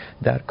رو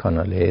در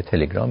کانال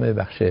تلگرام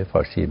بخش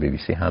فارسی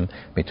BBC هم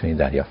میتونید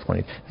دریافت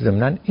کنید.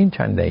 ضمناً این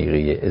چند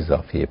دقیقه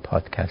اضافه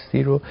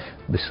پادکستی رو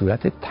به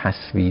صورت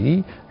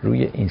تصویری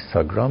روی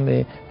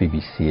اینستاگرام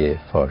BBC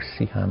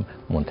فارسی هم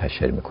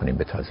منتشر میکنیم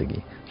به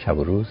تازگی. شب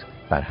و روز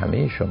بر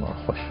همه شما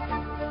خوش.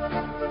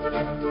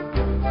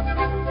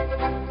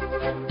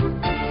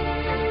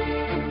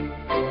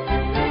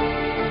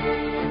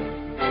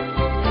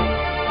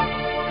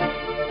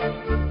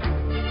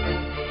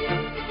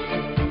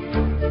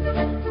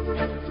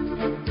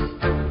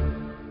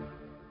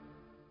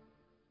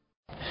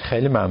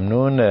 خیلی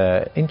ممنون.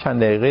 این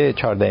چند دقیقه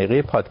 4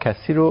 دقیقه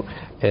پادکستی رو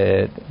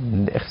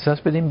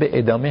اختصاص بدیم به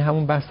ادامه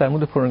همون بحث در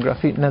مورد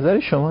پورنوگرافی. نظر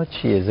شما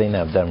چیه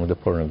زینب در مورد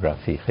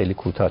پورنوگرافی؟ خیلی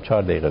کوتاه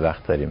 4 دقیقه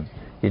وقت داریم.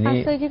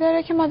 بستگی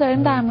داره که ما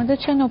داریم در مورد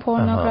چه نوع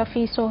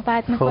پورنوگرافی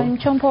صحبت می‌کنیم.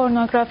 چون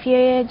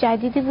پورنوگرافی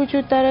جدیدی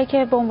وجود داره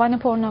که به عنوان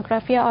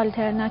پورنوگرافی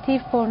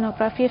آلترناتیو،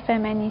 پورنوگرافی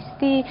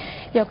فمینیستی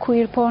یا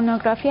کویر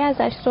پورنوگرافی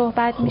ازش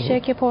صحبت میشه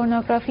که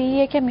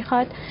پورنوگرافیه که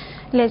میخواد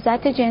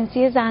لذت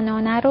جنسی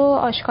زنانه رو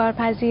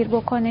آشکارپذیر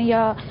بکنه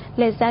یا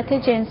لذت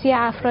جنسی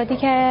افرادی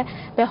که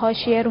به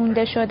حاشیه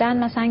رونده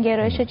شدن، مثلا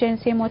گرایش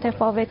جنسی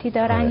متفاوتی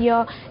دارن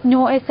یا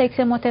نوع سکس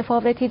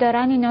متفاوتی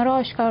دارن، اینا رو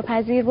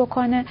آشکارپذیر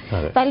بکنه.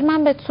 ولی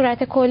من به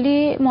صورت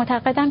کلی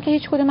معتقدم که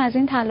هیچ کدوم از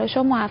این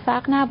تلاش‌ها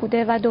موفق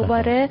نبوده و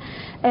دوباره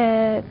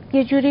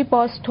یه جوری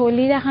باز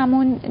تولید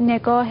همون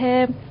نگاه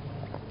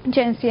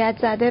جنسیت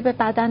زده به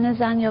بدن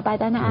زن یا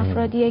بدن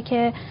افرادیه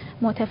که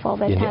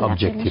متفاوت یعنی تلقی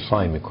میشه.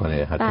 ابجکتیفای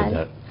میکنه. حتی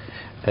در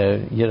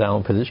یه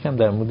روانپزشک هم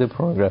در مورد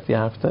پورنوگرافی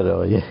حرف داره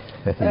آقای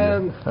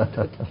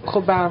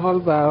خب به هر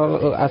حال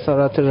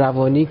اثرات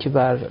روانی که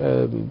بر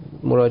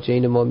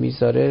مراجعین ما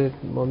میذاره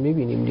ما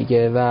میبینیم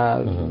دیگه و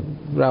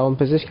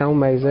روانپزشک همون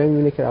مریضایی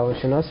میبینه که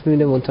روانشناس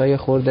میبینه منتهای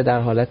خورده در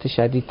حالت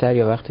شدیدتر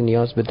یا وقتی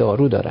نیاز به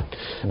دارو دارن.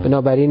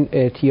 بنابراین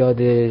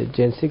اعتیاد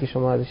جنسی که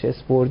شما ازش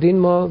اسپردین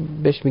ما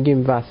بهش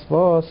میگیم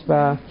وسواس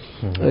و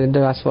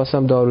وسواس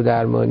هم دارو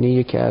درمانی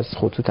یکی از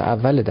خطوط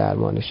اول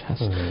درمانش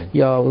هست.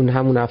 یا اون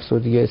همون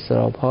افسردگی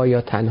اضطراب ها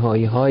یا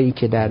تنهایی هایی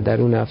که در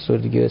درون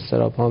افسردگی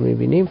اضطراب ها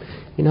میبینیم،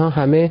 اینها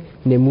همه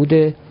نمود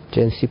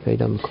جنسی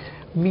پیدا میکنه.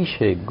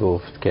 میشه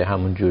گفت که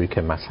همون جوری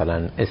که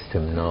مثلا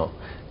استمناء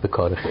به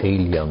کار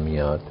خیلی هم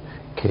میاد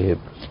که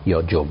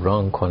یا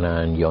جبران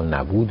کنن یا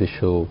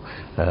نبودشو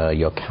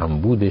یا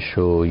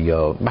کمبودشو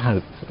یا به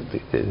هر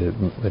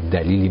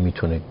دلیلی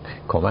میتونه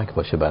کمک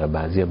باشه برای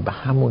بعضیا، به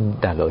همون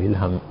دلایل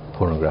هم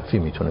پورنوگرافی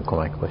میتونه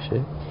کمک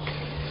باشه.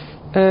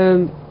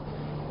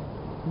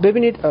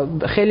 ببینید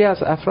خیلی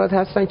از افراد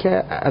هستن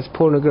که از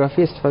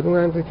پورنوگرافی استفاده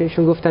میکنن که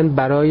ایشون گفتن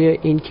برای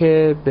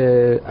اینکه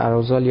به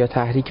اروزال یا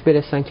تحریک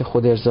برسن که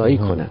خود ارضایی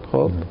کنن.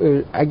 خب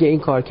اگه این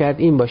کار کرد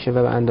این باشه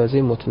و به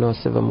اندازه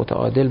متناسب و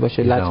متعادل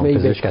باشه، لطمه‌ای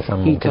به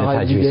هیته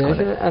تجویز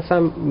کنه،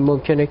 اصلا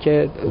ممکنه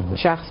که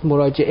شخص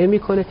مراجعه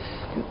میکنه.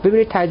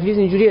 ببینید تجویز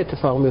اینجوری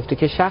اتفاق میفته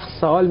که شخص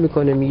سوال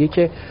میکنه، میگه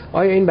که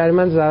آیا این برای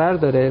من ضرر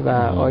داره و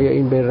آیا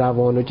این به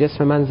روان و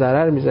جسم من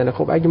ضرر میزنه.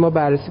 خب اگه ما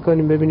بررسی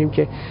کنیم ببینیم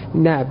که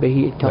نه، به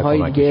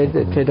هیته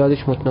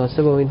تعدادش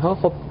متناسب و اینها،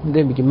 خب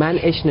نمیگی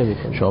منعش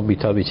نمیکنه. شما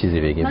بی‌تابی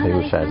چیزی بگید من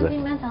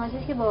تنها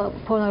که با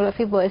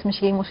پورنوگرافی باعث میشه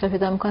که این مشکل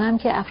پیدا میکنم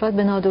که افراد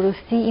به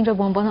نادرستی این رو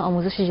به عنوان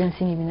آموزش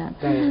جنسی میبینن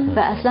و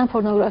اصلا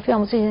پورنوگرافی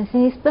آموزش جنسی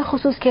نیست، به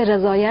خصوص که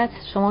رضایت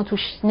شما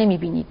توش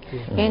نمیبینید.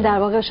 یعنی در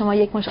واقع شما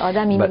یک مش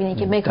آدمی میبینید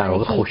که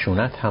مکانیکی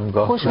خشونت هم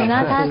گاه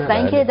خشونت هست و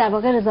اینکه در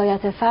واقع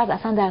رضایت فرد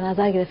اصلا در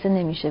نظر گرفته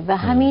نمیشه و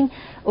همین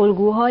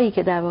الگوهایی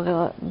که در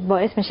واقع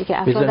باعث میشه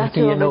که افراد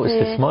وقتی یه نوع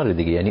استثمار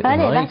دیگه، یعنی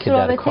اونایی که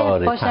در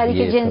کار با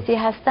شریک جنسی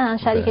هستن،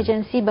 شریک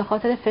جنسی به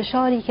خاطر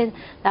فشاری که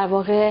در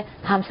واقع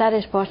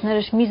همسرش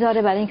پارتنرش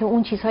میذاره برای اینکه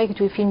اون چیزهایی که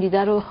توی فیلم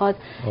دیده رو بخواد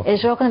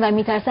اجرا کنه و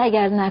میترسه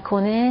اگر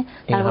نکنه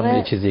در واقع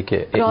این چیزی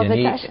که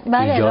یعنی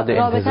ایجاد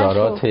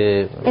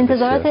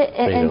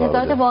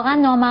انتظارات واقعا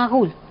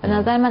نامعقول به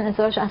نظر من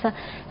انتظارش اصلا.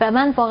 و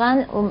من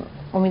واقعا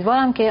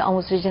امیدوارم که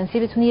آموزش جنسی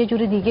بتونه یه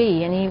جور دیگه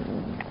یعنی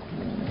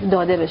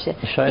داده بشه.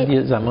 شاید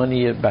یه زمانی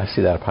یه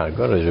بحثی در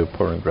پرگار راجع به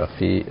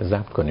پورنوگرافی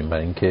ضبط کنیم،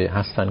 برای اینکه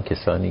هستن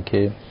کسانی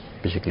که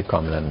به شکل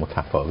کاملا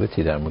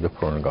متفاوتی در مورد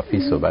پورنوگرافی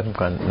صحبت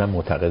میکنن. نه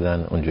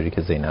معتقدن اونجوری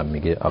که زینب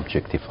میگه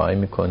ابجکتیفای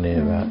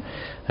میکنه و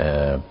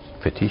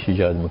فتیش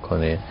ایجاد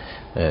میکنه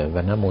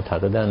و نه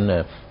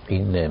معتقدن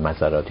این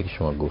مضراتی که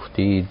شما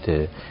گفتید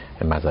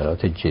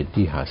مضرات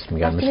جدی هست.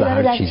 میگن مثل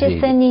هر چیزی در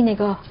چه سنی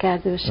نگاه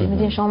کرده بشه.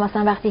 میدونین شما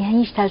مثلا وقتی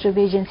هیچ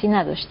تجربه جنسی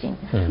نداشتین،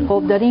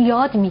 خب دارین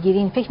یاد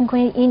میگیرین، فکر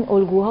میکنین این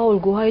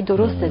الگوهای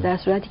درسته، در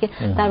صورتی که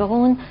در واقع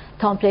اون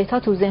تامپلیت ها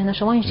تو ذهن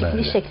شما این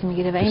شکلی شکل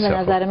میگیره و این به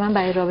نظر من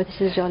برای رابطه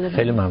چیز جالبه.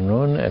 خیلی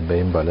ممنون. به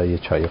این بالا یه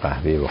چای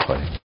قهوه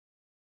بخوریم.